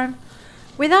farm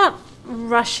without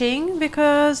rushing,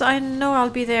 because I know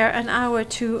I'll be there an hour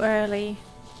too early.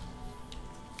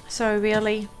 So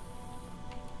really,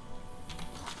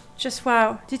 just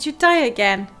wow. Did you die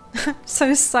again? I'm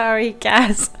so sorry,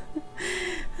 Gaz.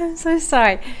 I'm so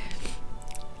sorry.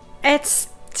 It's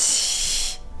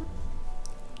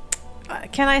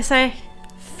can I say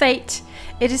fate?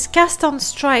 It is cast on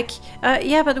strike.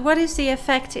 Yeah, but what is the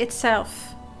effect itself?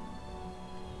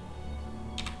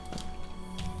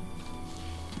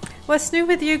 What's new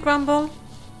with you, Grumble?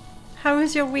 How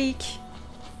was your week?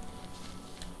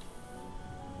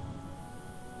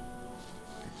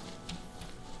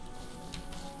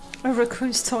 A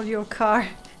raccoon stole your car.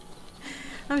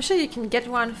 I'm sure you can get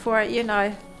one for, you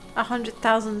know,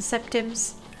 100,000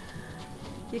 septims.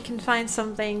 You can find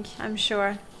something, I'm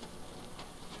sure.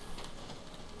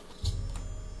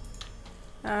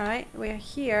 Alright, we're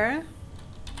here.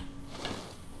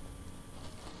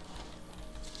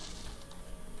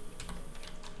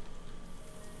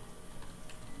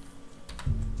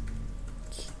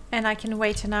 And I can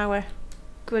wait an hour.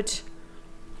 Good.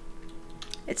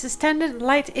 It's a standard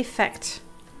light effect.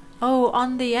 Oh,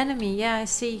 on the enemy. Yeah, I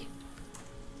see.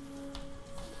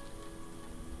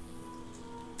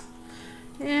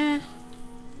 Yeah.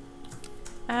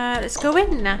 Let's go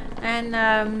in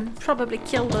and probably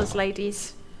kill those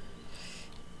ladies.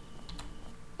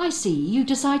 I see you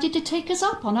decided to take us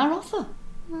up on our offer.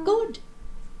 Good.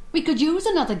 We could use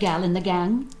another gal in the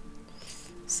gang.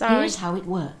 Sorry. Here's how it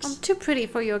works. I'm too pretty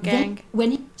for your gang. Then,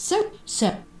 when you, so.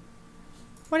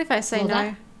 What if I say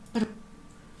well, no?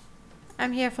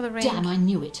 I'm here for the ring. Damn, I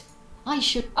knew it. I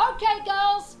should. Okay,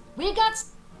 girls, we got.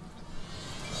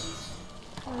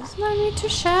 There's no need to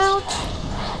shout.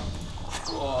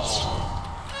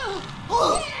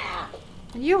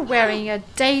 And you're wearing a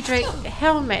Daedric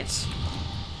helmet.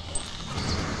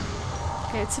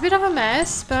 Okay, it's a bit of a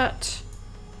mess, but.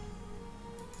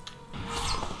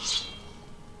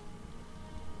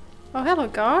 Oh, hello,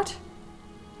 guard.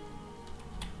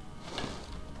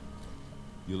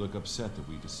 You look upset that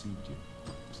we deceived you.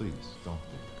 Please, don't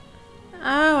think.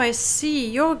 Oh, I see.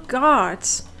 You're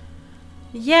guards.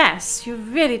 Yes, you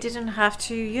really didn't have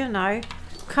to, you know,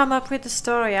 come up with the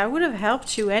story. I would have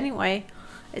helped you anyway.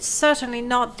 It's certainly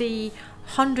not the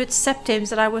 100 septims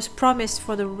that I was promised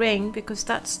for the ring, because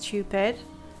that's stupid.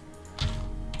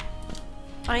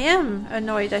 I am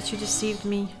annoyed that you deceived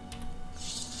me.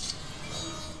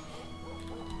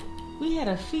 We had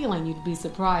a feeling you'd be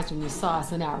surprised when you saw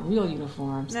us in our real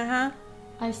uniforms. Uh-huh.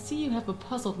 I see you have a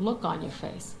puzzled look on your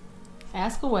face.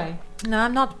 Ask away. No,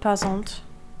 I'm not puzzled.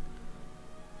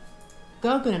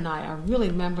 Gogan and I are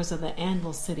really members of the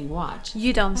Anvil City Watch.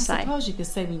 You don't say. I suppose you could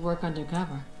say we work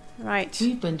undercover. Right.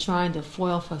 We've been trying to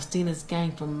foil Faustina's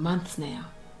gang for months now.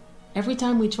 Every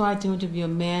time we tried to interview a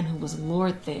man who was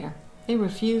lured there, they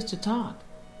refused to talk.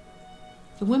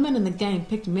 The women in the gang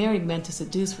picked married men to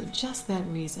seduce for just that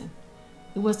reason.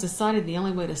 It was decided the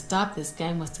only way to stop this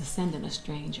gang was to send in a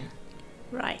stranger.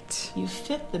 Right. You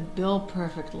fit the bill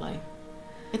perfectly.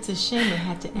 It's a shame it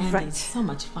had to end in so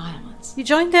much violence. You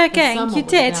joined their gang, you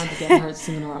did. Someone was bound to get hurt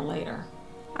sooner or later.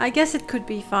 I guess it could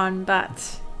be fun,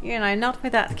 but you know, not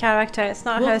with that character. It's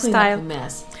not her Clean style. up the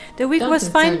mess. The week Don't was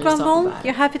fine, concern yourself Grumble. about it.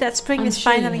 You're happy that spring I'm is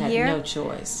sure finally you had here. no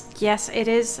choice. Yes, it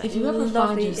is. If you ever find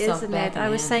lovely, yourself isn't back it? in I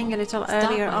was saying a little Anvil,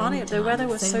 stop earlier by on. any The time weather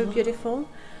and was say so hello. beautiful.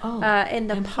 Oh, In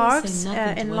the and please parks say nothing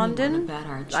to in anyone London, about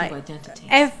our true like identities.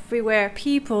 everywhere,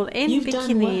 people in You've done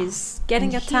bikinis well,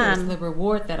 getting and a tan. here's the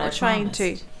reward that I or trying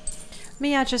promised. to.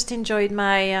 Me, I just enjoyed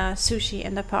my sushi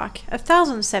in the park.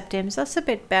 1,000 septims, that's a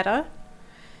bit better.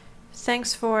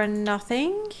 Thanks for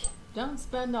nothing. Don't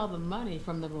spend all the money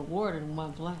from the reward in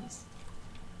one place.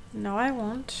 No, I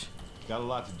won't. Got a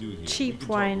lot to do here. Cheap we can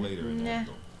wine. Talk later in Nah.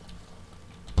 Anvil.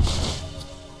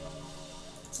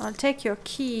 I'll take your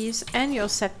keys and your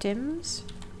septims.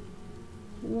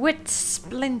 Wit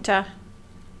splinter.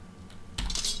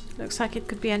 Looks like it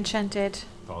could be enchanted.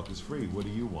 Talk is free. What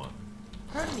do you want?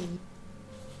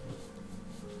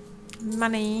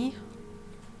 Money.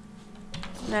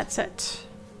 That's it.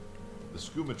 The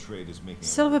skooma trade is making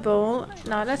Silver bowl.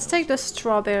 Now let's take the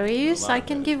strawberries. I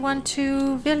can give one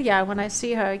to Vilya when I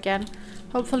see her again.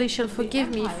 Hopefully she'll forgive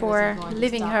me for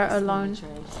leaving her alone.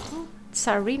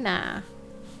 Tsarina.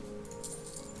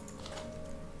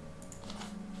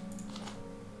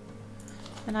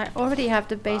 And I already have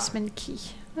the basement key.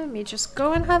 Let me just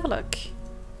go and have a look.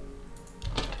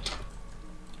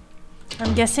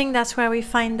 I'm guessing that's where we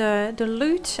find the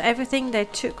loot, everything they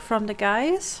took from the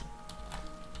guys.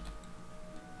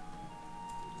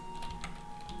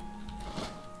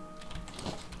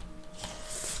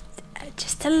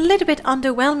 Just a little bit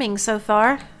underwhelming so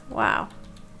far. Wow.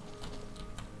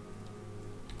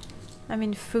 I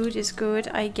mean, food is good,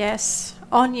 I guess.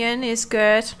 Onion is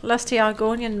good. Lusty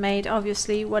Argonian maid,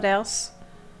 obviously. What else?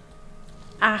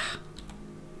 Ah.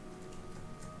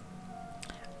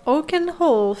 Oaken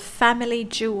Hall family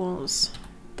jewels.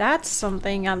 That's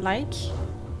something I like.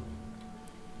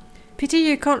 Pity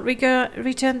you can't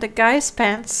return the guy's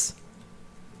pants.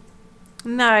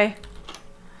 No.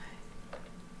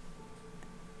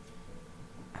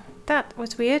 That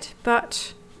was weird,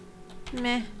 but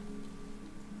meh.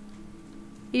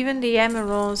 Even the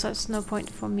emeralds, there's no point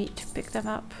for me to pick them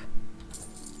up.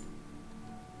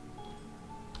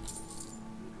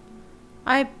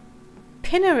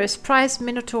 Pinnerus prize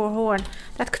minotaur horn.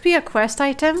 That could be a quest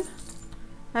item.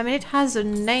 I mean, it has a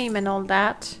name and all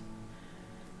that.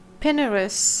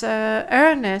 Pinnerus,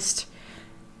 Ernest.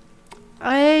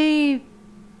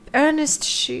 Ernest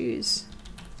shoes.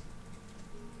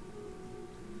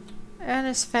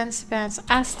 Ernest fancy pants.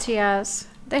 Astias.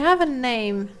 They have a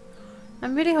name.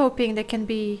 I'm really hoping they can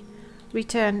be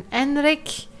returned.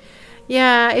 Enric.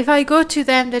 Yeah, if I go to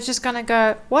them, they're just gonna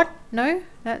go, what? No,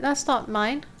 that's not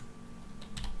mine.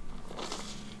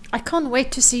 I can't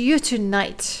wait to see you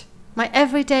tonight. My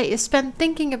every day is spent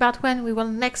thinking about when we will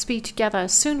next be together.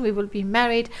 Soon we will be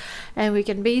married and we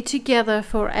can be together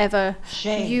forever.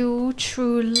 Shame. You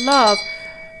true love.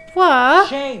 What?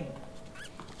 Shame.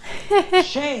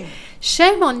 Shame.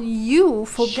 Shame on you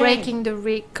for Shame. breaking the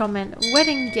rig comment.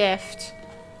 Wedding gift.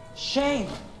 Shame.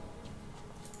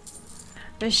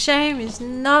 The shame is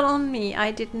not on me.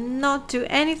 I did not do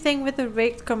anything with the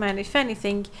rigged command. If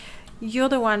anything, you're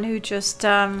the one who just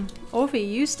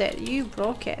overused it. You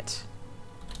broke it.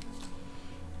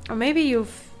 Or maybe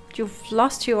you've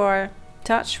lost your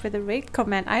touch with the rigged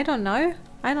command. I don't know.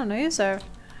 I don't know, sir.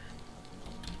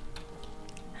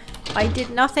 I did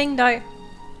nothing though.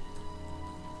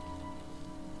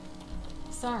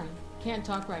 Sorry, can't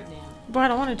talk right now. But I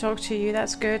don't want to talk to you.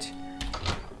 That's good.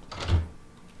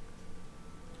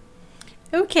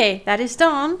 Okay, that is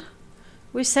done.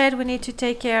 We said we need to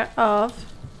take care of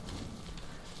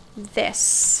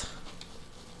this.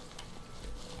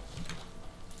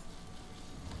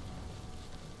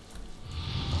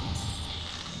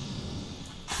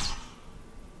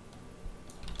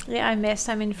 Yeah, I missed.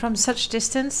 I mean, from such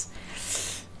distance.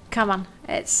 Come on,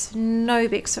 it's no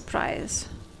big surprise.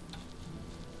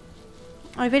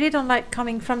 I really don't like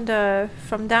coming from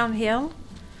downhill,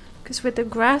 because with the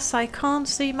grass I can't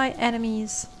see my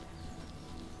enemies.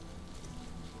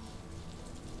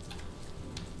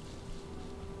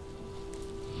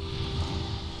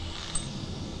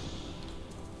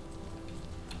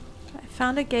 I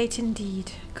found a gate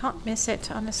indeed. Can't miss it,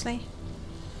 honestly.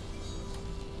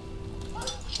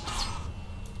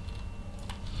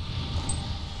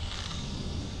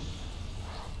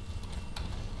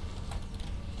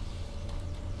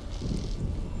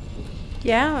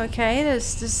 Yeah, okay,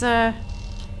 there's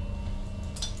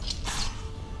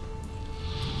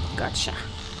gotcha.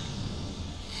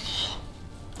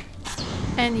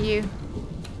 And you.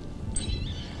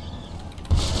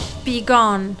 Be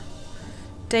gone.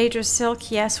 Daedra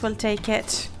silk, yes, we'll take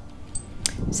it.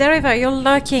 Zeriva, you're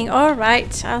lurking.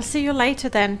 Alright, I'll see you later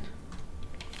then.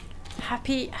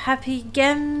 Happy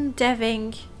game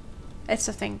deving. It's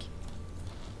a thing.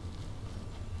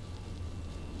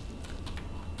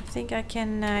 I think I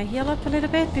can heal up a little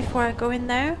bit before I go in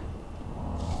there.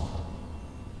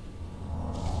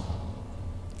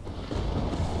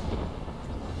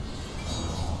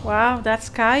 Wow, that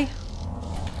sky.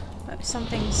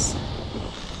 Something's...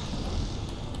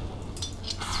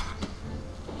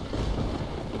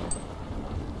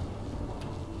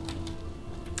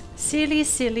 Silly,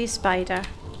 silly spider.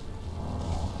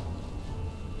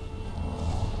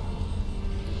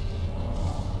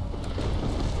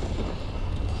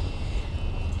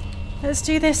 Let's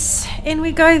do this. In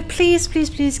we go. Please, please,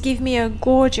 please give me a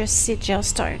gorgeous sigil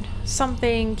stone.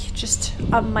 Something just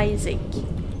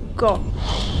amazing. Go.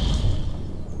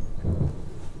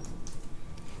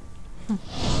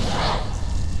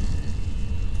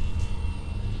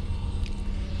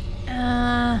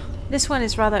 This one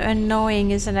is rather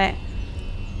annoying, isn't it?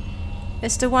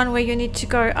 It's the one where you need to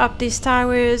go up these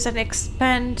towers and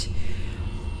expand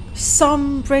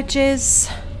some bridges.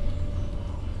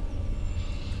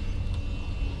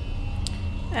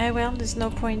 Well, there's no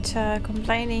point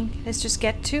complaining. Let's just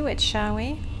get to it, shall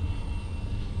we?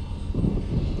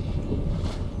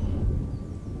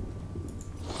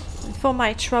 For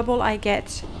my trouble, I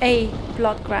get a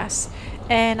bloodgrass.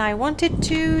 And I wanted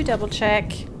to double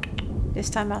check, this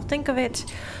time I'll think of it,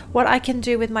 what I can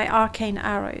do with my arcane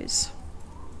arrows.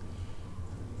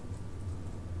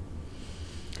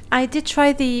 I did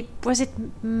try the, was it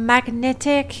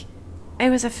magnetic? It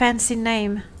was a fancy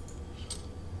name.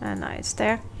 Oh no, it's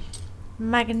there.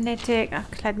 Magnetic, oh,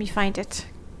 let me find it.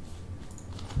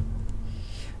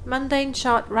 Mundane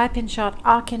shot, rapid shot,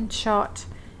 arcane shot,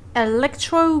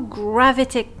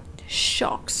 electrogravitic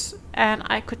shocks. And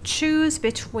I could choose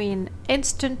between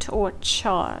instant or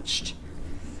charged.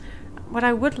 What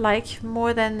I would like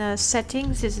more than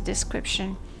settings is a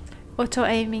description. Auto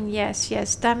aiming, yes,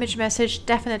 yes. Damage message,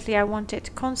 definitely I want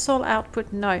it. Console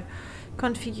output, no.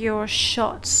 Configure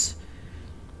shots.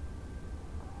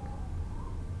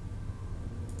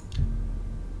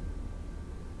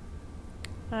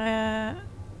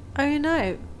 Oh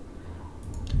no.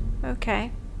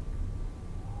 Okay.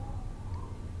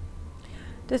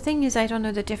 The thing is, I don't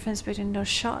know the difference between those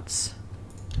shots.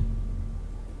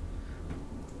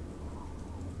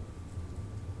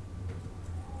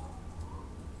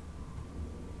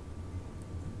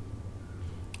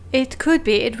 It could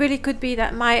be, it really could be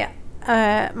that my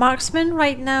marksman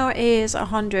right now is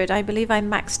 100. I believe I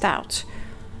maxed out.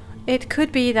 It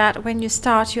could be that when you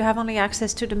start you have only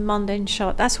access to the mundane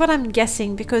shot. That's what I'm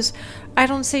guessing, because I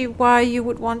don't see why you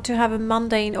would want to have a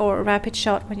mundane or a rapid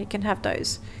shot when you can have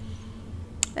those.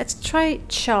 Let's try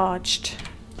charged.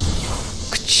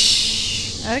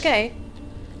 Okay.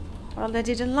 Well, they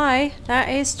didn't lie. That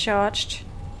is charged.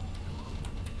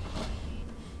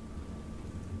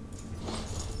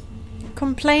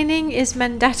 Complaining is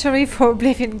mandatory for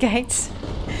Oblivion Gates.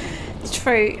 It's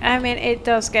true. I mean, it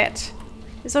does get...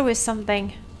 There's always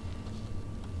something.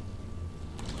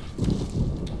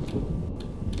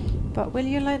 But will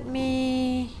you let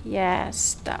me...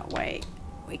 Yes, that way.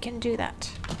 We can do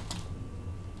that.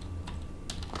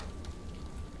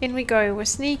 In we go. We're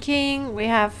sneaking. We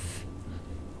have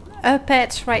a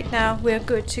pet right now. We're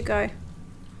good to go.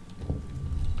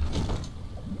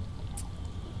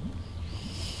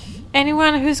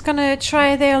 Anyone who's gonna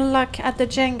try their luck at the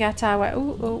Jenga tower?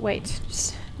 Oh, wait.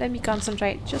 Just let me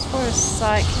concentrate just for a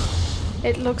sec.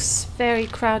 It looks very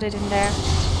crowded in there.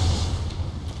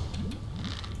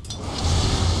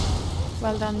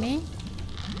 Well done, me.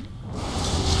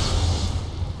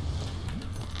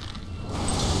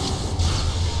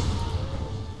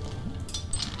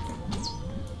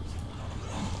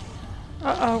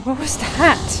 Uh-oh, what was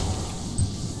that?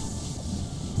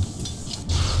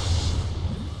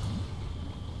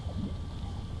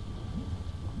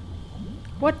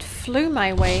 What flew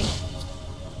my way?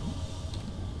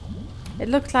 It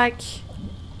looked like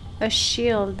a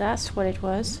shield, that's what it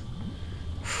was.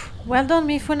 Well done,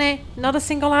 Mifune. Not a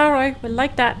single arrow. We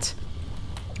like that.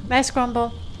 Nice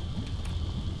grumble.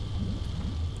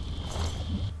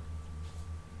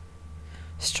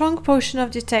 Strong potion of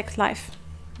detect life.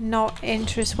 No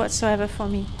interest whatsoever for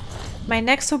me. My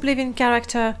next Oblivion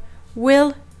character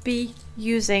will be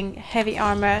using heavy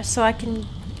armor, so I can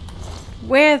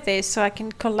wear this so I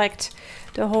can collect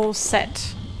the whole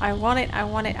set. I want it, I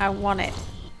want it, I want it.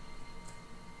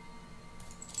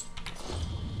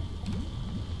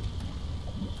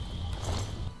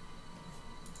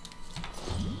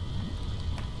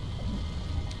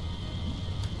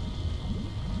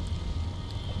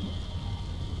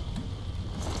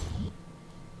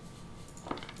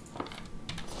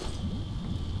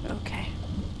 Okay,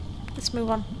 let's move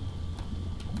on.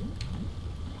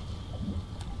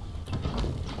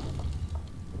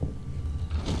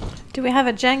 Do we have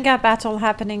a Jenga battle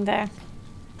happening there?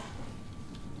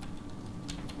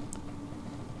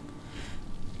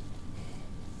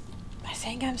 I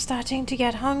think I'm starting to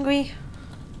get hungry.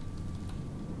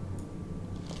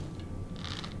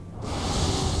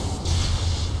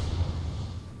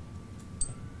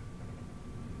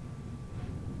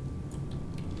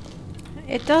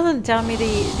 It doesn't tell me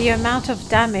the amount of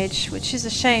damage, which is a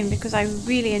shame because I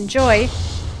really enjoy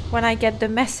when I get the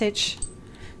message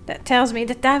That tells me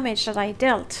the damage that I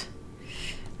dealt.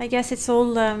 I guess it's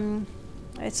all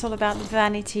about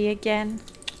vanity again.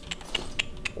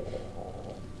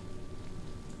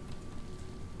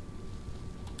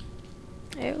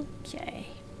 Okay.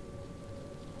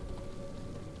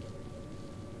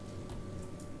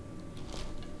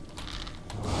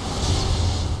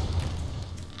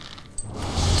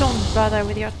 Don't bother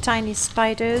with your tiny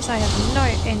spiders. I have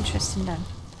no interest in them.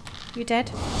 You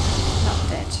dead? Not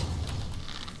dead.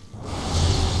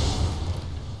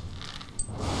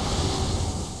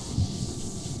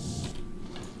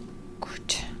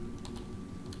 Good.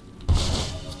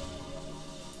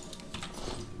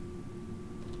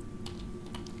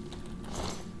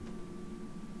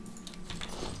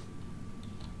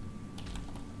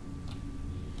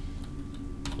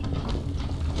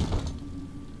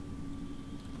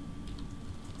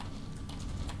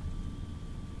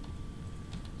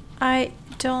 I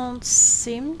don't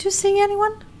seem to see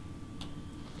anyone.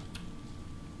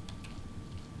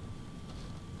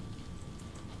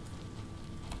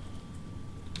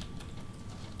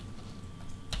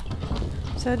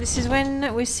 So this is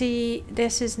when we see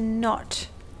this is not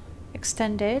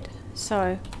extended,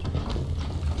 so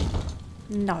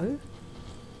no.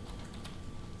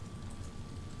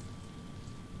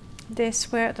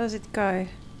 This, where does it go?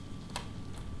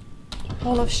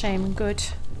 Hall of Shame, good.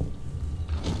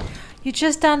 You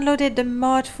just downloaded the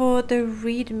mod for the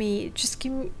readme. Just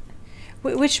give me...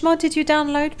 Which mod did you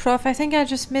download, Prof? I think I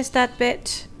just missed that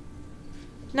bit.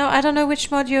 No, I don't know which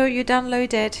mod you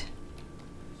downloaded.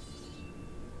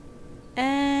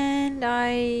 And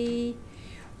I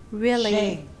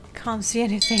really can't see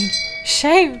anything.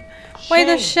 Shame! Why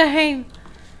the shame?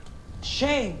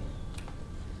 Shame!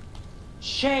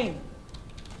 Shame!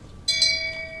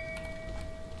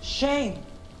 Shame!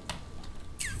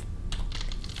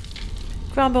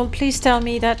 Grumble, please tell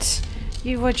me that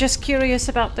you were just curious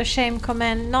about the shame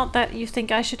command, not that you think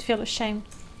I should feel ashamed.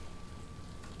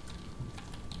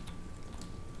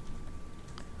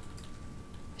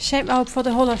 Shame, oh, for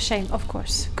the Hall of Shame, of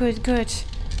course. Good, good.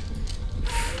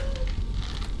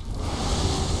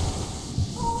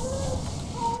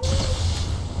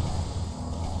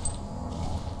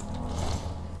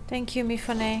 Thank you,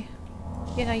 Mifune.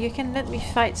 You know, you can let me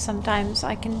fight sometimes.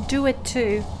 I can do it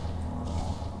too.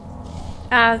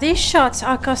 These shots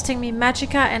are costing me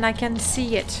magicka and I can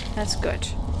see it. That's good.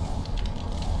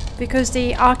 Because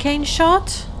the arcane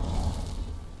shot,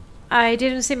 I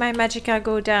didn't see my magicka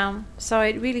go down. So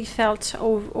it really felt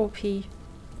OP.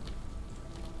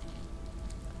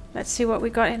 Let's see what we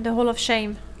got in the Hall of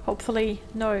Shame. Hopefully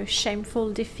no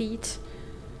shameful defeat.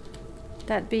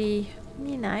 That'd be,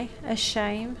 you know, a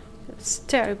shame. It's a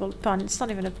terrible pun. It's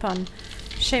not even a pun.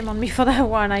 Shame on me for that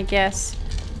one, I guess.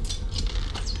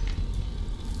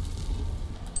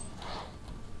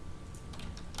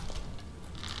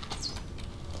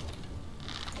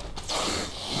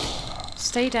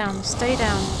 Stay down, stay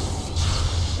down.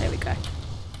 There we go.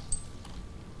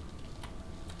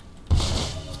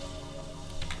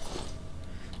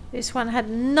 This one had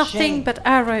nothing but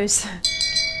arrows.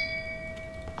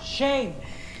 Shame!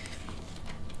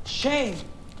 Shame!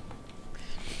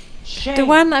 Shame! The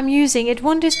one I'm using, it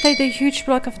won't display the huge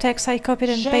block of text I copied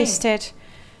and pasted.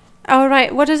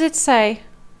 Alright, what does it say?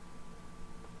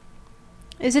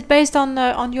 Is it based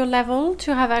on your level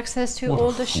to have access to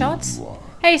all the shots?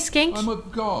 Hey, Skink. I'm a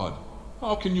god.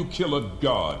 How can you kill a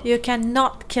god? You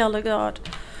cannot kill a god.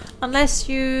 Unless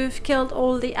you've killed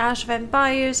all the Ash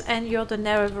vampires and you're the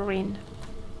Nerevarine.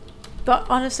 But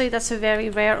honestly, that's a very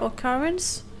rare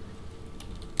occurrence.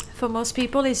 For most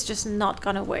people, it's just not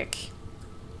gonna work.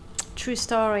 True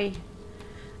story.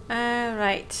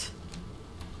 Alright.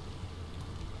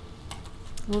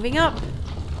 Moving up.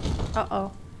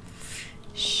 Uh-oh.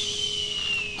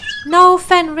 Shh. No,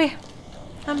 Fenrir.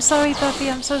 I'm sorry, puppy.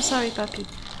 I'm so sorry, puppy.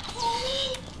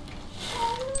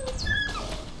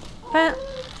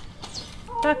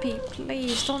 Puppy,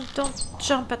 please don't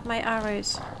jump at my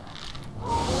arrows.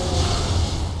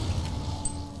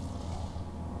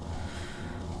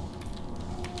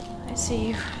 I see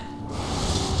you.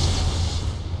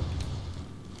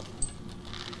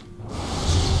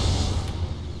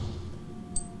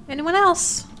 Anyone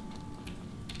else?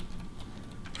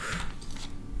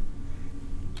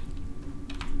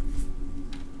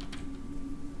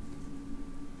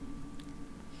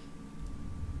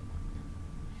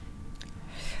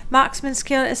 Marksman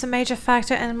skill is a major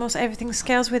factor and almost everything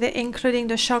scales with it, including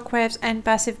the shockwaves and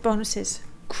passive bonuses.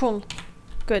 Cool.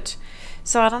 Good.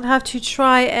 So I don't have to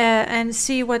try and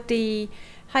see what the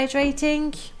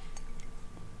hydrating...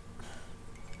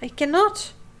 I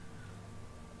cannot.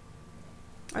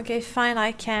 Okay, fine,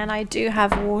 I can. I do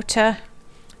have water.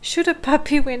 Should a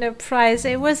puppy win a prize?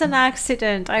 It was an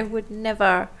accident. I would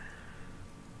never.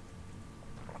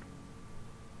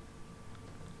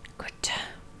 Good.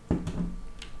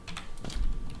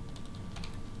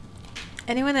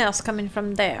 Anyone else coming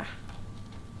from there?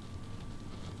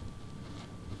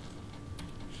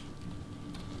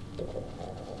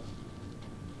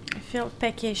 I feel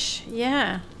peckish.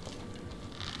 Yeah.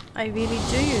 I really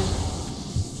do.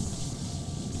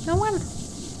 No one.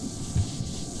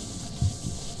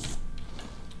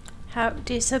 How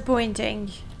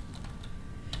disappointing.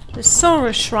 The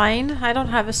Sorrow Shrine. I don't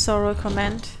have a Sorrow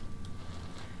command.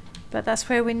 But that's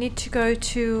where we need to go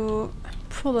to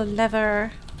pull a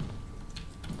lever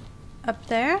up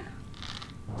there.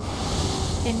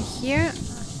 In here.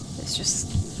 Let's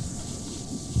just...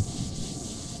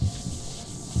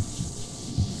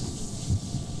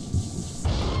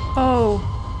 Oh.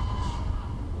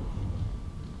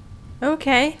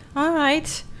 Okay,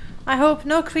 alright. I hope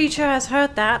no creature has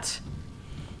heard that.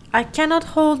 I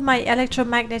cannot hold my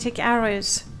electromagnetic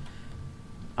arrows.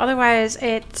 Otherwise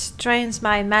it drains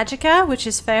my magicka, which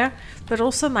is fair, but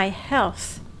also my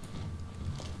health.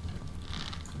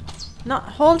 Not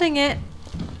holding it.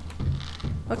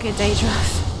 Okay,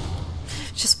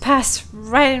 Daedra. Just passed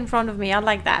right in front of me. I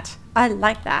like that. I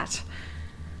like that.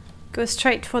 Go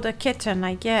straight for the kitten,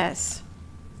 I guess.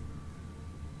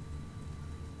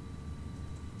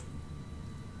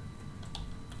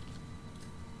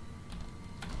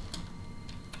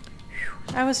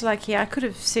 I was lucky. I could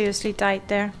have seriously died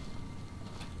there.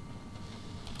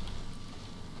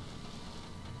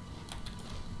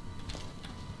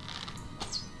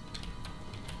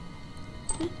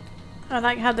 I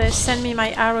like how they send me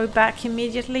my arrow back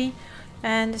immediately.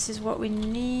 And this is what we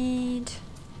need.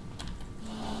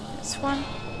 This one.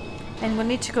 And we'll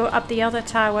need to go up the other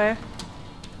tower.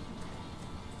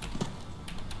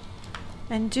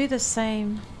 And do the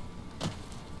same.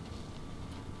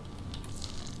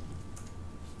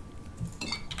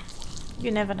 You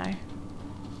never know.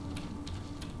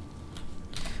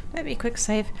 Let me quick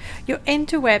save. Your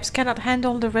interwebs cannot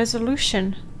handle the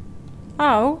resolution.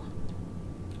 Oh.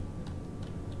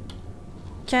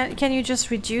 Can you just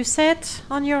reduce it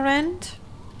on your end?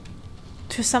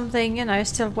 To something, you know,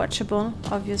 still watchable,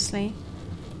 obviously.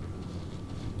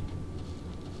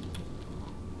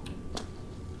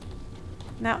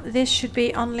 Now this should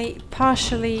be only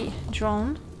partially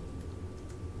drawn.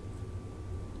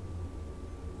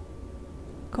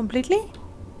 Completely?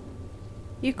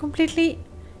 You completely...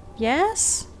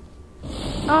 Yes?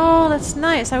 Oh, that's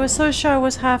nice. I was so sure I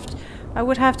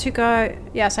would have to go...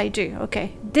 Yes, I do.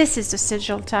 Okay. This is the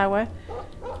sigil tower.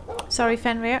 Sorry,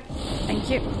 Fenrir. Thank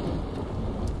you.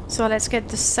 So let's get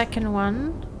the second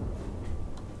one.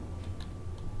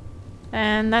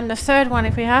 And then the third one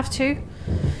if we have to.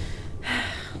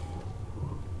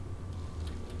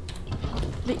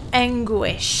 The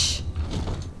anguish.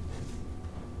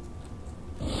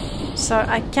 So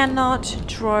I cannot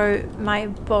draw my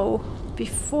bow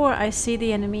before I see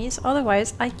the enemies,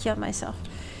 otherwise I kill myself.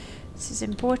 This is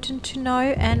important to know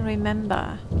and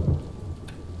remember.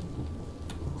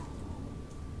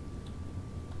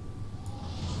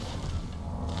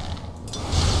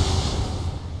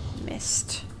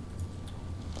 Missed.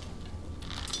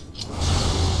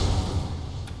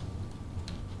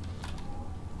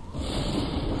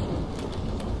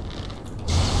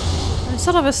 I'm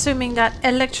sort of assuming that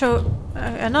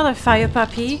another fire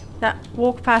puppy that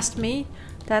walked past me.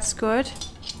 That's good.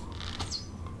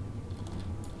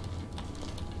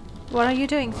 What are you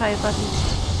doing, fire puppy?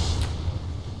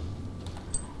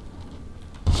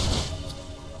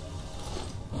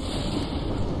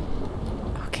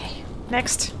 Okay,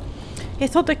 next. He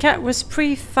thought the cat was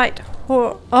pre-fight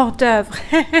hors d'oeuvre.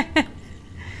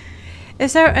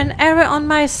 Is there an error on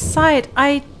my side?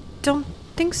 I don't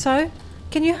think so.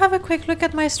 Can you have a quick look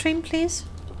at my stream, please?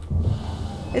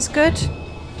 It's good.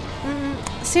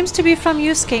 Seems to be from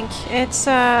you, Skink. It's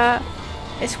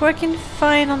working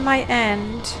fine on my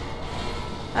end.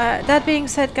 That being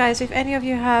said, guys, if any of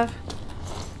you have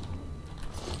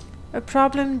a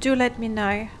problem, do let me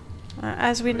know.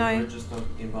 As we know. We were just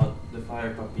talking about the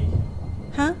fire puppy.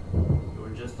 Huh? We were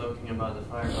just talking about the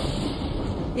fire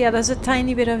puppy. Yeah, there's a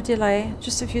tiny bit of delay.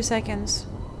 Just a few seconds.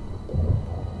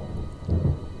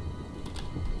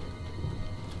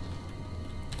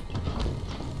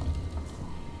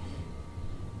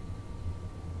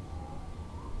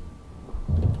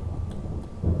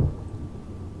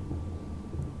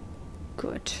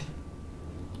 Good.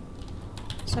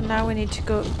 So now we need to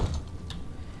go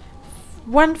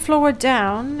one floor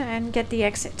down and get the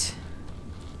exit.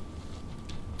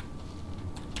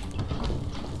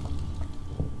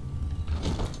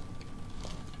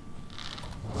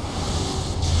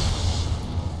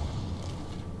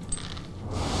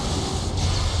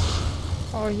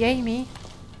 Or yay me.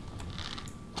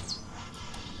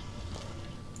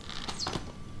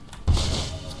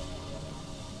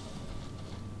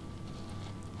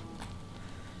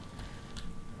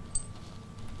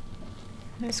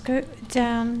 Let's go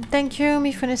down. Thank you,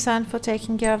 Mifune-san, for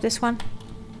taking care of this one.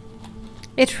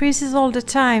 It freezes all the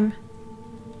time.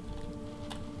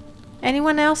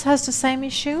 Anyone else has the same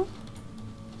issue?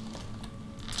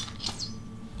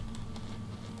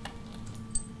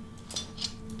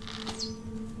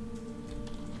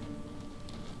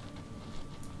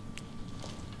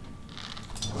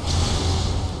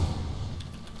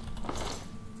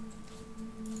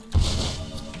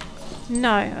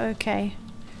 No, okay.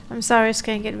 I'm sorry,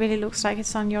 Skink, it really looks like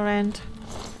it's on your end.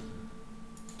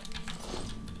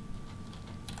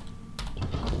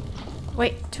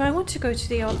 Wait, do I want to go to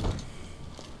the old...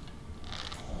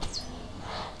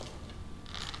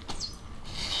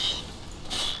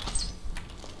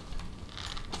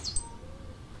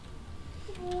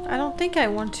 I don't think I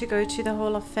want to go to the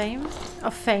Hall of Fame.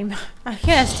 Of Fame.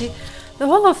 Yes, the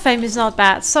Hall of Fame is not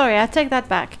bad. Sorry, I take that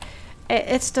back.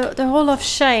 It's the Hall of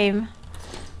Shame.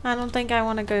 I don't think I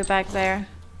want to go back there.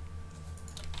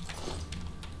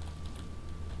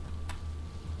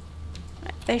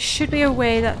 There should be a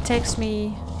way that takes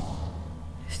me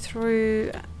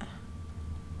through...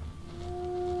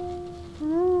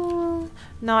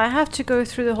 No, I have to go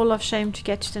through the Hall of Shame to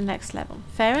get to the next level.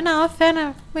 Fair enough, fair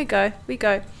enough. We go, we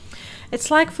go.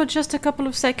 It's like for just a couple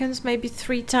of seconds, maybe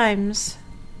 3 times.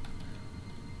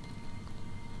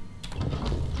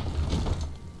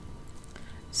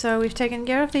 So we've taken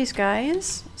care of these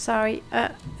guys. Sorry,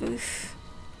 oof.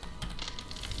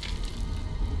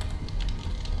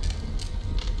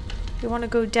 You want to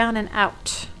go down and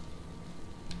out.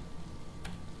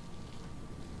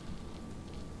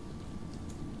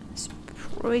 It's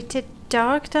pretty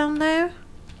dark down there.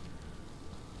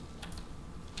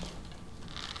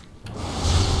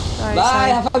 Sorry, Bye,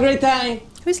 sorry. have a great time.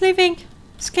 Who's leaving?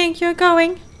 Skink, you're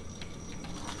going.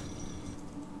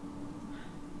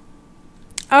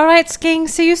 Alright, Skink,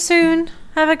 see you soon.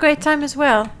 Have a great time as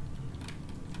well.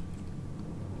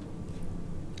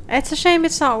 It's a shame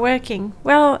it's not working.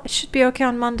 Well, it should be okay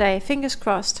on Monday. Fingers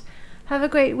crossed. Have a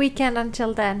great weekend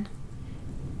until then.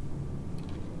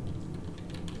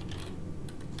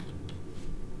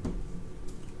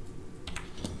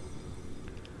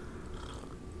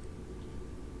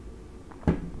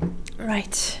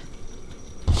 Right.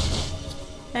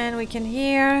 And we can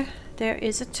hear there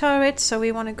is a turret, so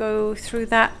we want to go through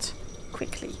that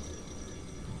quickly.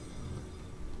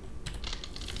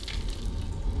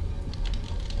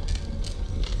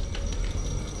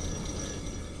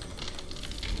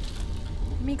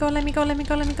 Let me go, let me go, let me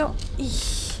go, let me go.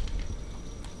 Eesh.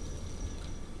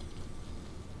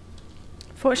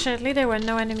 Fortunately, there were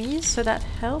no enemies, so that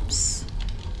helps.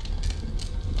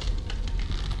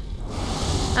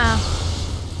 Ah.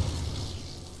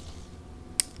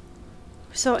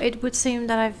 So it would seem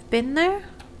that I've been there.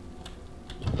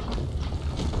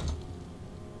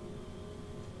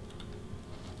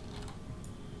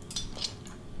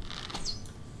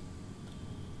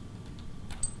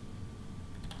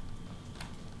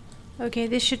 Okay,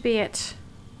 this should be it.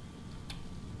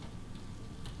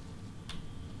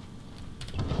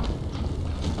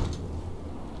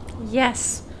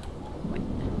 Yes.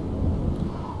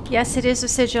 Yes, it is a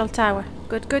sigil tower.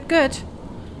 Good, good, good.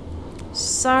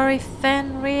 Sorry,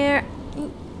 Fenrir.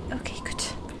 Okay, good.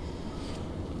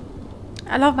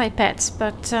 I love my pets,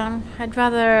 but I'd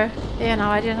rather, you know,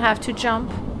 I didn't have to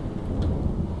jump.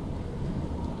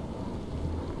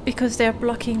 Because they're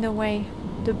blocking the way.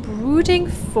 The Brooding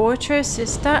Fortress,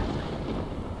 is that?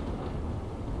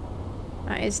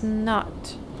 That is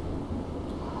not.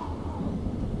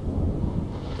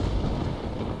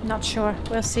 Not sure.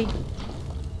 We'll see.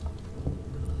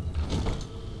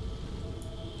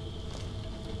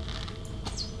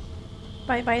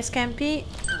 Bye bye, Scampy.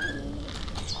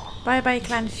 Bye bye,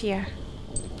 Clan Fear.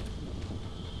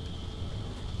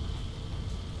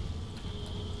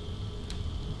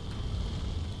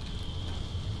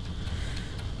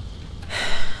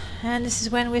 And this is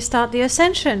when we start the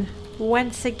ascension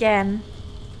once again.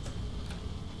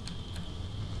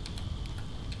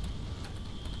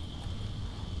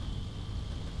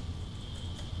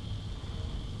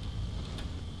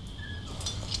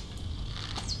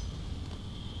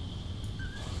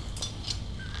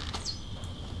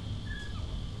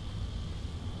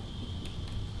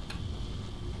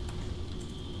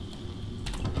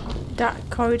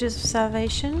 Dark corridors of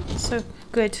salvation. So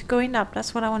good. Going up.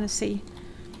 That's what I want to see.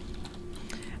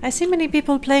 I see many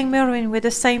people playing Morrowind with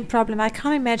the same problem. I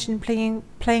can't imagine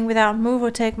playing without move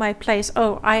or take my place.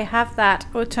 Oh, I have that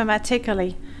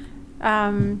automatically.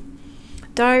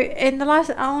 Though in the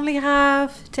last I only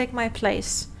have take my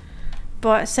place.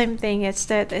 But same thing, it's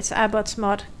Abbott's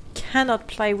mod. Cannot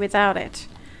play without it.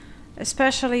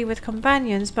 Especially with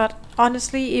companions, but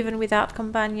honestly even without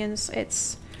companions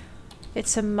it's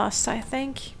a must, I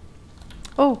think.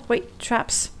 Oh wait,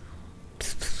 traps.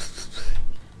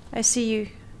 I see you.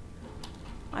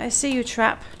 I see you,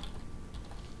 trap.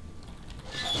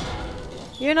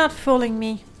 You're not fooling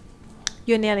me.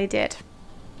 You nearly did.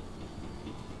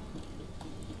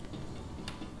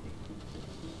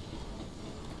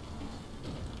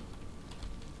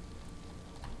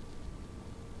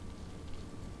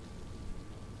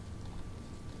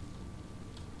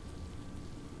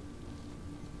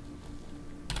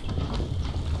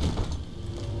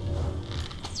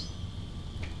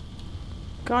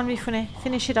 Go on, Mifune.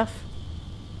 Finish it off.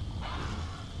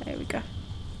 There we go.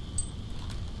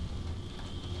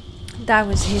 That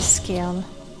was his skill.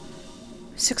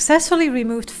 Successfully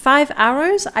removed 5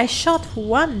 arrows? I shot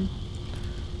 1.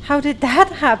 How did that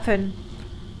happen?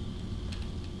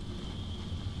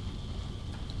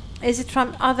 Is it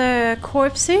from other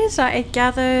corpses? Or it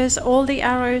gathers all the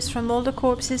arrows from all the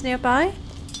corpses nearby?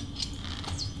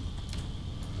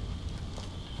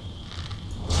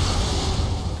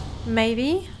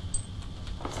 Maybe.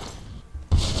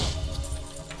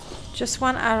 Just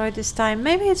 1 arrow this time.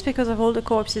 Maybe it's because of all the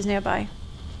corpses nearby.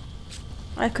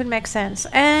 That could make sense.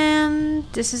 And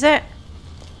this is it.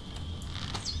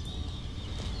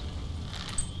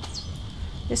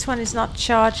 This one is not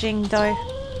charging though.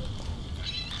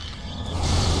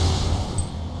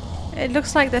 It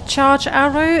looks like the charge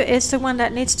arrow is the one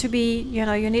that needs to be, you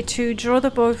know, you need to draw the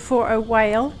bow for a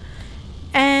while.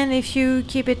 And if you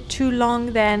keep it too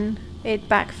long, then it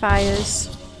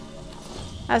backfires.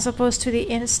 As opposed to the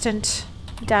instant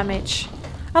damage.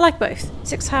 I like both.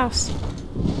 6th house.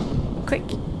 Quick.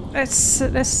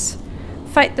 Let's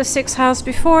fight the 6th house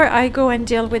before I go and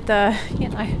deal with the, you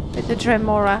know, with the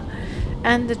Dremora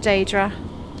and the Daedra.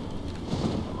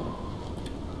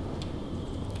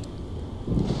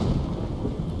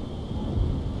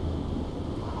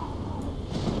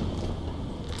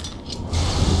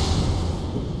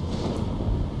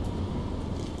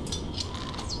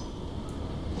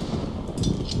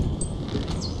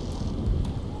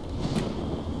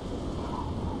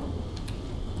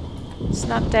 It's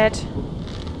not dead.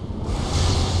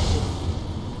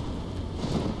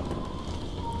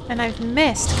 And I've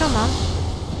missed. Come on.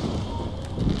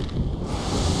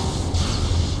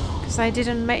 Because I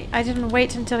didn't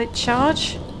wait until it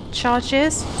charges.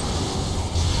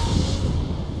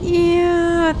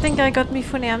 Yeah, I think I got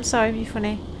Mifune. I'm sorry,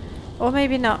 Mifune. Or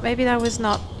maybe not. Maybe that was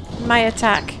not my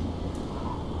attack.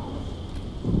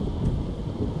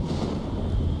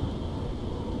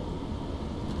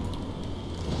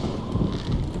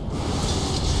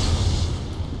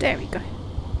 There we go.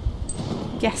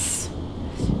 Yes.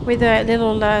 With a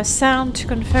little sound to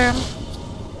confirm.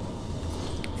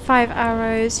 5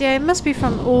 arrows. Yeah, it must be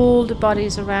from all the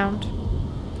bodies around.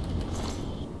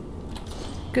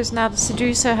 Because now the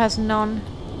Seducer has none.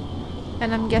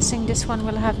 And I'm guessing this one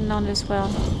will have none as well.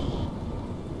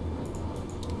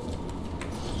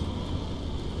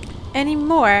 Any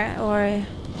more? Or...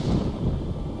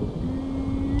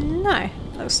 no.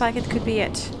 Looks like it could be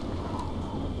it.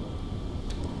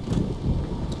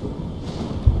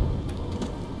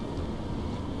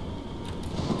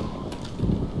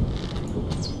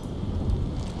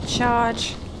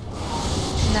 Charge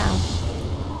now.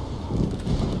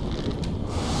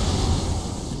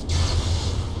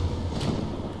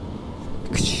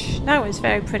 That was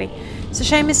very pretty. It's a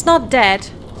shame it's not dead.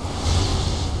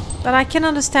 But I can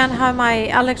understand how my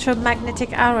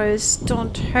electromagnetic arrows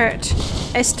don't hurt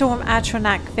a Storm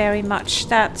Atronach very much.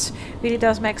 That really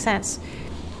does make sense.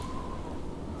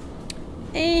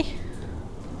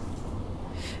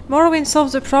 Morrowind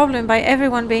solves the problem by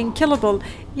everyone being killable.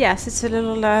 Yes, it's a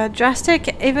little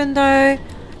drastic, even though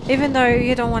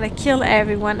you don't want to kill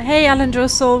everyone. Hey,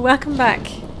 Alandro, welcome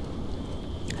back.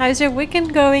 How's your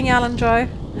weekend going, Alandro?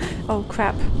 Oh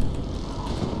crap!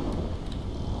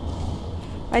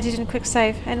 I didn't quick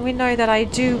save, and we know that I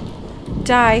do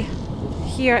die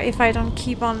here if I don't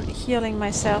keep on healing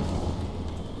myself.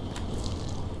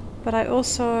 But I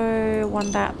also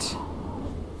want that.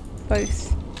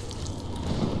 Both.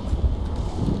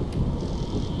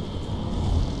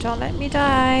 Don't let me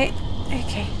die.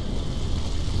 Okay.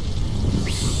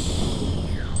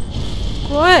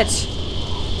 Good.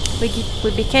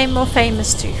 We became more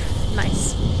famous too.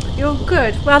 Nice. You're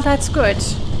good. Well, that's good.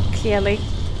 Clearly.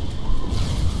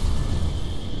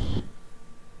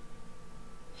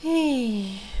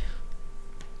 Okay.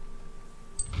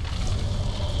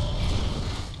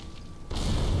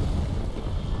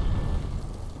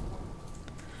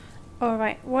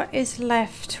 Alright, what is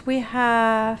left? We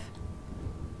have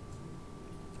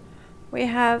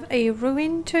a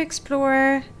ruin to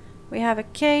explore, we have a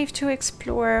cave to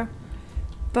explore,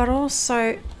 but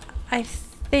also I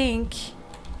think...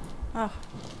 Oh.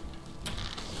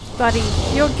 Buddy,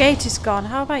 your gate is gone.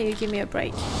 How about you give me a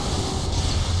break?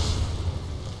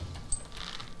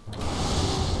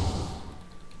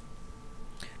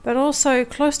 But also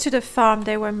close to the farm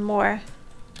there were more.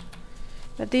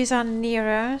 But these are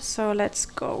nearer, so let's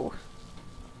go.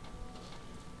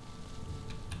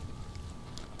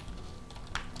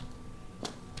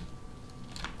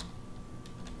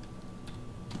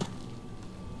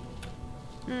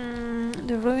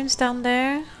 The ruins down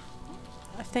there.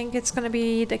 I think it's gonna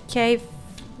be the cave.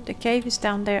 The cave is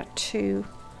down there too.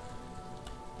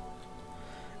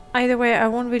 Either way, I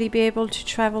won't really be able to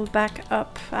travel back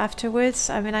up afterwards.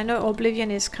 I mean, I know Oblivion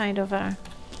is kind of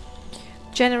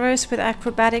generous with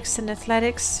acrobatics and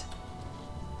athletics.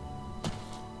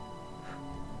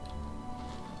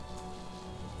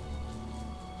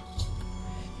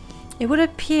 It would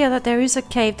appear that there is a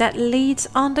cave that leads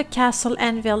under Castle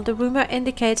Anvil. The rumor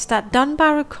indicates that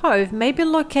Dunbarrow Cove may be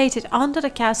located under the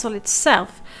castle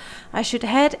itself. I should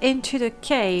head into the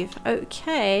cave.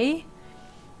 Okay.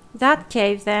 That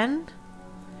cave then.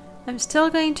 I'm still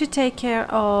going to take care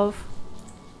of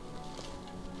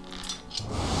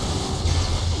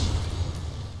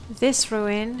this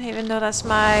ruin, even though that's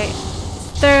my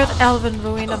third elven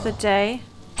ruin of the day.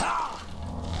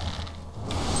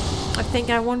 I think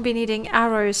I won't be needing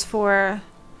arrows for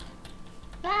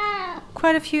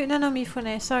quite a few... No,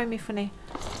 Mifune. Sorry, Mifune.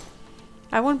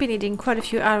 I won't be needing quite a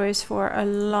few arrows for a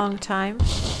long time.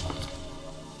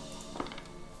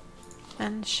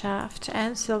 And shaft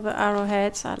and silver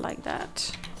arrowheads. I like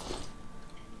that.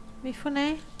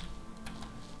 Mifune?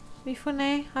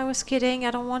 Mifune, I was kidding.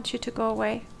 I don't want you to go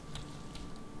away.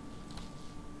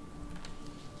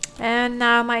 And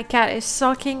now my cat is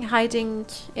sulking, hiding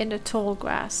in the tall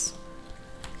grass.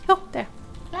 Oh, there.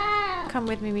 Come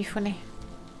with me, Mifune.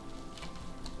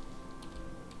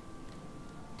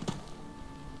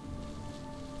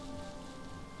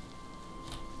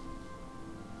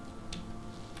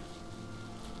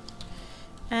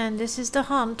 And this is the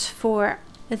hunt for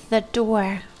the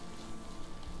door.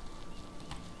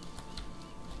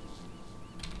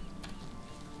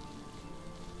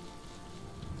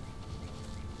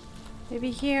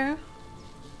 Maybe here.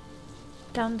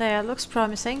 Down there. Looks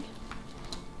promising.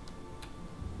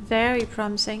 Very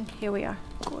promising. Here we are.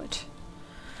 Good.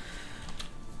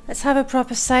 Let's have a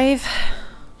proper save.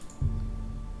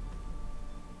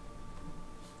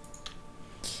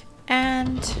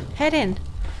 And head in.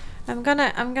 I'm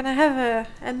gonna have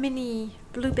a mini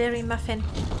blueberry muffin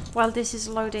while this is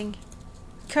loading.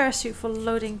 Curse you for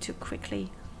loading too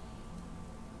quickly.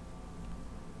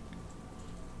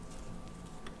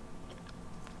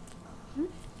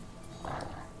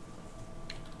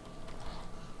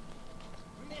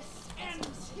 This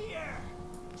ends here.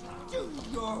 Do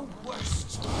your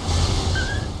worst.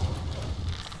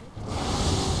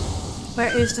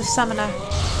 Where is the summoner?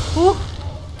 Ooh.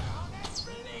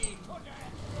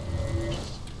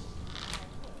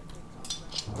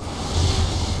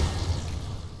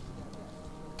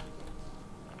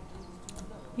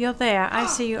 You're there. I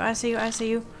see you. I see you. I see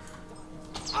you.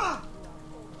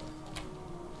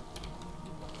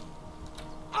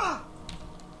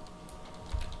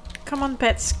 Come on,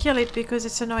 pets. Kill it because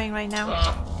it's annoying right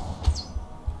now.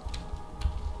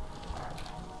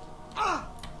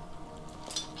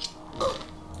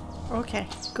 Okay,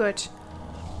 good.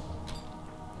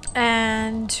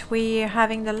 And we're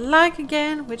having the lag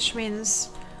again, which means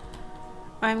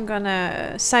I'm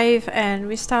gonna save and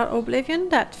restart Oblivion.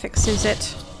 That fixes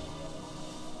it.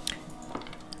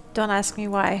 Don't ask me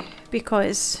why.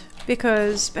 Because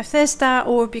Bethesda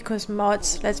or because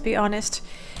mods, let's be honest.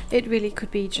 It really could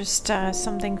be just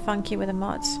something funky with the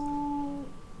mods.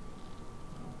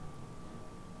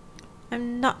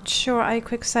 I'm not sure I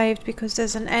quick saved because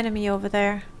there's an enemy over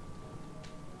there.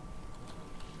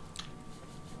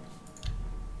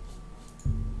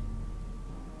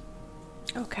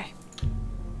 Okay.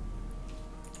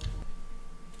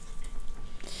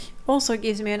 Also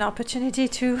gives me an opportunity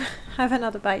to have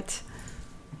another bite.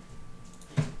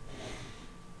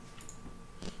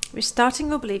 We're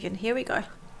starting Oblivion. Here we go.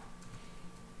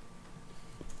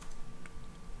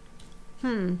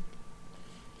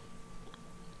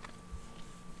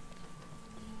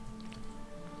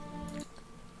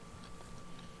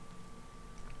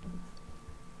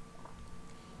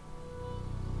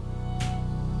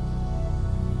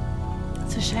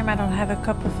 a shame I don't have a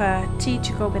cup of tea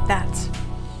to go with that.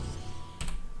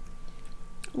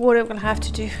 Water will have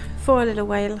to do for a little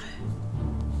while.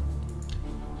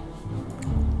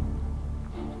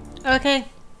 Okay,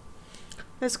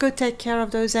 let's go take care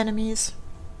of those enemies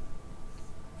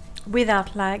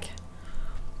without lag.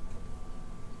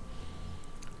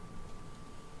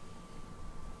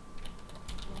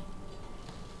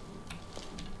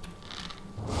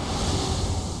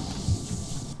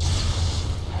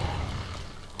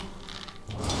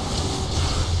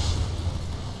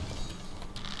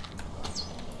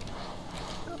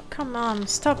 Come on,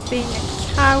 stop being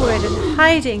a coward and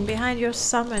hiding behind your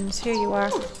summons. Here you are.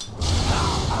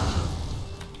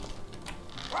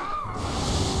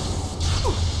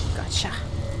 Gotcha.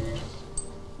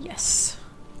 Yes.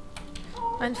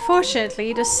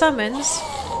 Unfortunately, the summons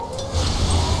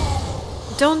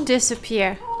don't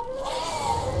disappear.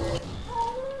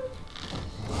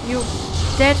 You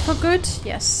dead for good?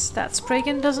 Yes, that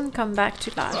Spriggan doesn't come back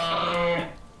to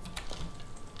life.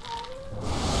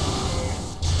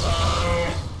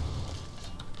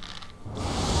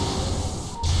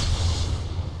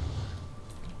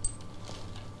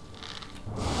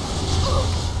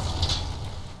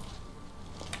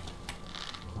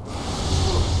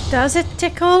 Does it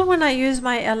tickle when I use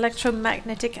my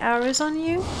electromagnetic arrows on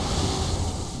you?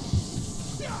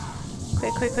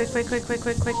 Quick, quick, quick, quick, quick, quick,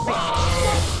 quick, quick, quick.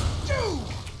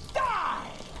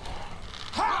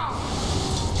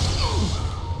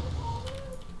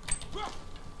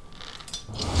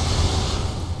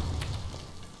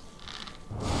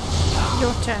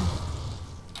 Your turn.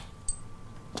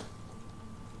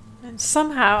 And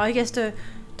somehow, I guess the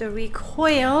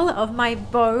recoil of my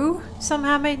bow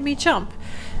somehow made me jump.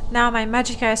 Now my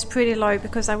magicka is pretty low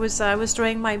because I was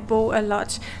throwing my bow a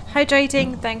lot.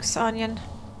 Hydrating, thanks Onion.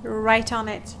 Right on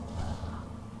it.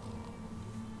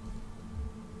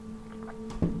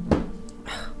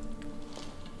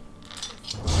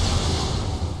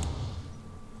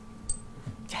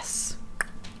 Yes.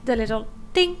 The little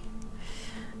ding.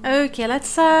 Okay,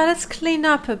 let's clean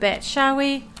up a bit, shall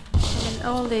we? And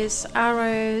all these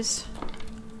arrows.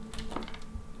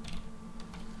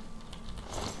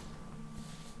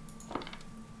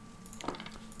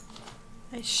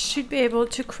 I should be able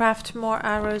to craft more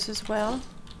arrows as well.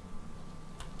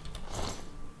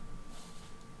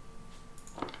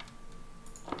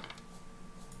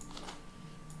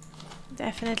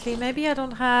 Definitely. Maybe I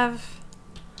don't have...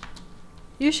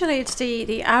 Usually it's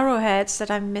the arrowheads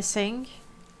that I'm missing.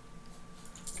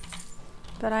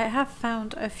 But I have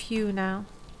found a few now.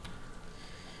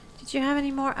 Did you have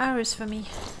any more arrows for me?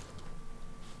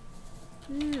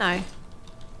 No.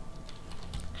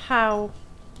 How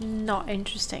not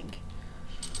interesting.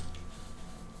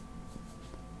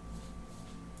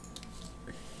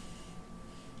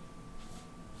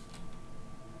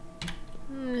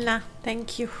 Nah,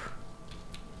 thank you.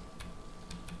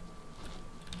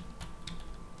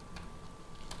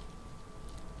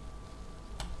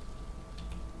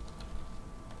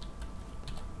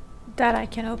 That I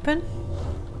can open.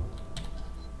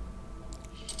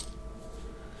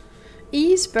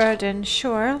 Ease burden,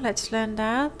 sure, let's learn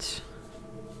that.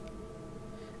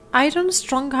 Iron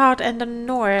Strongheart and the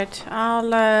Nord.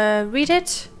 I'll read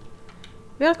it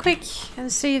real quick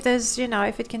and see if there's, you know,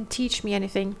 if it can teach me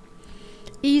anything.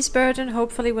 Ease burden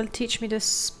hopefully will teach me the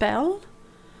spell.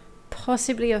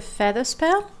 Possibly a feather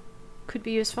spell. Could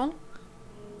be useful.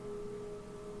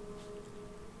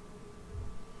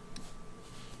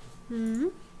 Hmm.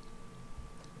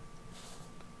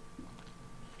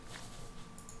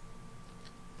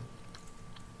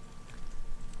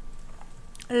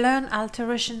 Learn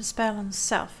alteration spell on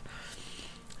self.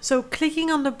 So clicking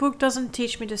on the book doesn't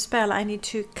teach me the spell. I need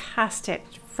to cast it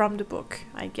from the book,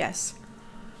 I guess.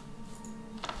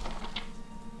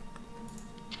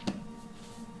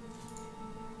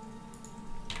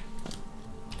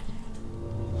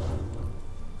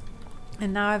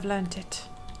 And now I've learned it.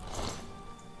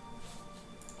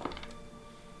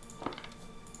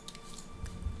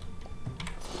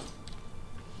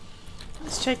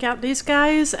 Let's check out these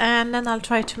guys and then I'll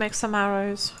try to make some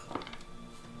arrows.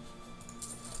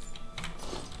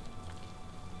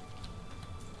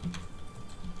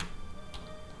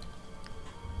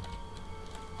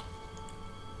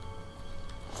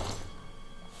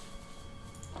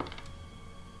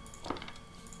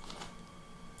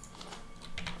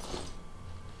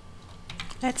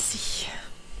 Let's see.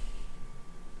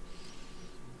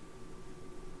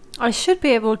 I should be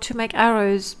able to make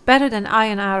arrows better than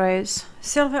iron arrows.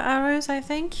 Silver arrows, I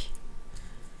think.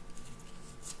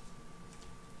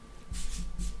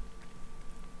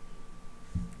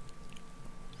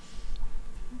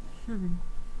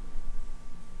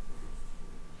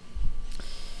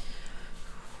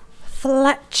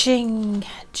 Fletching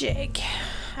jig.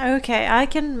 Okay, I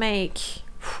can make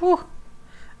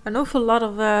an awful lot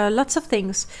of lots of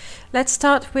things. Let's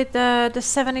start with the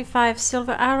 75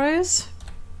 silver arrows.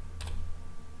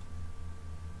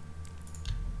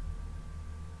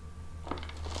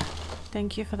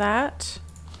 Thank you for that.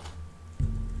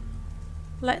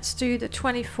 Let's do the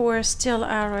 24 steel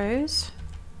arrows.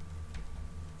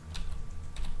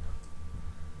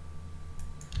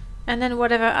 And then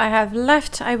whatever I have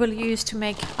left, I will use to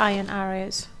make iron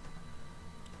arrows.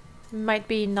 Might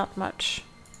be not much.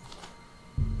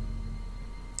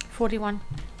 41.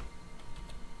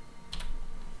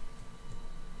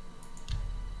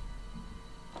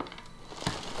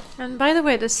 And by the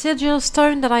way, the sigil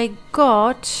stone that I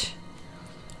got,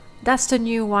 that's the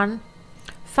new one.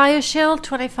 Fire shield,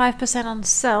 25% on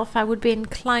self. I would be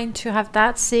inclined to have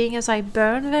that, seeing as I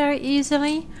burn very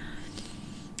easily.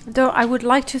 Though I would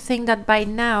like to think that by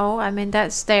now, I mean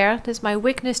that's there. There's my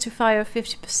weakness to fire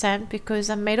 50% because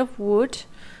I'm made of wood.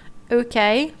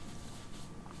 Okay.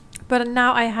 But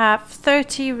now I have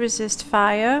 30 resist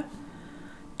fire,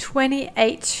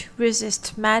 28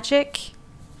 resist magic,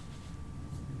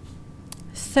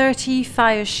 30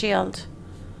 fire shield.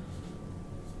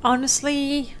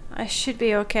 Honestly, I should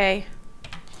be okay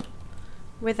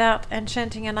without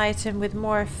enchanting an item with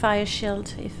more fire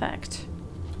shield effect.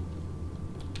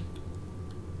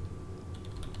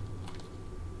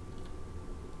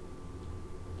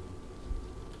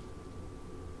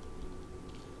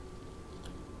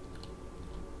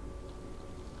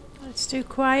 It's too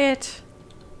quiet.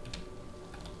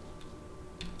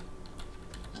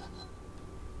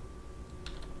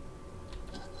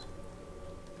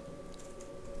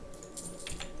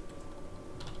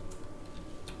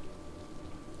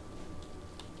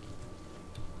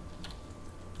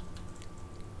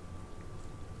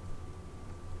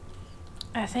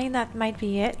 I think that might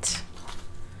be it.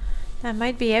 That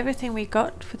might be everything we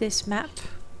got for this map.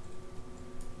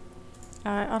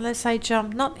 Unless I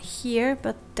jump not here,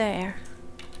 but there.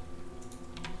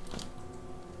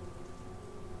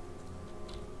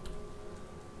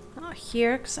 Not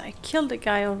here, because I killed a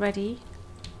guy already.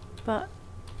 But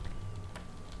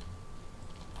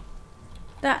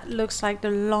that looks like the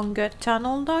longer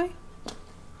tunnel though.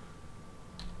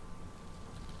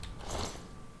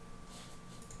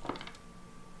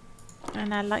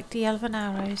 And I like the elven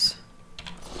arrows.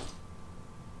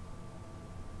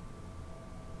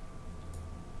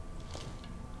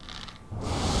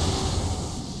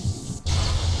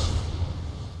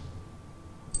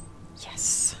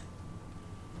 Yes.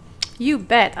 You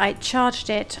bet I charged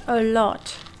it a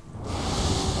lot.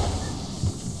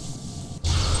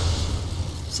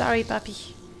 Sorry, puppy.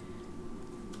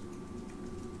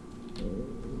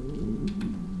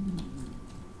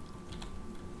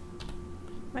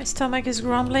 My stomach is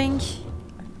grumbling,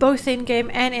 both in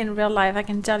game and in real life, I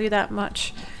can tell you that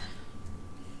much.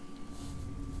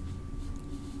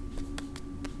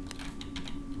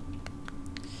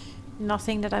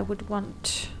 Nothing that I would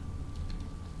want.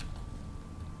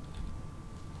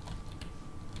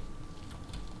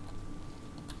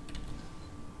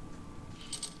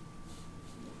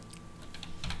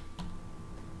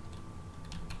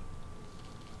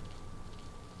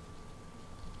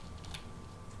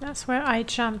 That's where I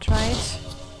jumped, right?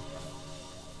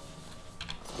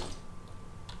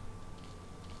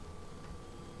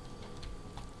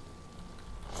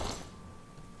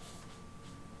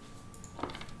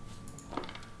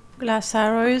 Glass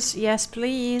arrows, yes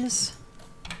please.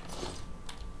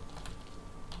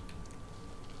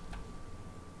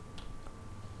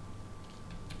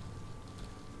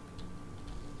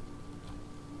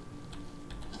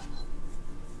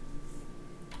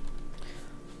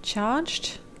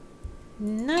 Charged?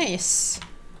 Nice.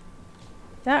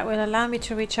 That will allow me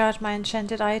to recharge my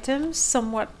enchanted items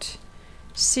somewhat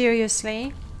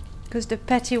seriously, because the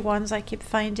petty ones I keep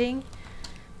finding,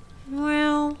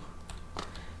 well,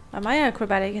 my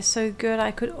acrobatic is so good I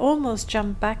could almost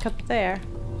jump back up there.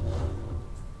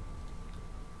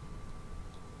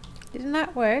 Didn't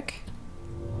that work?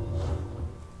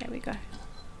 There we go.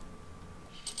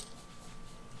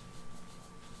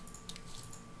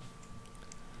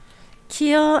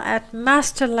 Kill at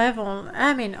master level.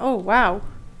 I mean, oh wow.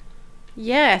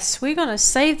 Yes, we're gonna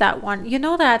save that one. You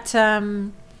know that,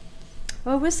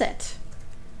 what was it?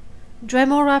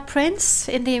 Dremora Prince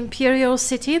in the Imperial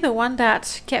City, the one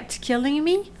that kept killing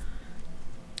me?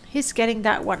 He's getting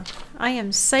that one. I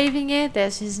am saving it.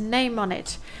 There's his name on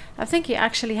it. I think he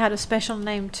actually had a special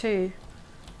name too.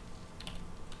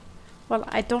 Well,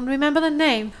 I don't remember the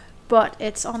name, but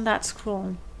it's on that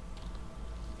scroll.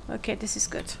 Okay, this is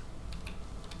good.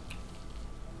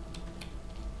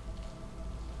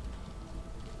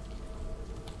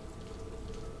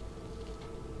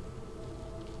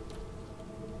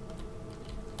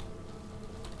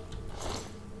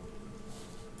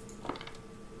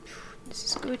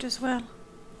 good as well.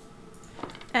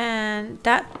 And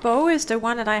that bow is the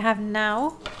one that I have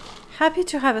now. Happy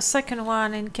to have a second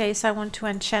one in case I want to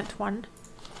enchant one.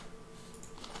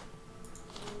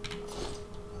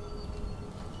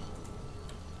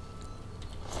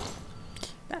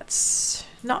 That's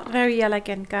not very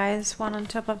elegant, guys. One on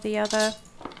top of the other.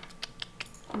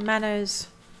 Manners.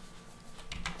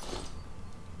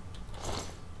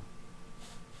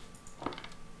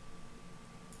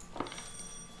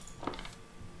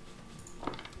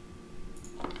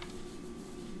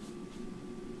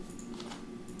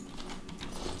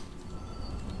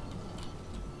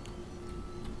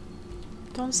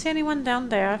 Don't see anyone down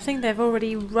there. I think they've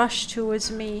already rushed towards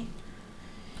me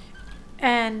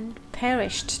and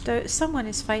perished. Though someone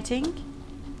is fighting.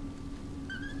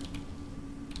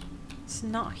 It's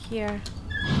not here.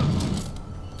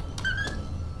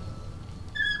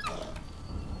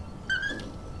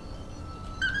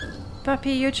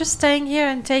 Puppy, you're just staying here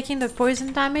and taking the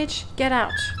poison damage? Get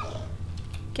out.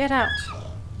 Get out.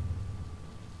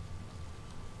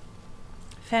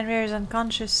 Fenrir is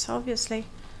unconscious, obviously.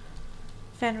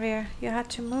 Fenrir, you had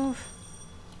to move.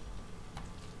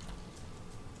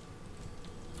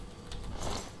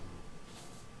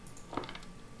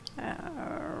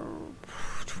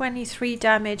 23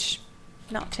 damage.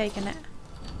 Not taking it.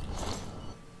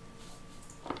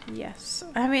 Yes.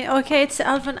 I mean, okay, it's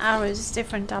elven arrows. It's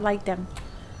different. I like them.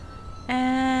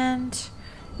 And...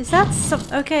 is that some...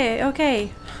 okay,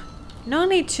 okay. No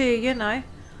need to, you know.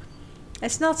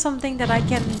 It's not something that I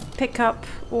can pick up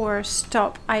or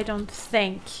stop, I don't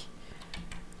think.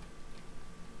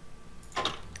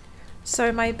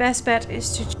 So my best bet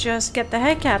is to just get the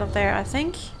heck out of there, I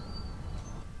think.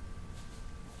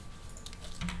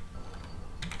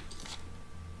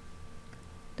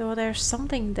 Though there's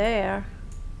something there.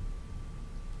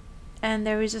 And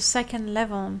there is a second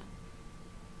level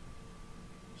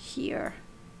here.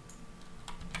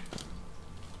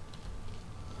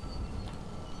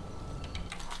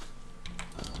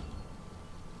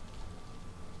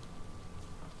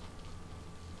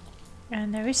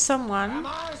 And there is someone. Am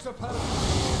I supposed to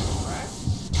be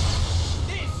impressed?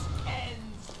 This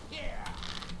ends here.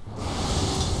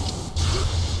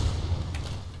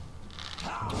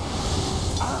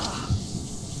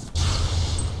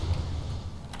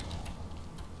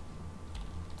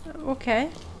 Okay.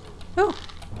 Oh.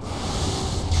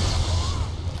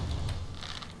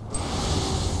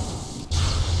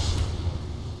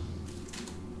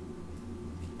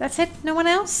 That's it? No one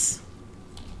else?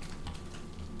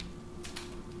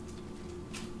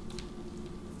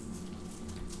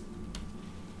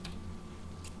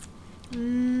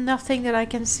 Nothing that I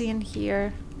can see in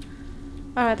here.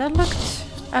 Alright, that looked...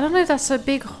 I don't know if that's a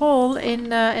big hole in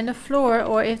the floor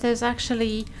or if there's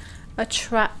actually a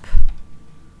trap.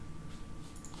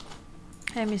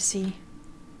 Let me see.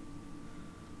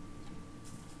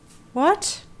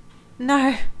 What?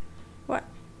 No. What?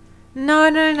 No,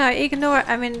 no, no. Ignore...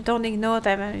 I mean, don't ignore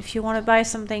them if you want to buy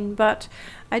something, but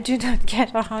I do not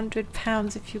get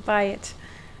 £100 if you buy it.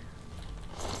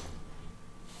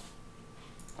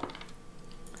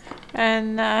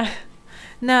 And, no,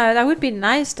 that would be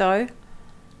nice though.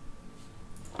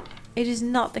 It is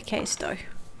not the case though.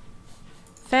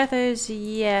 Feathers,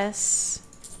 yes.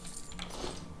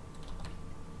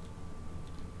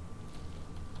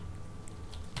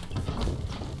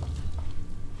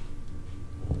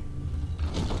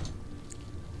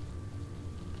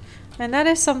 And that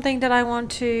is something that I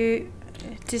want to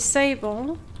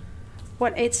disable.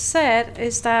 What it said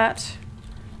is that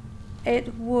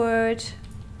it would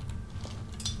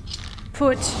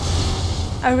put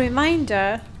a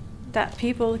reminder that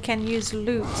people can use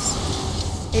loots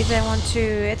if they want to.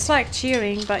 It's like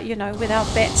cheering, but you know,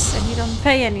 without bets, and you don't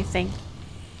pay anything.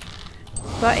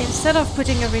 But instead of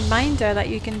putting a reminder that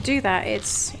you can do that,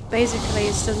 it's basically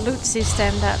it's the loot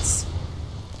system that's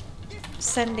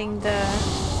sending the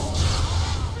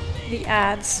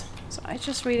ads. So I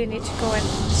just really need to go and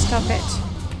stop it.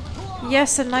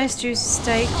 Yes, a nice juicy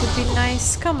steak would be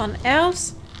nice. Come on,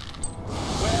 elves.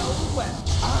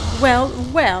 Well,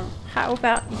 well, how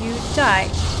about you die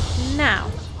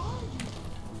now?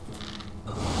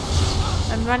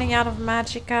 I'm running out of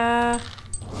magicka.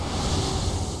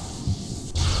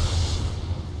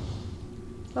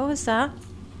 What was that?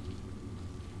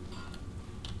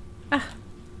 Ah.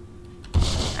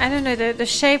 I don't know, the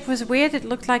shape was weird. It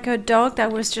looked like a dog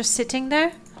that was just sitting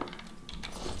there.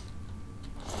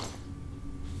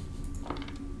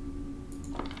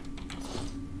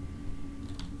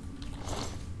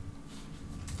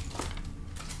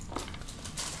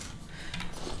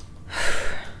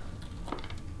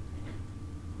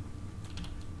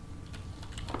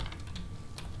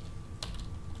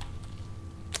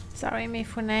 Sorry,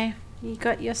 Mifune. You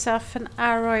got yourself an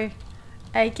arrow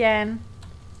again.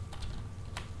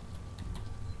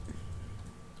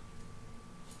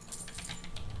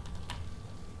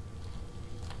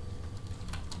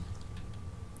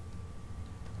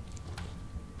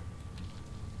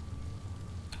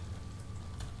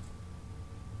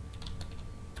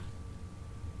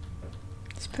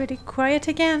 It's pretty quiet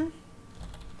again.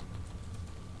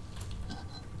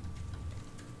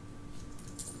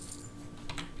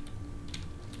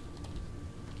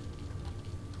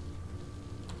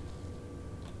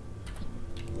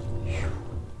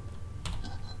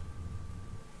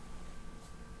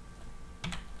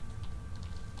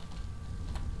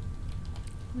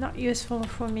 Not useful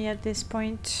for me at this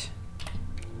point.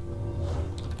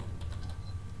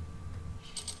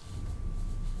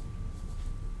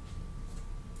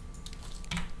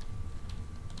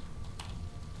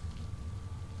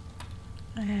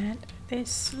 And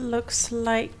this looks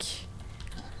like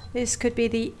this could be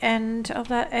the end of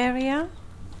that area.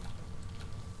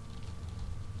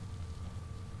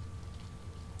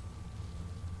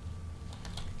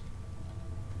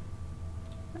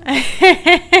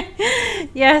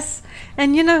 Yes,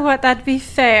 and you know what? That'd be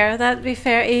fair. That'd be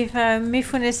fair if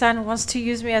Mifune-san wants to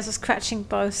use me as a scratching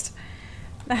post.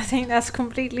 I think that's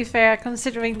completely fair,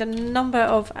 considering the number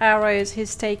of arrows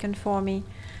he's taken for me.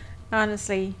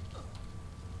 Honestly.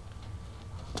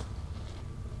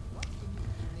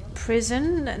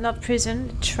 Prison, not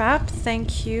prison, trap.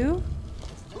 Thank you.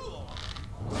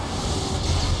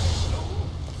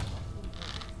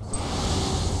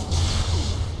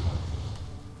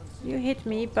 You hit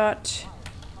me, but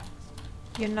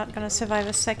you're not gonna survive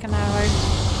a second arrow.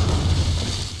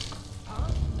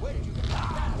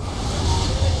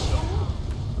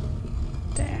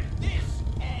 There.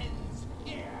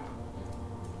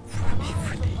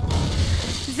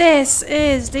 This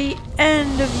is the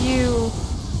end of you.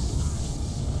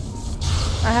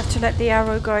 I have to let the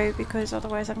arrow go because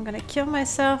otherwise I'm gonna kill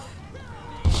myself.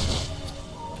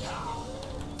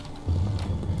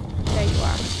 There you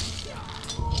are.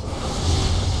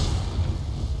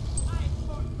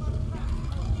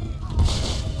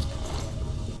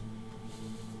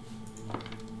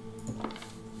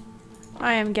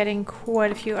 I am getting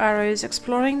quite a few arrows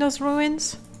exploring those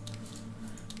ruins.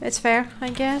 It's fair,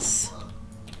 I guess.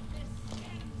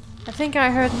 I think I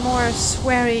heard more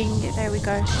swearing. There we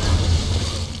go.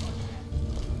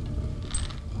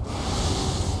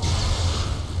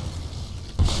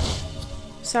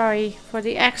 Sorry for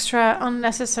the extra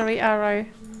unnecessary arrow.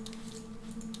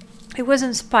 It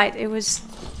wasn't spite, it was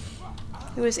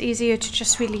easier to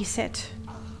just release it.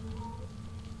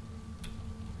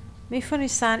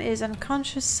 Mifune-san is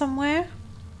unconscious somewhere.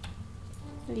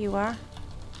 There you are.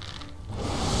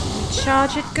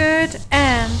 Charge it good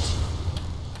and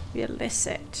release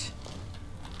it.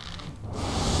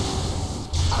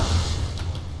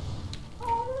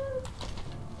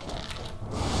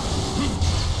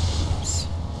 Oops.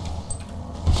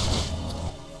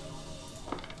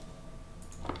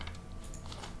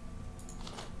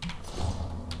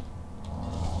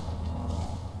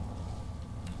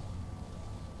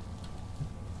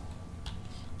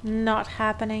 Not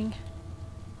happening.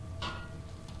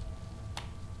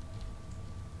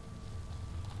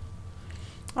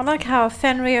 I like how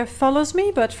Fenrir follows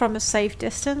me, but from a safe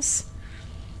distance.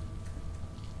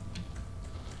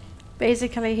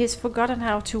 Basically, he's forgotten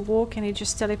how to walk and he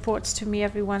just teleports to me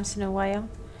every once in a while.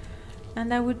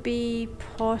 And that would be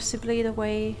possibly the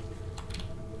way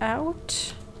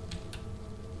out.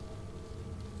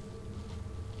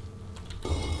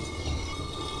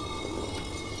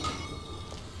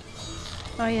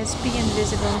 Oh yes, be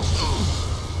invisible.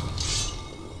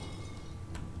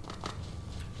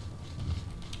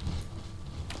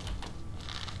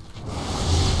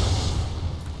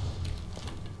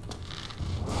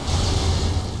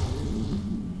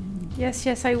 Yes,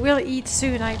 yes, I will eat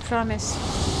soon, I promise.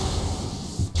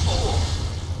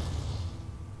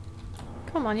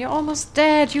 Come on, you're almost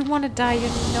dead. You want to die, you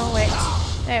know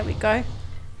it. There we go.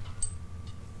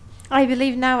 I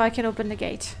believe now I can open the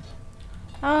gate.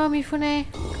 Oh, Mifune,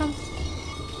 come.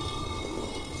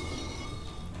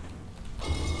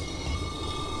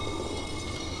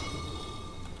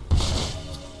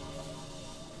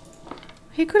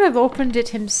 He could have opened it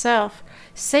himself.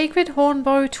 Sacred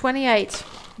Hornbow 28.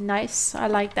 Nice, I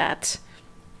like that.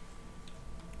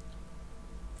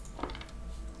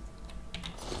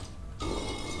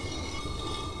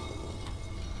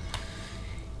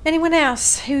 Anyone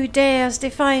else who dares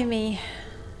defy me?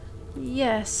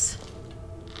 Yes.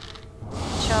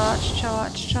 Charge,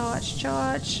 charge, charge,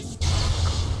 charge.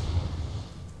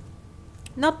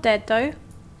 Not dead though.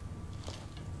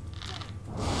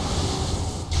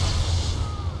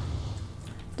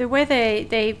 The way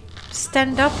they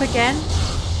stand up again.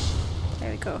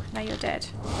 There we go. Now you're dead.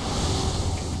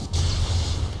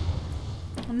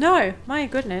 No, my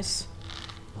goodness.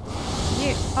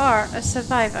 You are a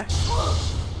survivor.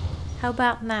 How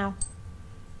about now?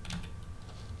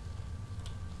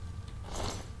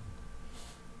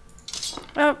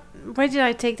 Oh, where did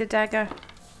I take the dagger?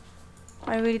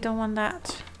 I really don't want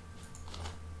that.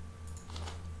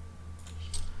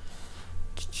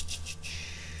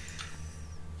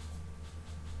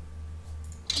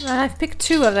 I've picked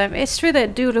 2 of them. It's true they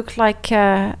do look like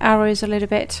arrows a little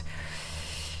bit.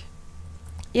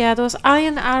 Yeah, those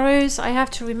iron arrows, I have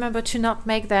to remember to not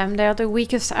make them. They're the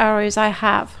weakest arrows I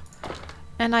have.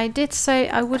 And I did say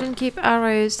I wouldn't keep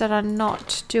arrows that are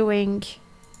not doing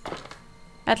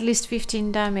at least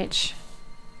 15 damage.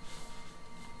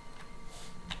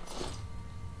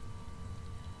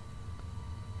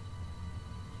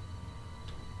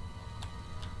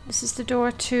 This is the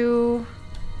door to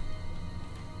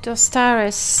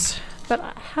Dostaris. But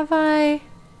have I?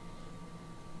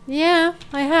 Yeah,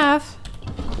 I have.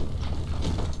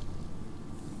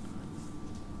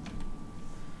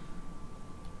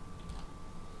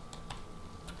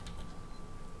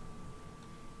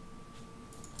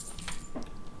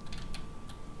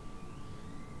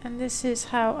 And this is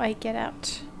how I get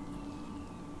out.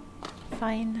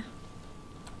 Fine.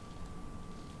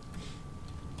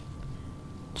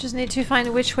 Just need to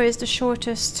find which way is the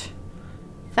shortest.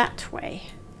 That way.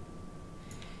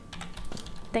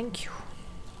 Thank you.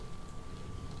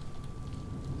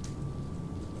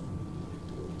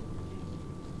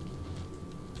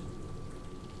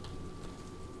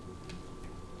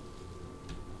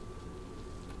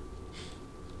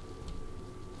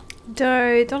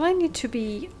 Don't I need to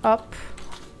be up?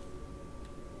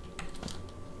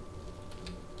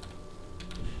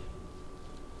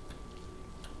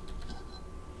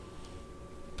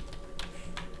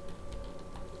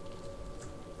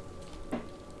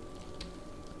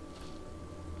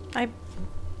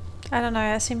 I don't know,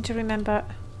 I seem to remember.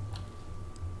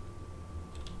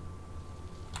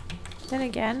 Then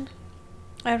again,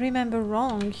 I remember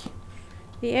wrong.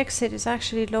 The exit is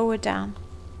actually lower down.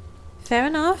 Fair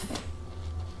enough.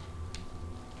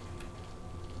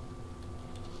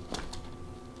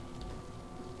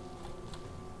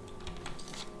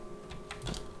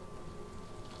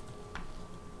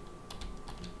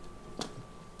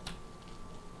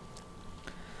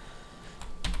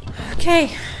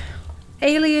 Okay.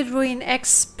 Alien ruin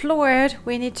explored.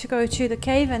 We need to go to the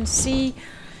cave and see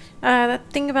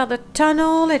that thing about the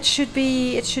tunnel. It should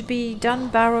be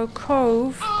Dunbarrow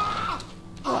Cove.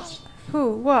 What?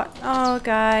 Who? What? Oh,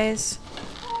 guys.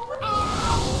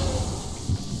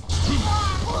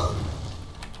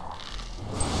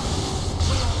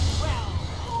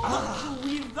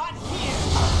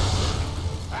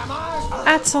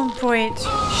 At some point,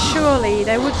 surely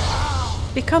they would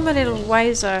become a little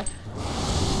wiser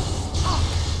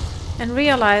and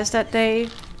realize that they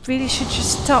really should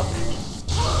just stop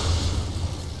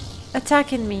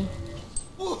attacking me.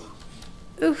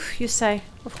 Oof, you say.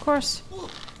 Of course.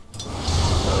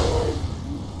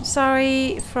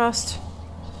 Sorry, Frost.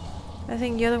 I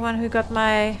think you're the one who got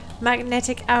my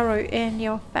magnetic arrow in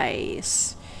your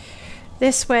face.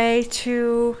 This way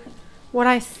to what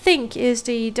I think is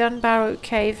the Dunbarrow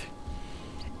Cave.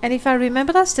 And if I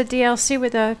remember, that's the DLC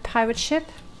with the pirate ship,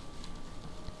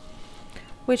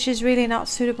 which is really not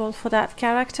suitable for that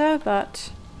character,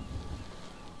 but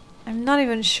I'm not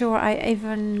even sure I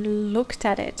even looked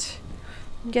at it.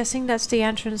 I'm guessing that's the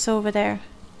entrance over there.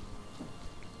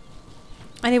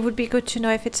 And it would be good to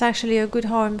know if it's actually a good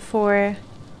home for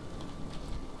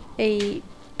a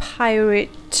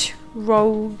pirate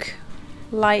rogue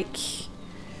like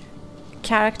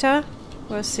character.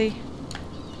 We'll see.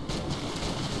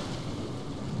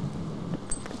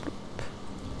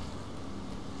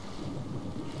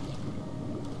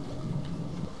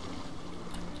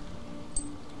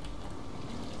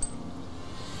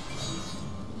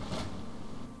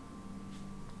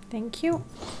 Thank you.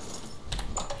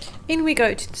 In we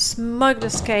go to the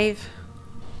Smuggler's Cave.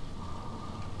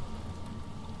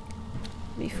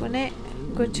 Mifune,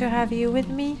 good to have you with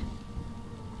me.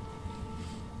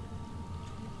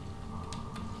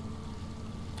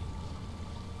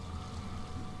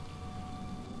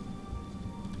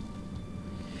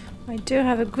 I do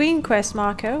have a green quest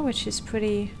marker, which is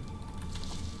pretty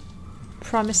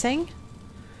promising.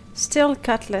 Still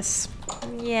cutlass.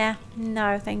 Yeah,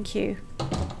 no, thank you.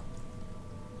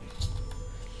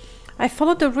 I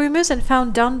followed the rumors and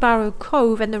found Dunbarrow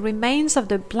Cove and the remains of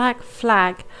the Black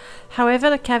Flag. However,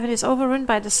 the cavern is overrun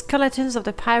by the skeletons of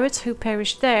the pirates who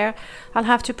perished there. I'll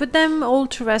have to put them all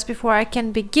to rest before I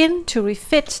can begin to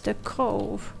refit the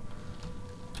cove.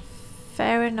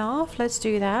 Fair enough, let's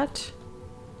do that.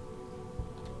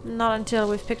 Not until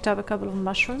we've picked up a couple of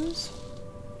mushrooms.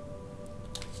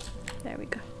 There we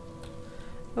go.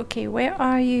 Okay, where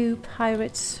are you,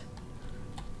 pirates?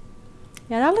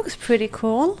 Yeah, that looks pretty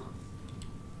cool.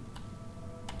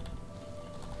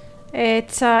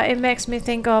 It makes me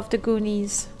think of The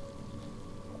Goonies,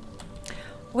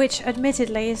 which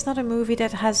admittedly is not a movie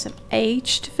that has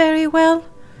aged very well.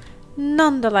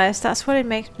 Nonetheless, that's what it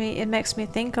makes me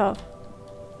think of.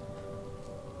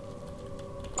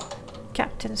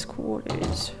 Captain's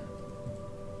quarters.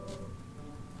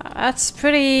 That's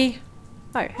pretty...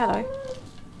 Oh, hello.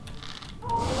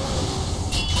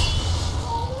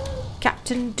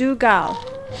 Captain Dougal.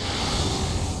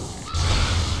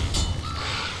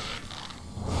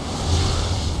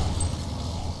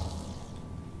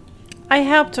 I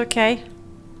helped, okay.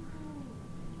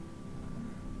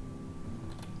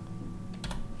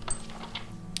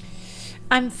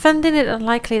 I'm finding it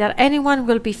unlikely that anyone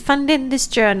will be funding this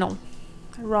journal.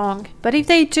 Wrong. But if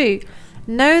they do,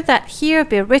 know that here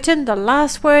be written the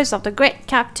last words of the great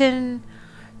Captain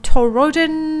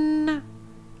Cyrodiil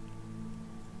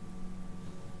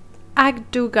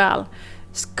Agdougal,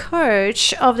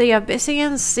 scourge of the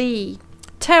Abyssinian Sea,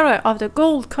 terror of the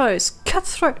Gold Coast,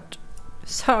 cutthroat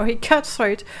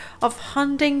of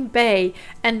Hunting Bay,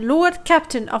 and Lord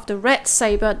Captain of the Red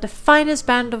Sabre, the finest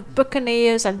band of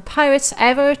buccaneers and pirates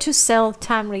ever to sail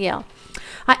Tamriel.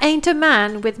 I ain't a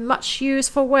man with much use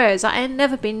for words. I ain't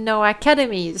never been no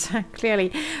academies,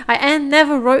 clearly. I ain't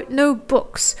never wrote no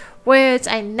books. Words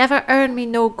ain't never earned me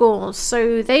no gold.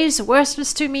 So they's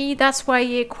worthless to me. That's why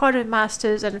ye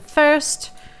quartermasters and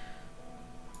first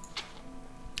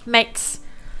mates.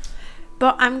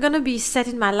 But I'm gonna be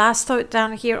setting my last thought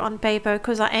down here on paper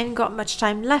because I ain't got much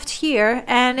time left here,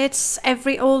 and it's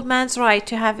every old man's right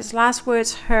to have his last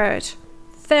words heard.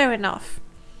 Fair enough.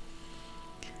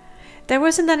 There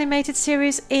was an animated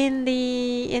series in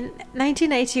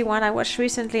 1981 I watched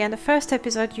recently, and the first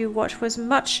episode you watched was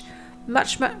much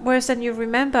worse than you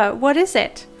remember. What is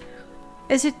it?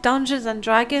 Is it Dungeons and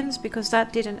Dragons? Because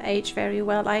that didn't age very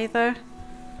well either.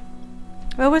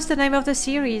 What was the name of the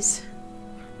series?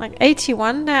 Like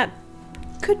 81? That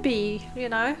could be, you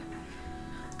know,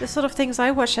 the sort of things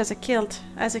I watched as a kid.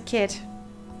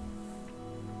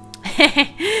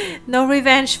 No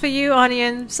revenge for you,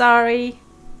 Onion. Sorry.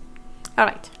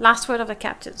 Alright, last word of the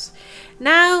captains.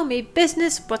 Now, me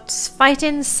business was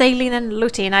fighting, sailing and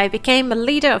looting. I became a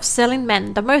leader of sailing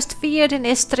men, the most feared in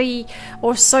history,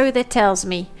 or so they tells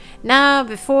me. Now,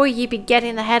 before ye be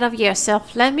getting ahead of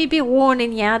yourself, let me be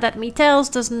warning ya that me tales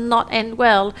does not end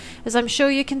well, as I'm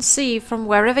sure you can see from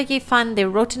wherever ye find the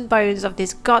rotten bones of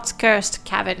this God's-cursed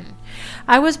cavern.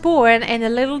 I was born in a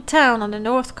little town on the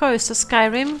north coast of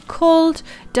Skyrim called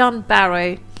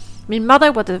Dunbarrow. Me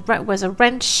mother was a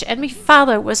wench, and me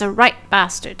father was a right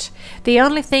bastard. The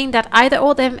only thing that either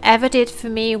of them ever did for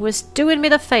me was doing me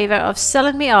the favour of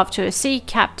selling me off to a sea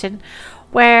captain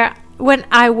when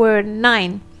I were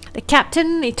 9. The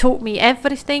captain, he taught me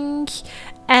everything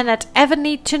and I'd ever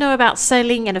need to know about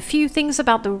sailing, and a few things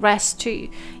about the rest too.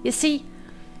 You see,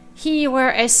 he were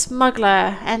a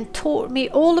smuggler and taught me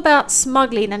all about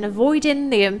smuggling and avoiding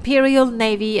the Imperial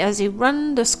Navy as he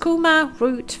run the skooma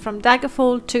route from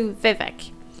Daggerfall to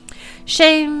Vivek.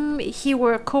 Shame he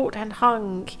were caught and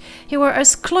hung. He were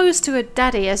as close to a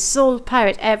daddy as old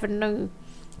pirate ever knew.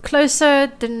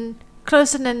 Closer than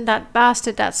that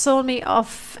bastard that sold me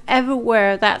off ever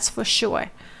were, that's for sure.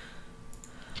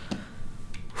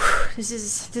 This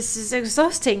is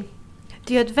exhausting.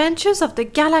 The Adventures of the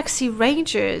Galaxy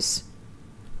Rangers.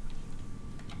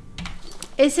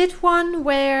 Is it one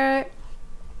where...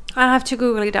 I have to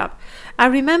Google it up. I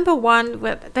remember one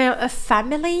where they're a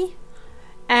family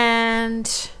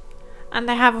and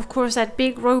they have, of course, that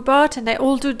big robot, and they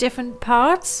all do different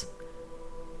parts.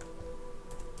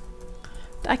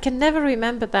 I can never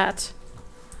remember that.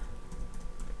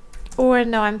 Or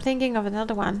no, I'm thinking of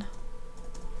another one.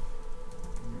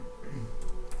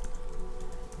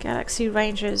 Galaxy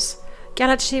Rangers. No,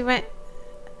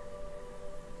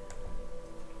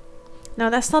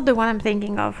 that's not the one I'm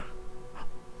thinking of.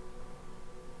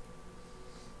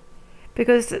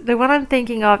 Because the one I'm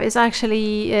thinking of is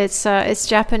actually, it's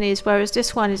Japanese, whereas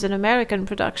this one is an American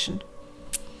production.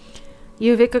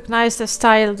 You recognize the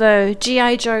style, the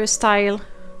G.I. Joe style.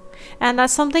 And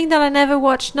that's something that I never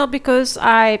watched, not because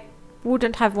I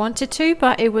wouldn't have wanted to,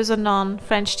 but it was a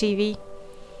non-French TV.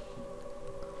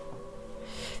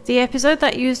 The episode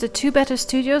that used the 2 better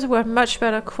studios were much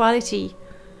better quality.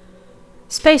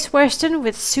 Space Western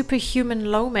with superhuman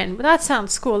lowmen. Well, that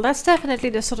sounds cool. That's definitely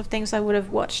the sort of things I would have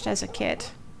watched as a kid.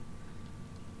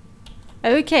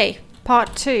 Okay,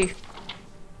 part 2.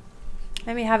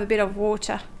 Let me have a bit of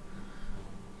water.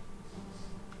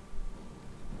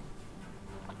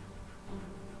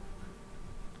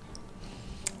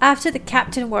 After the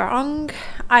captain were hung,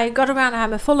 I got around a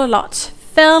hammerful a lot,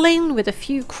 fell in with a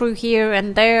few crew here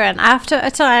and there, and after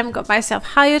a time got myself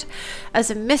hired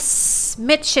as a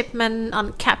midshipman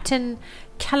on Captain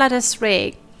Caladas'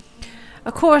 rig.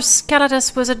 Of course,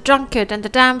 Caladas was a drunkard, and the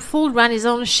damn fool ran his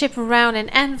own ship around in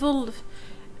Anvil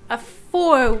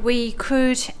afore we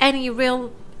could any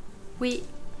real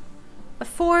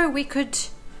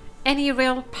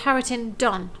pirating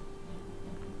done.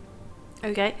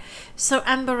 Okay, so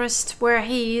embarrassed were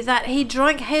he that he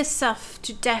drank himself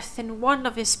to death in one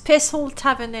of his piss-hole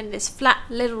tavern in this flat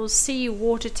little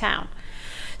sea-water town.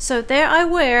 So there I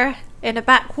were, in a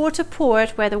backwater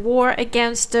port where the war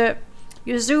against the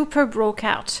usurper broke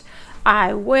out.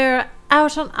 I were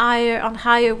out on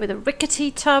hire with a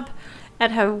rickety tub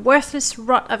and her worthless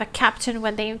rot of a captain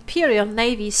when the Imperial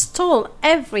Navy stole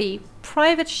every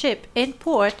private ship in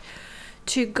port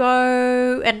to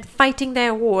go and fighting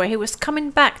their war. He was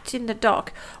coming back in the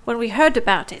dock when we heard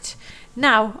about it.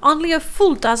 Now, only a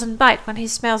fool doesn't bite when he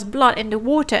smells blood in the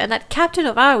water, and that captain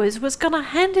of ours was gonna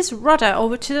hand his rudder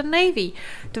over to the Navy.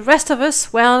 The rest of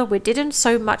us, well, we didn't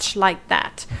so much like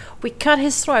that. We cut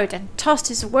his throat and tossed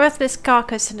his worthless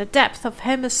carcass in the depth of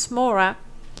Hemismora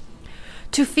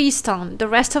to feast on. The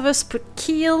rest of us put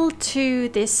keel to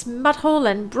this mudhole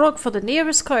and broke for the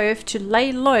nearest cove to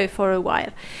lay low for a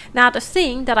while. Now, the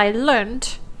thing that I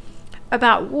learned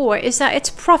about war is that it's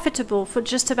profitable for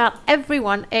just about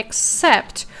everyone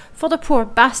except for the poor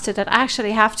bastard that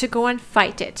actually have to go and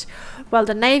fight it. While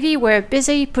the Navy were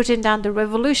busy putting down the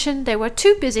revolution, they were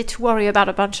too busy to worry about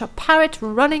a bunch of pirates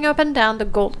running up and down the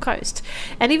Gold Coast.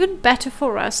 And even better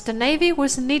for us, the Navy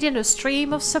was needing a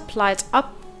stream of supplies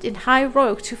up in High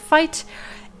Rock to fight,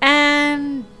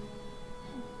 and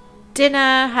didn't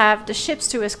have the ships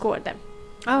to escort them.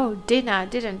 Oh,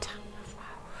 didn't.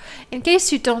 In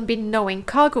case you don't be knowing,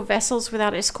 cargo vessels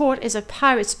without escort is a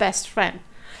pirate's best friend.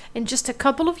 In just a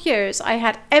couple of years, I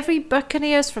had every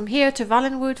buccaneers from here to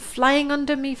Valenwood flying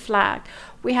under me flag.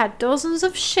 We had dozens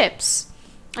of ships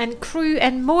and crew,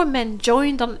 and more men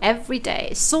joined on every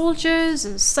day. Soldiers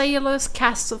and sailors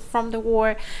cast from the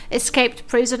war, escaped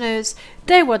prisoners.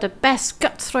 They were the best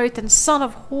cutthroat and son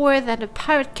of whore that a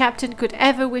pirate captain could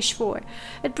ever wish for.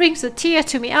 It brings a tear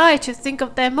to me eye to think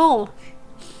of them all.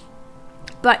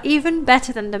 But even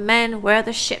better than the men were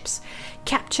the ships.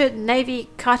 Captured navy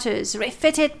cutters,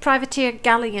 refitted privateer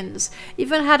galleons,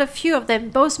 even had a few of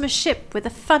them Bosma ship with a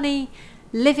funny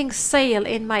living sail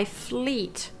in my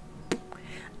fleet.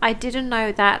 I didn't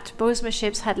know that Bosma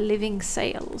ships had living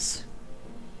sails.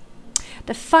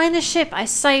 The finest ship I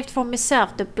saved for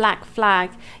myself, the Black Flag.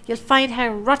 You'll find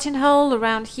her rotting hole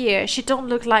around here. She don't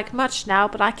look like much now,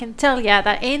 but I can tell ya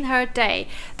that in her day,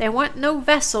 there weren't no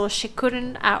vessel she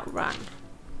couldn't outrun.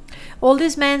 All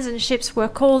these men and ships were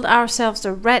called ourselves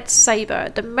the Red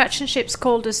Sabre. The merchant ships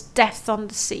called us Death on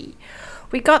the Sea.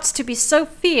 We got to be so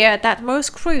feared that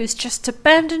most crews just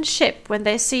abandon ship when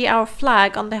they see our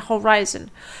flag on the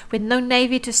horizon. With no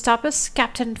navy to stop us,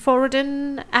 Captain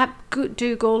Foradin,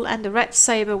 Abdougal and the Red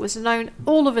Sabre was known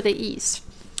all over the east.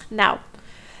 Now,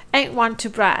 ain't one to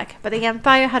brag, but the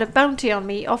Empire had a bounty on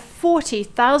me of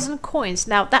 40,000 coins.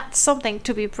 Now that's something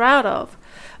to be proud of.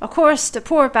 Of course, the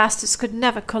poor bastards could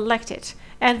never collect it,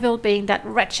 Anvil being that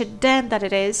wretched den that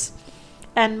it is,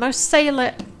 and most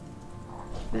sailor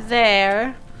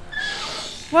there.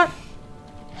 What?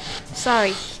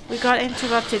 Sorry, we got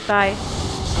interrupted by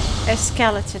a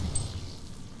skeleton.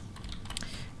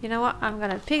 You know what? I'm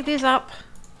gonna pick this up.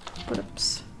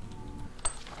 Oops.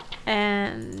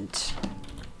 And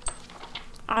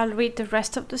I'll read the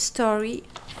rest of the story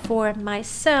for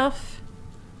myself,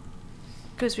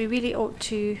 because we really ought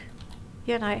to,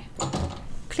 you know,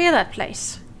 clear that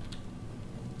place.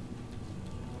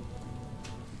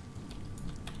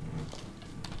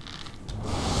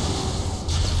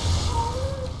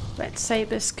 Red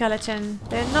Sabre skeleton.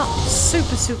 They're not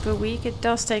super weak. It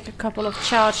does take a couple of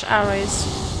charged arrows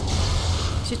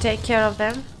to take care of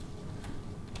them.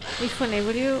 Ifune,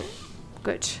 will you?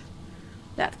 Good.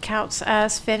 That counts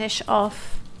as finish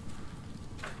off.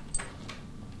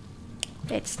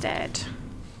 It's dead.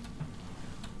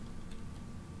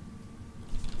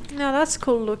 No, that's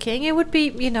cool looking. It would be,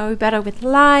 you know, better with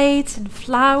lights and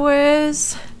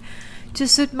flowers to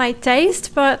suit my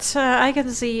taste, but I can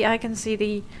see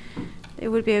the it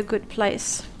would be a good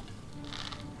place.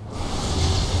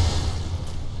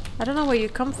 I don't know where you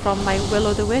come from, my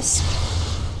will-o'-the-wisp.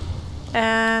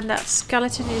 And that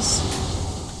skeleton is...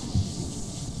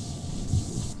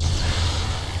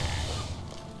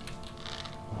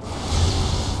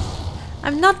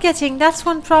 I'm not getting... That's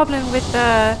one problem with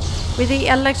the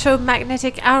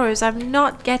electromagnetic arrows. I'm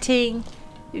not getting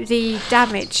the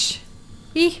damage.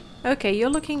 Eeh, okay, you're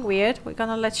looking weird. We're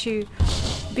gonna let you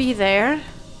be there.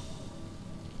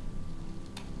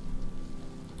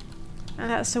 And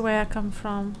that's the way I come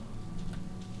from.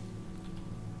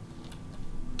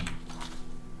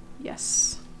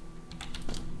 Yes.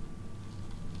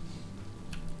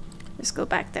 Let's go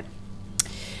back then.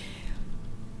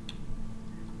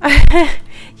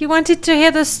 You wanted to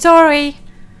hear the story.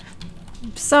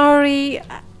 Sorry.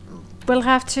 We'll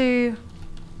have to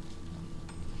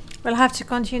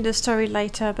continue the story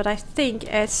later, but I think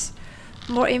it's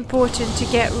more important to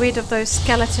get rid of those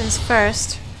skeletons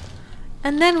first.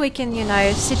 And then we can, you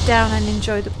know, sit down and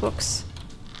enjoy the books.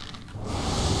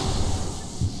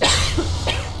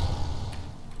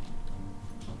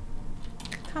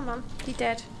 Come on, be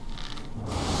dead.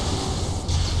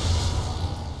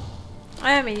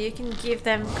 I mean, you can give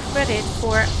them credit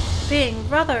for being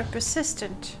rather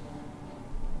persistent.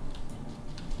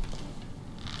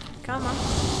 Come on.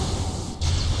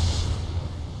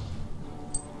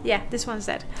 Yeah, this one's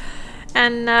dead.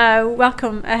 And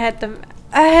welcome ahead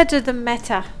of the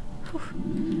meta.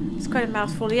 Whew. It's quite a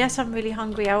mouthful. Yes, I'm really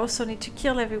hungry. I also need to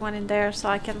kill everyone in there so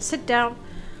I can sit down,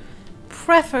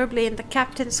 preferably in the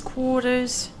captain's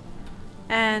quarters,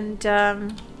 and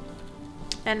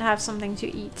have something to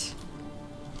eat.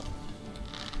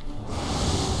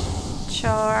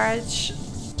 Charge.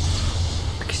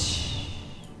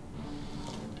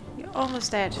 You're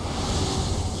almost dead.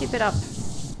 Keep it up.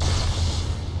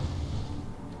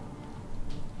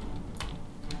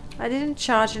 I didn't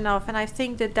charge enough, and I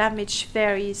think the damage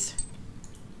varies.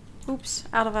 Oops,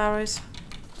 out of arrows.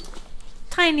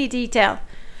 Tiny detail.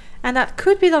 And that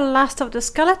could be the last of the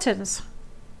skeletons.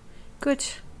 Good.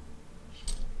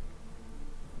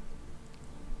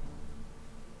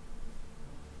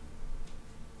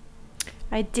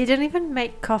 I didn't even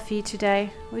make coffee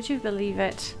today. Would you believe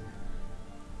it?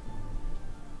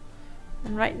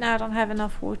 And right now I don't have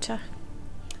enough water.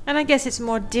 And I guess it's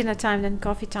more dinner time than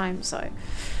coffee time, so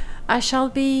I shall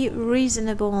be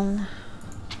reasonable.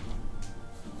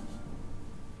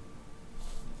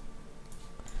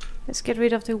 Let's get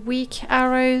rid of the weak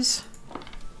arrows.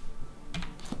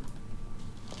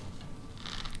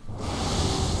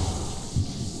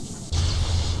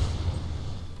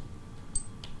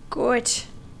 Good.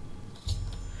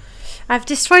 I've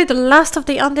destroyed the last of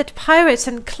the undead pirates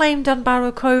and claimed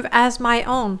Dunbarrow Cove as my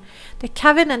own. The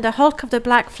cabin and the hulk of the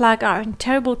Black Flag are in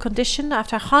terrible condition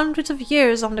after hundreds of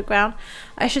years on the ground.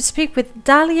 I should speak with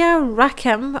Dahlia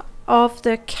Rackham of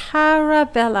the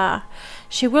Carabella.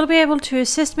 She will be able to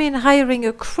assist me in hiring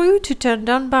a crew to turn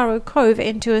Dunbarrow Cove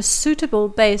into a suitable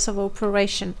base of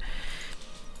operation.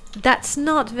 That's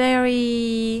not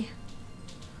very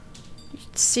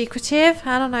secretive,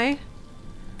 I don't know.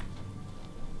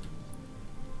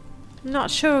 I'm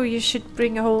not sure you should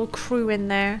bring a whole crew in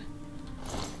there.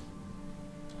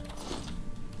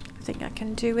 I think I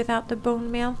can do without the bone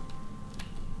meal.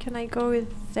 Can I go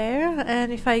there?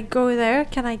 And if I go there,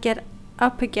 can I get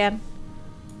up again?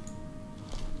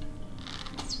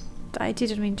 I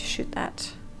didn't mean to shoot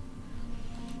that.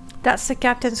 That's the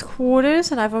captain's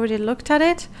quarters, and I've already looked at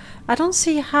it. I don't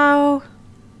see how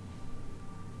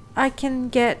I can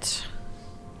get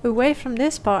away from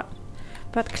this part.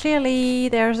 But clearly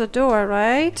there's a door,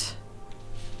 right?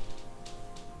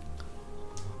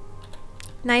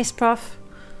 Nice, prof.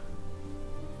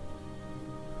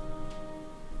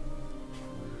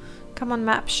 Come on,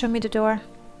 map, show me the door.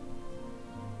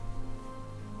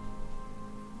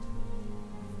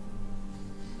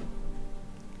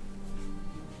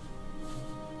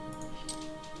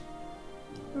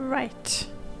 Right.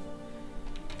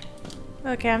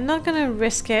 Okay, I'm not gonna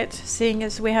risk it, seeing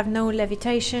as we have no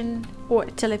levitation or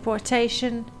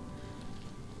teleportation.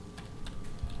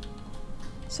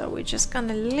 So we're just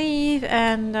gonna leave,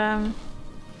 and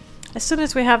as soon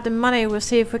as we have the money, we'll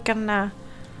see if we can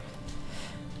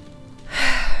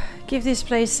give this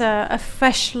place a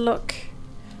fresh look.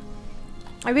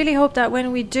 I really hope that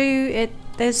when we do it,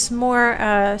 there's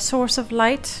more source of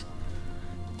light.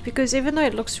 Because even though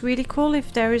it looks really cool,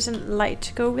 if there isn't light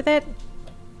to go with it,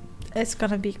 it's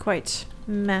gonna be quite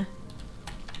meh.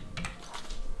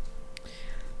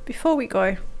 Before we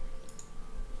go,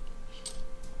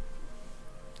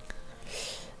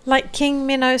 Like King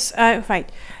Minos.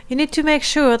 Right. You need to make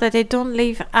sure that they don't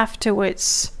leave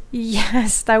afterwards.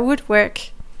 Yes, that would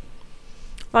work.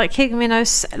 Like King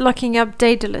Minos locking up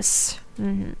Daedalus.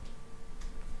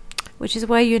 Which is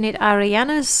where you need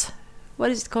Ariana's...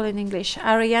 What is it called in English?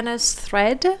 Ariana's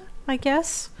thread, I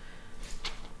guess.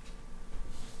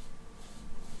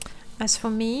 As for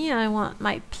me, I want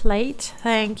my plate.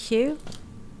 Thank you.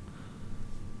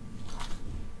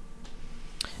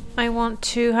 I want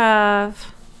to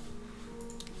have...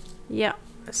 Yeah,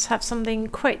 let's have something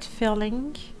quite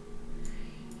filling.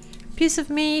 Piece of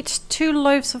meat, 2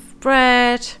 loaves of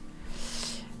bread,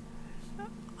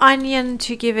 onion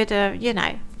to give it a, you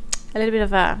know, a little bit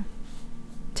of a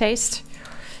taste.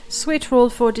 Sweet roll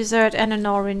for dessert and an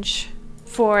orange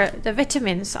for the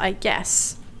vitamins, I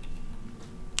guess.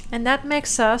 And that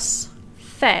makes us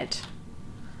fed.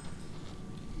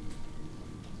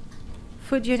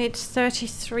 Food unit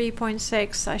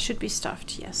 33.6. I should be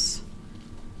stuffed, yes.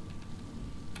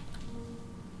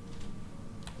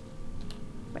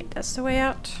 Wait, that's the way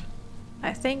out,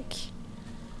 I think.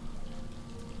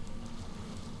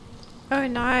 Oh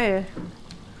no.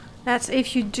 That's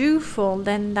if you do fall,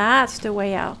 then that's the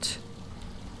way out.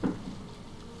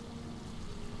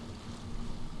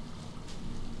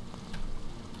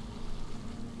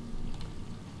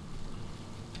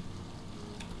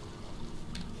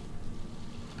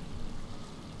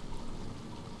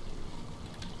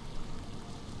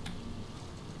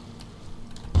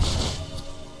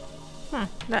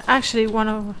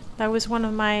 That was one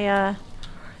of my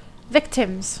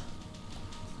victims,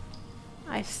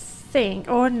 I think,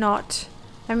 or not.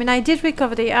 I mean, I did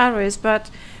recover the arrows, but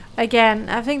again,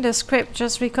 I think the script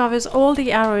just recovers all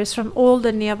the arrows from all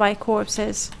the nearby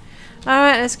corpses.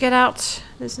 Alright, let's get out.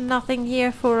 There's nothing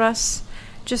here for us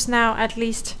just now, at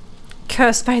least.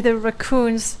 Cursed by the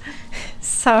raccoons.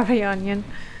 Sorry, Onion.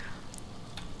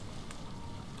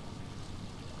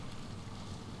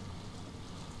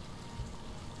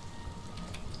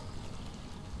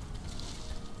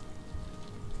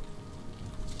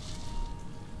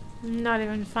 Not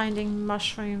even finding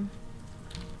mushroom.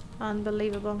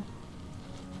 Unbelievable.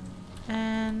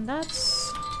 And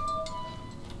that's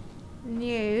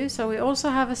new. So we also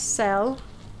have a cell.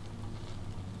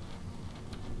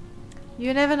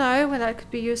 You never know when that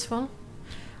could be useful.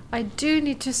 I do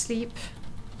need to sleep,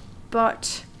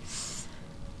 but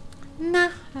nah,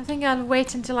 I think I'll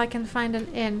wait until I can find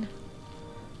an inn.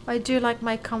 I do like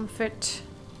my comfort.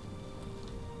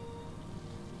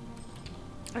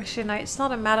 Actually, no, it's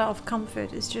not a matter of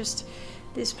comfort. It's just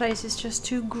this place is just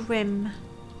too grim.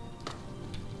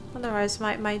 Otherwise,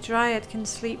 my Dryad can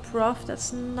sleep rough.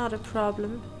 That's not a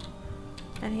problem.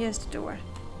 And here's the door.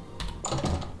 I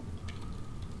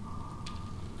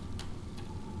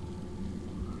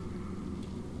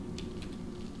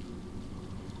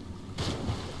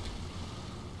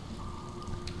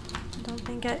don't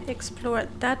think I explored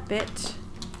that bit.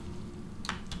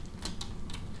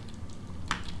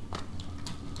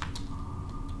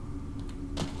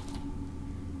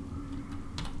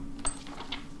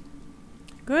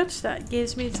 Good, that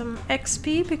gives me some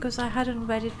XP because I hadn't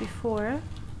read it before.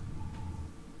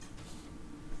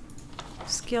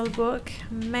 Skill book,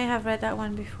 may have read that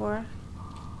one before.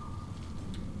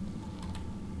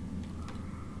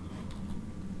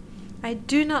 I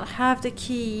do not have the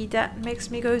key that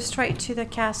makes me go straight to the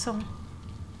castle.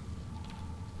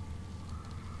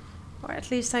 Or at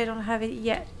least I don't have it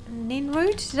yet.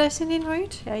 Ninroot? Did I say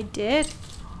Ninroot? I did.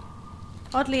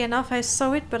 Oddly enough, I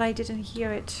saw it, but I didn't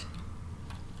hear it.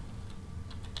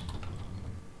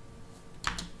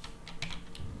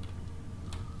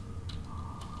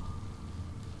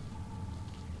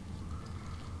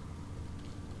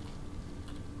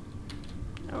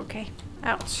 Okay,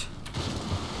 out.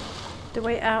 The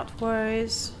way out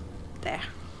was there.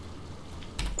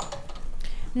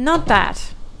 Not bad.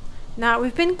 Now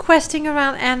we've been questing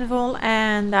around Anvil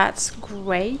and that's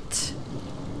great.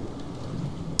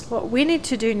 What we need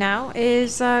to do now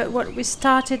is what we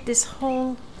started this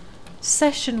whole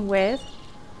session with,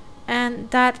 and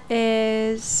that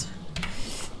is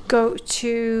go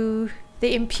to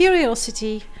the Imperial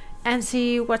City and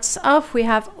see what's up. We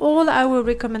have all our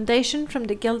recommendation from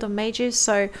the Guild of Mages,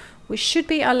 so we should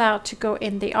be allowed to go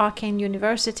in the Arcane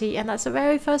University, and that's the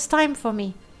very first time for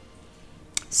me.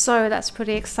 So that's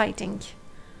pretty exciting.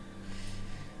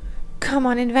 Come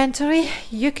on, inventory,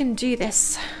 you can do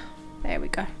this. There we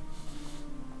go.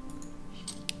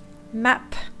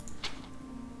 Map.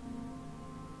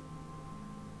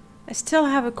 I still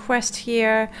have a quest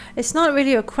here. It's not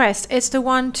really a quest, it's the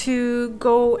one to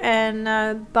go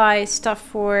and buy stuff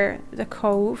for the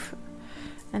cove.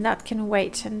 And that can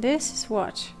wait. And this is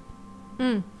what?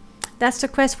 That's the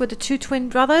quest with the 2 twin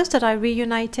brothers that I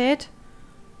reunited.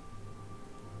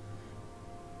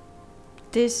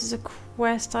 This is a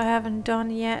quest I haven't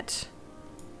done yet.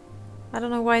 I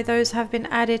don't know why those have been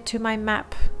added to my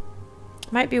map.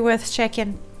 Might be worth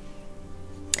checking.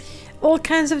 All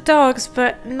kinds of dogs,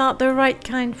 but not the right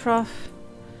kind, Prof.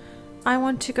 I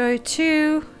want to go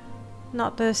to...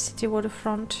 not the city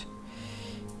waterfront.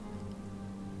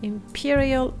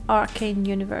 Imperial Arcane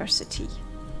University.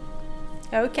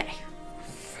 Okay.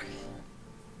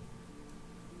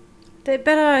 They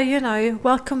better, you know,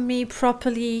 welcome me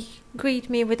properly, greet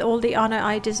me with all the honor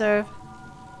I deserve.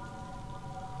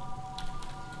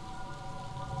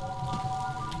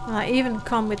 And I even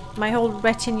come with my whole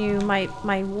retinue,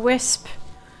 my wisp.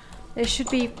 They should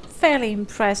be fairly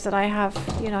impressed that I have,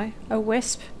 you know, a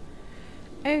wisp.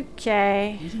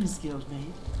 Okay. Greetings,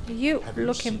 Guildmate. You Have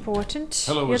look seen- important.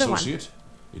 Hello, You're the one. associate.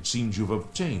 It seems you've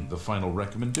obtained the final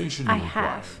recommendation you I required.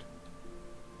 have.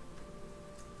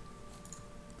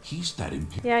 He's that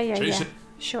imperial. Yeah. Chase it.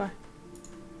 Sure.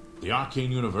 The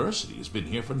Arcane University has been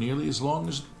here for nearly as long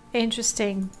as...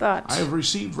 Interesting, but... I have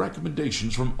received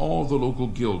recommendations from all the local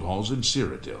guild halls in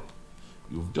Cyrodiil.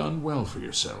 You've done well for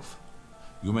yourself.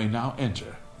 You may now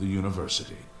enter the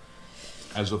university.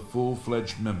 As a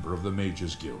full-fledged member of the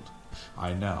Mages Guild,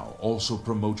 I now also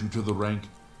promote you to the rank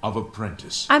of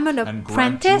apprentice. I'm an and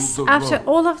grant you apprentice the after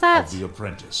role all of that? Of the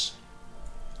apprentice.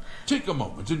 Take a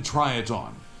moment and try it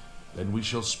on. Then we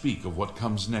shall speak of what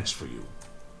comes next for you.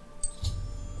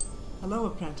 Hello,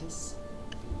 apprentice.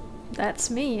 That's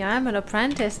me. I'm an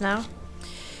apprentice now.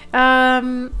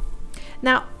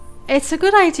 Now, it's a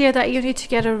good idea that you need to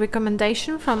get a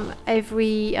recommendation from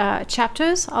every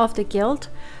chapters of the guild.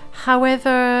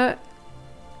 However,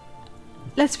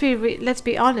 let's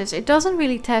be honest. It doesn't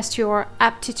really test your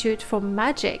aptitude for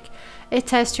magic. It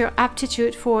tests your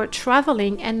aptitude for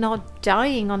traveling and not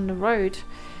dying on the road.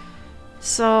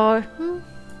 So,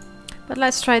 but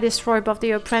let's try this robe of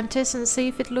the apprentice and see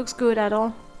if it looks good at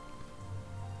all.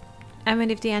 I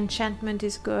mean, if the enchantment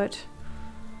is good.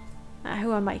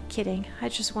 Who am I kidding? I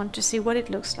just want to see what it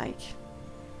looks like.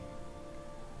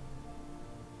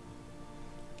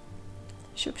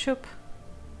 Shoop shoop.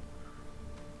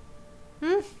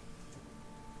 There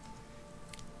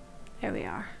we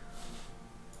are.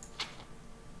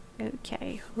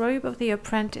 Okay, robe of the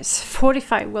apprentice.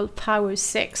 45 willpower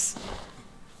 6.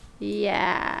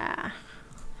 Yeah.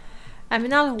 I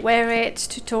mean, I'll wear it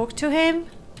to talk to him.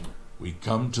 We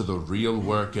come to the real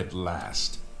work at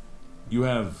last. You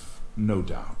have, no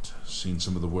doubt, seen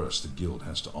some of the worst the guild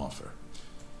has to offer.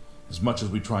 As much as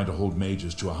we try to hold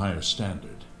mages to a higher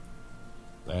standard,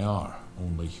 they are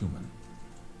only human.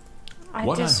 I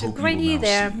What I hope disagree. you will now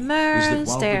They're see is that Merns,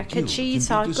 while they're the guild Khajiits,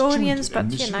 can be Argonians, disjointed but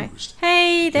and you know. misused,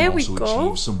 Hey, can there we also go.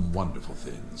 achieve some wonderful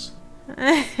things.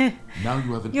 Now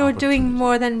you have an You're doing opportunity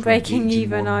more than to breaking engage in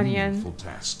even, more Onion. meaningful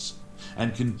tasks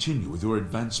and continue with your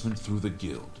advancement through the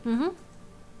guild.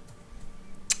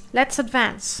 Let's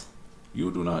advance.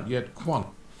 You do not yet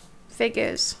qualify.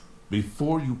 Figures.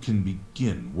 Before you can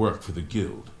begin work for the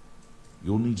guild,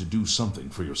 you'll need to do something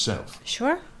for yourself.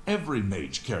 Sure. Every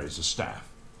mage carries a staff.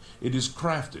 It is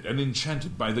crafted and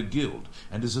enchanted by the guild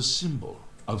and is a symbol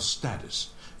of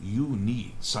status. You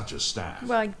need such a staff.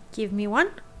 Well, give me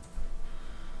one.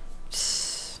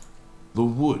 The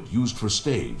wood used for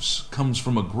staves comes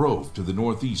from a grove to the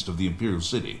northeast of the Imperial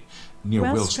City, near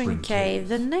Wellspring Cave.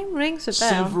 The name rings a bell.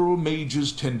 Several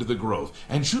mages tend to the grove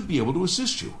and should be able to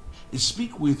assist you.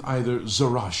 Speak with either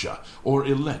Zarasha or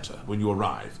Ileta when you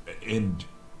arrive, and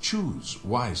choose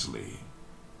wisely.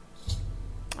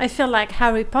 I feel like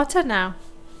Harry Potter now.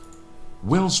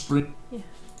 Wellspring. Yeah.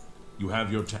 You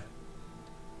have your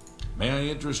May I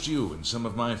interest you in some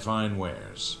of my fine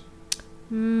wares?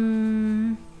 I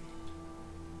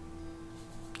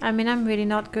mean, I'm really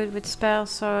not good with spells,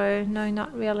 so no,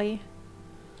 not really.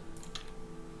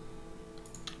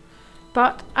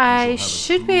 But I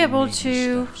should be able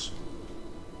to...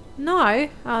 No.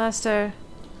 Oh, that's the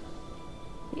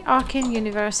Arcane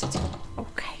University.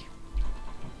 Okay.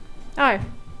 Oh.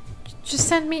 Just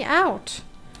send me out.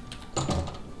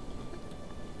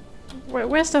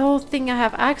 Where's the whole thing I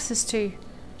have access to?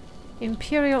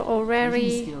 Imperial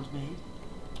Orrery.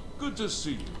 Good to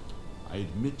see you. I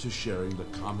admit to sharing the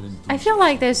common enthusiasm. I feel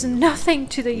like there's nothing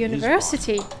to the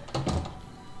university.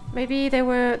 Maybe they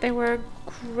were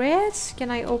grids. Can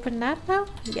I open that now?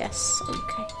 Yes.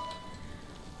 Okay.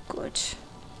 Good.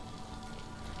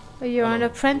 Well, you're an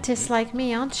apprentice like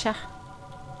me, aren't you?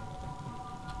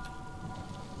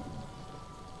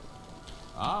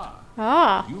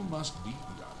 Ah. You must be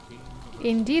the Arcane.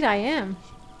 Indeed, I am.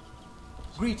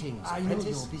 Greetings, I know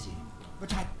apprentice. you're busy,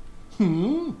 but I...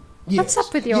 Hmm? What's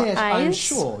up with your yes, eyes? I'm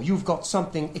sure you've got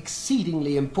something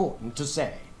exceedingly important to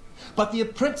say. But the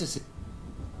apprentices...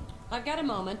 I've got a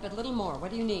moment, but little more. What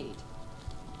do you need?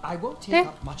 I won't take They're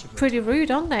up much of your pretty time.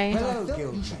 rude, aren't they? Hello,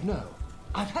 you should know.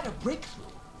 I've had a breakthrough.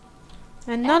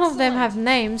 And none of them have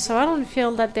names, so I don't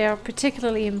feel that they are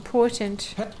particularly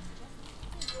important.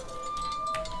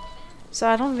 So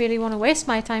I don't really want to waste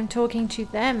my time talking to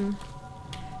them.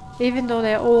 Even though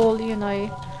they're all, you know,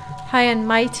 high and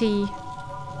mighty.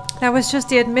 That was just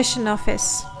the admission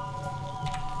office.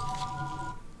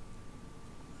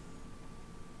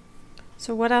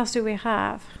 So what else do we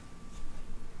have?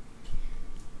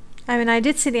 I mean, I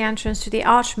did see the entrance to the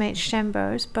Archmage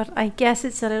Chambers, but I guess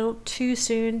it's a little too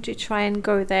soon to try and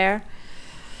go there.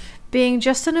 Being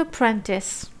just an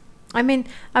apprentice. I mean,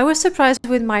 I was surprised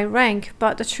with my rank,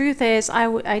 but the truth is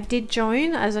I did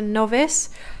join as a novice,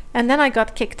 and then I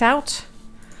got kicked out.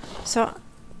 So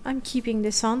I'm keeping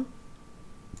this on.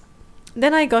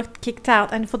 Then I got kicked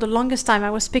out, and for the longest time I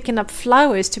was picking up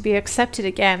flowers to be accepted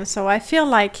again. So I feel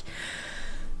like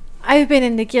I've been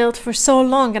in the guild for so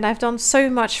long and I've done so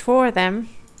much for them.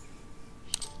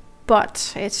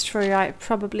 But it's true, I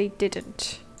probably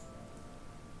didn't.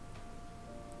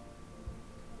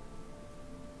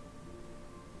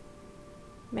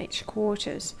 Mage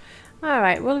quarters.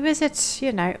 Alright, we'll visit,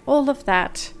 you know, all of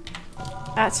that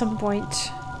at some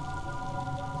point.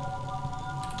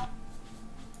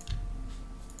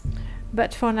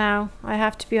 But for now, I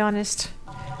have to be honest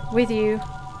with you.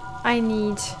 I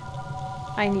need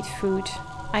food.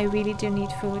 I really do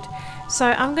need food. So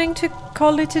I'm going to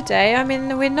call it a day. I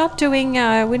mean, we're not doing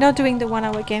the 1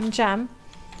 hour game jam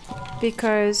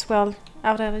because, well,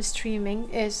 Outer is streaming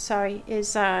is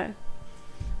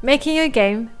making a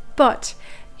game, but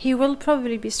he will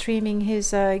probably be streaming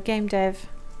his game dev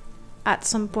at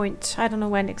some point. I don't know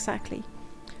when exactly,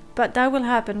 but that will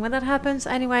happen. When that happens,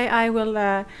 anyway, I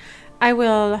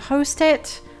will host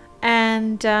it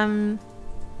and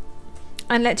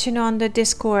let you know on the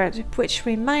Discord. Which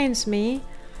reminds me,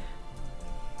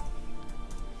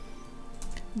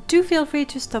 do feel free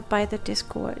to stop by the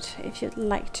Discord if you'd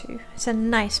like to. It's a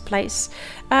nice place.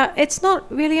 It's not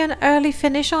really an early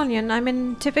finish onion. I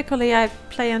mean, typically I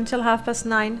play until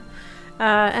 9:30,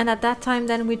 and at that time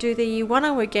then we do the 1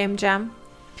 hour game jam.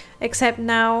 Except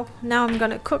now I'm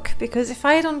gonna cook, because if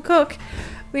I don't cook,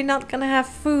 we're not gonna have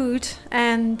food,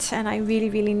 and I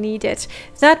really need it.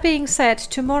 That being said,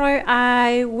 tomorrow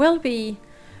I will be...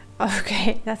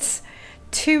 Okay, that's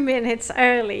 2 minutes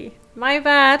early. My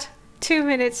bad. 2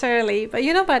 minutes early. But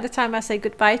you know, by the time I say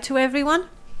goodbye to everyone,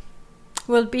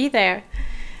 we'll be there.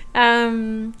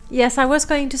 Yes, I was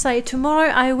going to say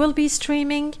tomorrow I will be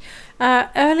streaming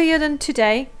earlier than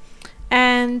today.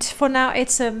 And for now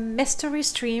it's a mystery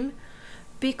stream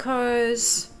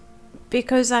because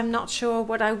I'm not sure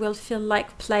what I will feel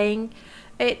like playing.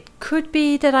 It could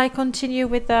be that I continue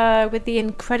with the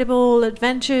incredible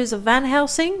adventures of Van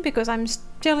Helsing, because I'm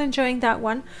still enjoying that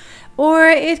one. Or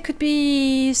it could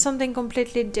be something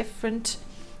completely different.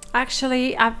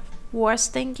 Actually, I was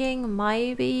thinking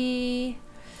maybe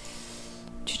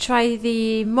to try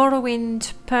the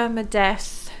Morrowind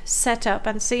permadeath setup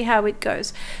and see how it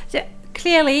goes.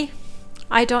 Clearly,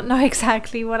 I don't know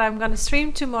exactly what I'm going to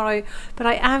stream tomorrow, but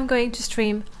I am going to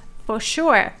stream for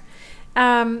sure.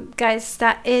 Guys,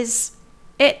 that is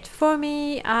it for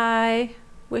me. I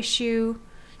wish you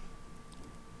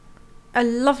a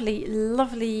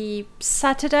lovely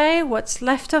Saturday, what's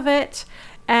left of it,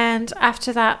 and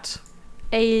after that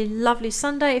a lovely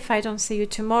Sunday. If I don't see you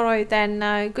tomorrow, then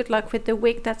good luck with the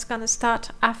week that's gonna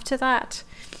start after that.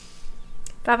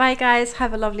 Bye bye guys,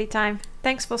 have a lovely time.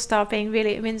 Thanks for stopping,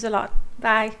 really, it means a lot.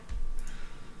 Bye.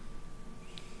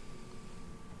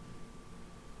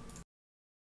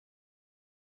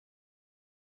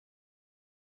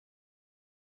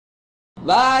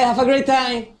 Bye, have a great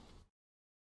time.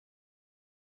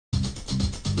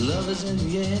 Love is in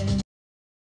the air.